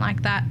an event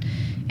like that,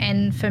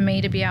 and for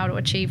me to be able to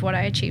achieve what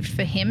I achieved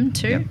for him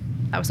too,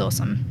 that was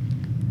awesome.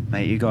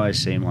 Mate, you guys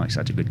seem like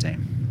such a good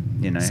team.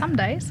 You know, some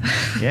days.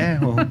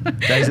 Yeah, well,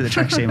 days at the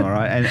track seem all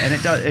right, and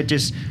it does. It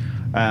just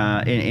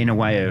in a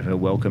way of a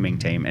welcoming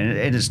team, and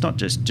it's not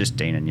just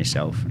Dean and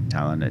yourself and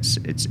Talon. It's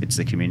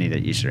the community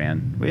that you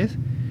surround with.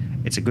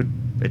 It's a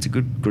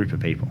good group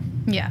of people.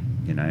 Yeah.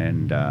 You know,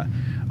 and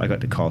I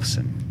got to coughs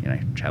and, you know,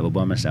 travel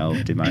by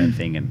myself, did my own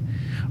thing, and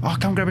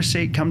come grab a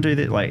seat, come do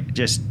that, like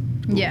just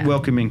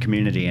welcoming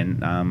community,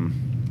 and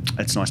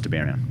it's nice to be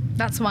around.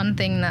 That's one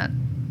thing that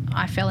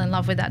I fell in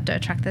love with at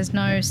dirt track. There's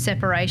no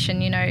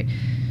separation, you know.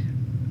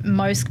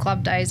 Most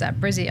club days at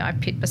Brizzy, I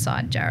pit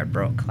beside Jared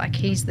Brook. Like,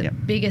 he's the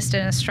biggest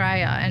in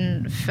Australia,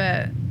 and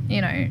for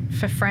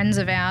friends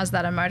of ours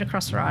that are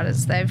motocross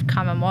riders, they've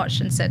come and watched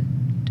and said,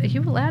 are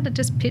you allowed to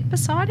just pit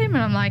beside him?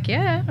 And I'm like,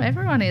 yeah,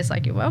 everyone is.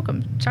 Like, you're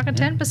welcome. Chuck a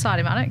tent beside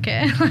him. I don't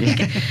care.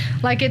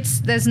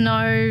 There's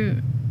no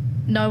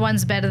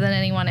one's better than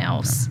anyone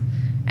else. No.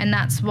 And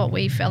that's what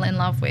we fell in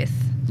love with.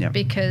 Yep.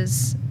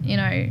 Because, you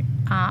know,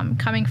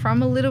 coming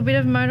from a little bit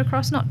of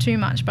motocross, not too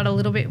much, but a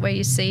little bit where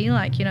you see,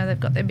 like, you know, they've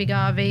got their big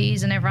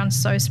RVs and everyone's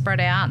so spread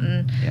out,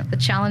 and the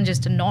challenge is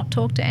to not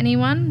talk to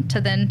anyone, to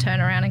then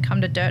turn around and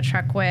come to dirt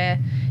track where,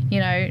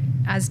 you know,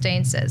 as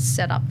Dean says,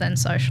 set up then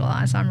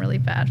socialise. I'm really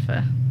bad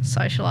for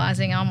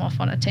socialising. I'm off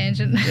on a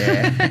tangent.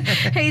 Yeah.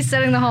 He's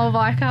setting the whole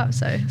bike up,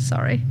 so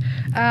sorry.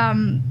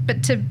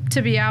 But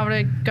to be able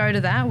to go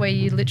to that where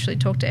you literally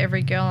talk to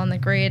every girl on the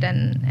grid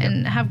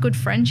and have good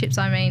friendships,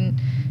 I mean,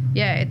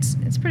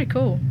 it's pretty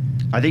cool.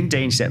 I think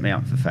Dean set me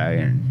up for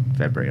failure in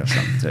February or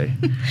something too.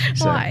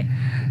 Why?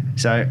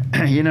 So,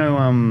 you know,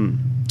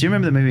 do you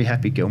remember the movie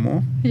Happy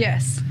Gilmore?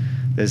 Yes.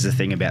 There's a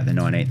thing about the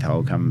 19th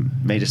hole. Come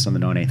meet us on the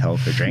 19th hole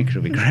for a drink.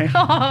 It'll be great.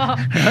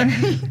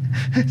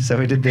 So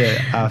we did the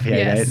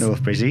RPA at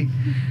North Brizzy.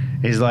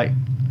 He's like,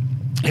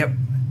 yep,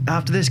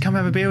 after this, come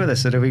have a beer with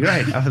us. It'll be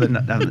great. After the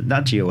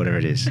nudgy or whatever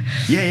it is.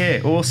 Yeah,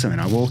 awesome. And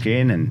I walk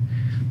in and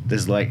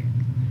there's like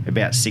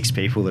about 6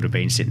 people that have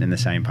been sitting in the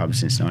same pub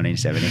since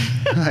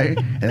 1970.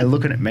 And they're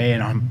looking at me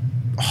and I'm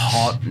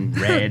hot and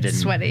red and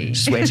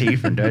sweaty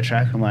from dirt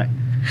track. I'm like,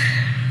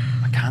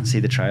 I can't see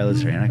the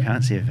trailers around. I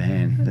can't see a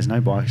van. There's no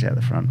bikes out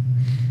the front.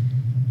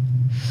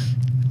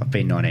 I've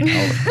been 19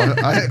 hole.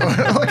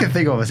 All I can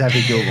think of was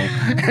Happy Gilmore.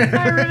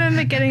 I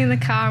remember getting in the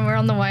car and we're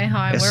on the way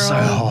home. It's so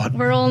hot.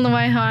 We're all on the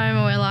way home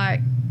and we're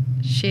like,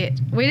 shit.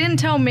 We didn't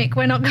tell Mick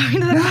we're not going to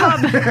the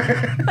pub.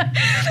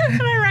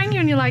 And I rang you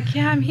and you're like,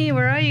 yeah, I'm here.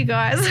 Where are you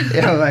guys?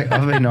 Yeah, like,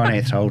 I've been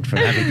 19th hole from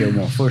Happy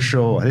Gilmore for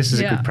sure. This is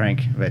a good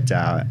prank, but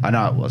I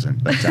know it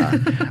wasn't. But I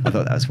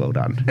thought that was well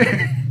done.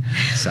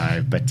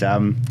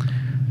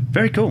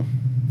 Very cool.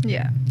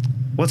 Yeah.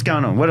 What's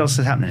going on? What else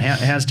is happening?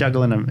 How's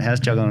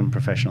juggling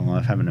professional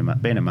life?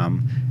 Being a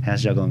mum?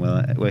 How's juggling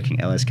working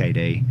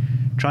LSKD?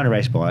 Trying to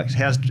race bikes?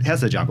 How's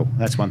the juggle?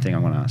 That's one thing I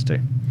want to ask too.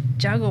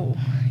 Juggle.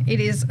 It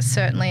is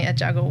certainly a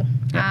juggle.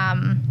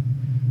 Yep.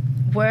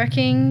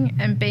 Working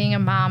and being a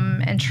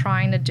mum and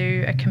trying to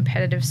do a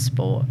competitive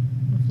sport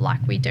like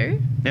we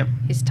do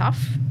is tough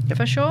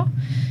for sure.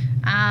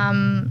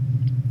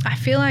 I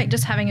feel like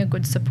just having a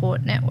good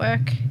support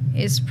network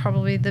is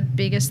probably the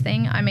biggest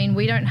thing. I mean,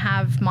 we don't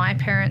have my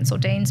parents or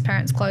Dean's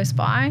parents close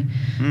by,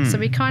 so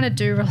we kind of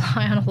do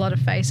rely on a lot of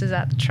faces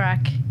at the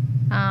track.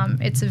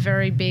 It's a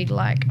very big,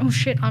 like, oh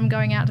shit, I'm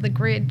going out to the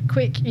grid,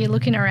 quick. You're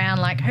looking around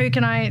like, who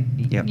can I,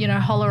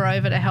 holler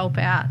over to help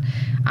out?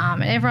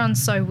 And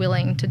everyone's so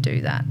willing to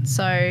do that.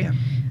 So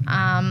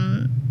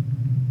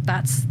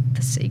that's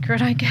the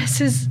secret, I guess,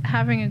 is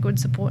having a good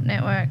support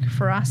network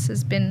for us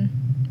has been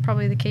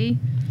probably the key.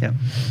 Yep.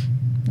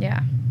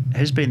 Yeah.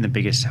 Who's been the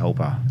biggest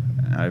helper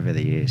over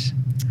the years?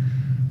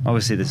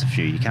 Obviously, there's a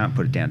few. You can't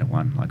put it down to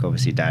one. Like,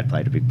 obviously, Dad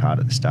played a big part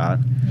at the start.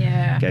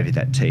 Yeah. Gave you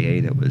that TE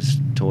that was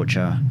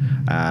torture.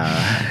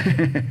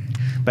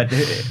 But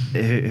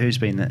who's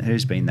been that?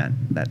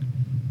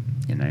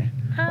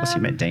 Obviously,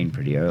 you met Dean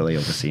pretty early,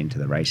 obviously, into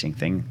the racing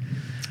thing.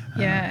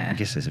 Yeah. I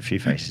guess there's a few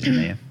faces in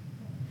there.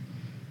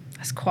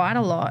 That's quite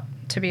a lot,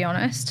 to be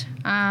honest.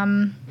 I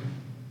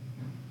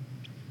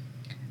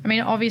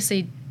mean,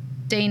 obviously,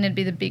 Dean would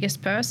be the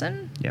biggest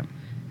person. Yep.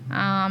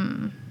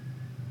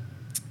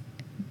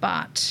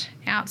 But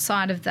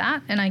outside of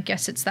that, and I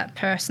guess it's that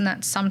person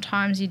that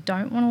sometimes you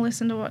don't want to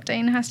listen to what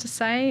Dean has to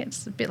say.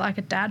 It's a bit like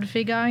a dad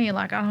figure. You're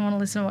like, I don't want to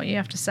listen to what you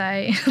have to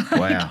say.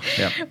 Wow.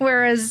 Yep.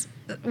 Whereas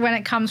when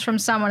it comes from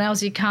someone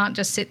else, you can't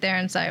just sit there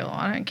and say, well,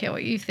 I don't care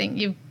what you think.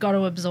 You've got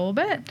to absorb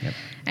it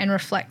and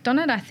reflect on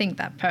it. I think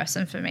that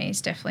person for me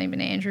has definitely been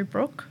Andrew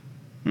Brook.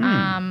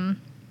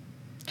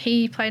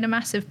 He played a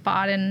massive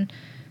part in,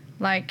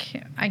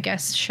 like, I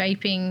guess,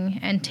 shaping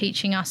and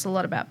teaching us a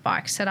lot about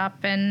bike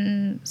setup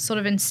and sort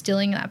of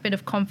instilling that bit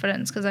of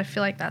confidence, because I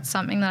feel like that's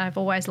something that I've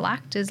always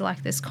lacked, is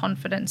like this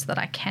confidence that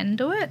I can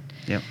do it.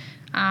 Yep.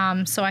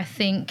 So I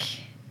think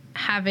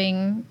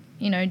having,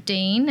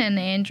 Dean and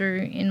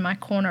Andrew in my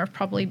corner have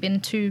probably been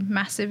two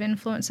massive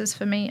influences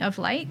for me of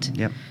late.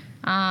 Yep.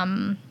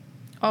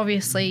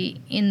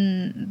 Obviously,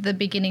 in the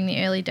beginning,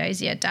 the early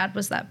days, Dad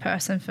was that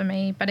person for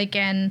me. But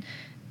again,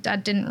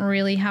 Dad didn't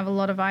really have a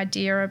lot of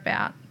idea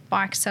about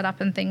bike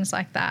setup and things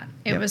like that.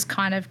 It was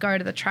kind of go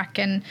to the track,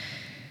 and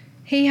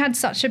he had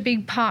such a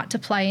big part to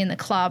play in the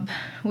club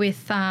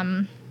with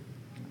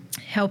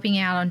helping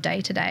out on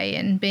day-to-day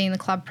and being the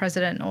club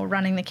president or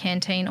running the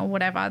canteen or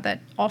whatever, that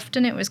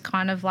often it was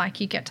kind of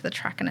like you get to the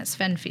track and it's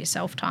fend for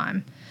yourself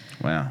time.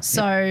 Wow.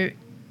 So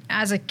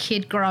as a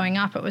kid growing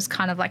up, it was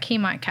kind of like he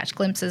might catch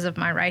glimpses of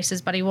my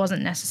races, but he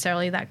wasn't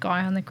necessarily that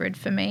guy on the grid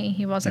for me.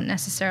 He wasn't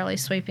necessarily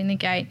sweeping the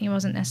gate. He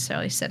wasn't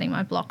necessarily setting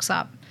my blocks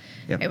up.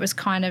 It was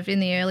kind of in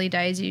the early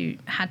days you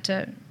had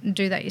to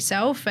do that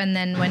yourself, and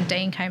then when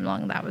Dean came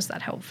along, that was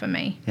that help for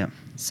me.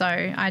 So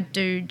I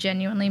do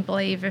genuinely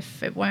believe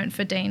if it weren't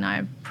for Dean,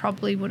 I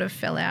probably would have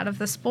fell out of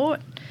the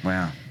sport.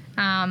 Wow.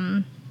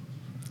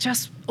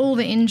 Just all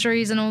the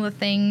injuries and all the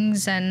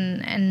things,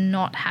 and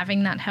not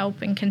having that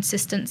help and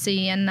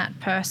consistency and that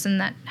person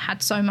that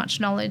had so much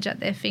knowledge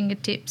at their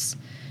fingertips,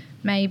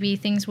 maybe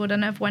things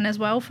wouldn't have went as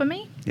well for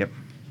me.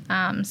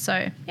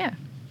 So, yeah.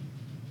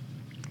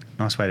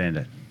 Nice way to end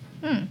it.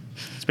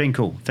 It's been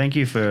cool. Thank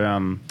you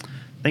for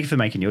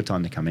making your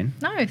time to come in.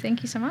 No,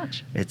 thank you so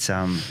much. It's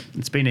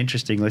been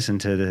interesting listening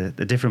to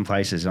the different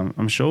places.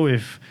 I'm sure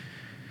we've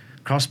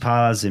crossed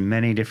paths in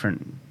many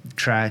different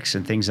tracks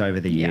and things over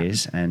the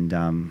years, and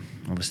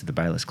obviously the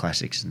Bayless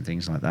Classics and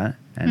things like that.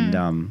 And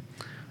I'm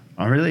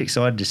really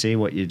excited to see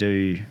what you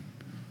do,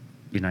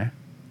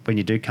 when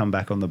you do come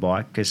back on the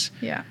bike, because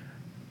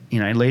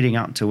leading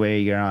up to where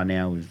you are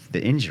now with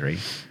the injury,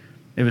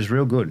 it was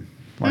real good.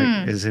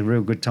 It was a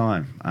real good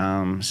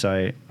time.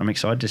 So I'm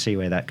excited to see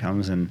where that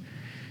comes, and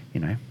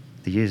the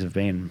years of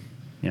being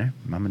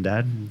mum and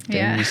dad,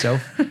 and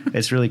yourself,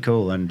 it's really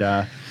cool. And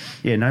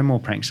no more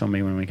pranks on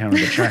me when we come to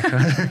the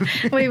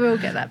track. We will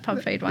get that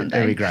pub feed one day.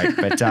 That'd be great.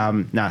 But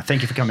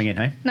thank you for coming in,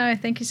 hey? No,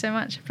 thank you so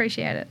much.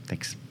 Appreciate it.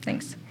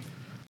 Thanks.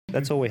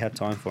 That's all we have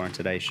time for on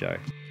today's show.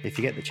 If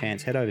you get the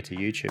chance, head over to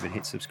YouTube and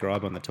hit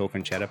subscribe on the Talk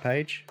and Chatter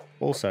page.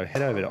 Also,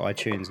 head over to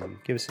iTunes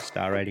and give us a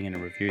star rating and a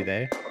review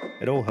there.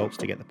 It all helps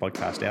to get the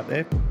podcast out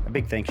there. A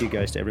big thank you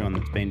goes to everyone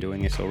that's been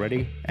doing this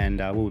already, and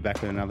we'll be back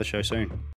with another show soon.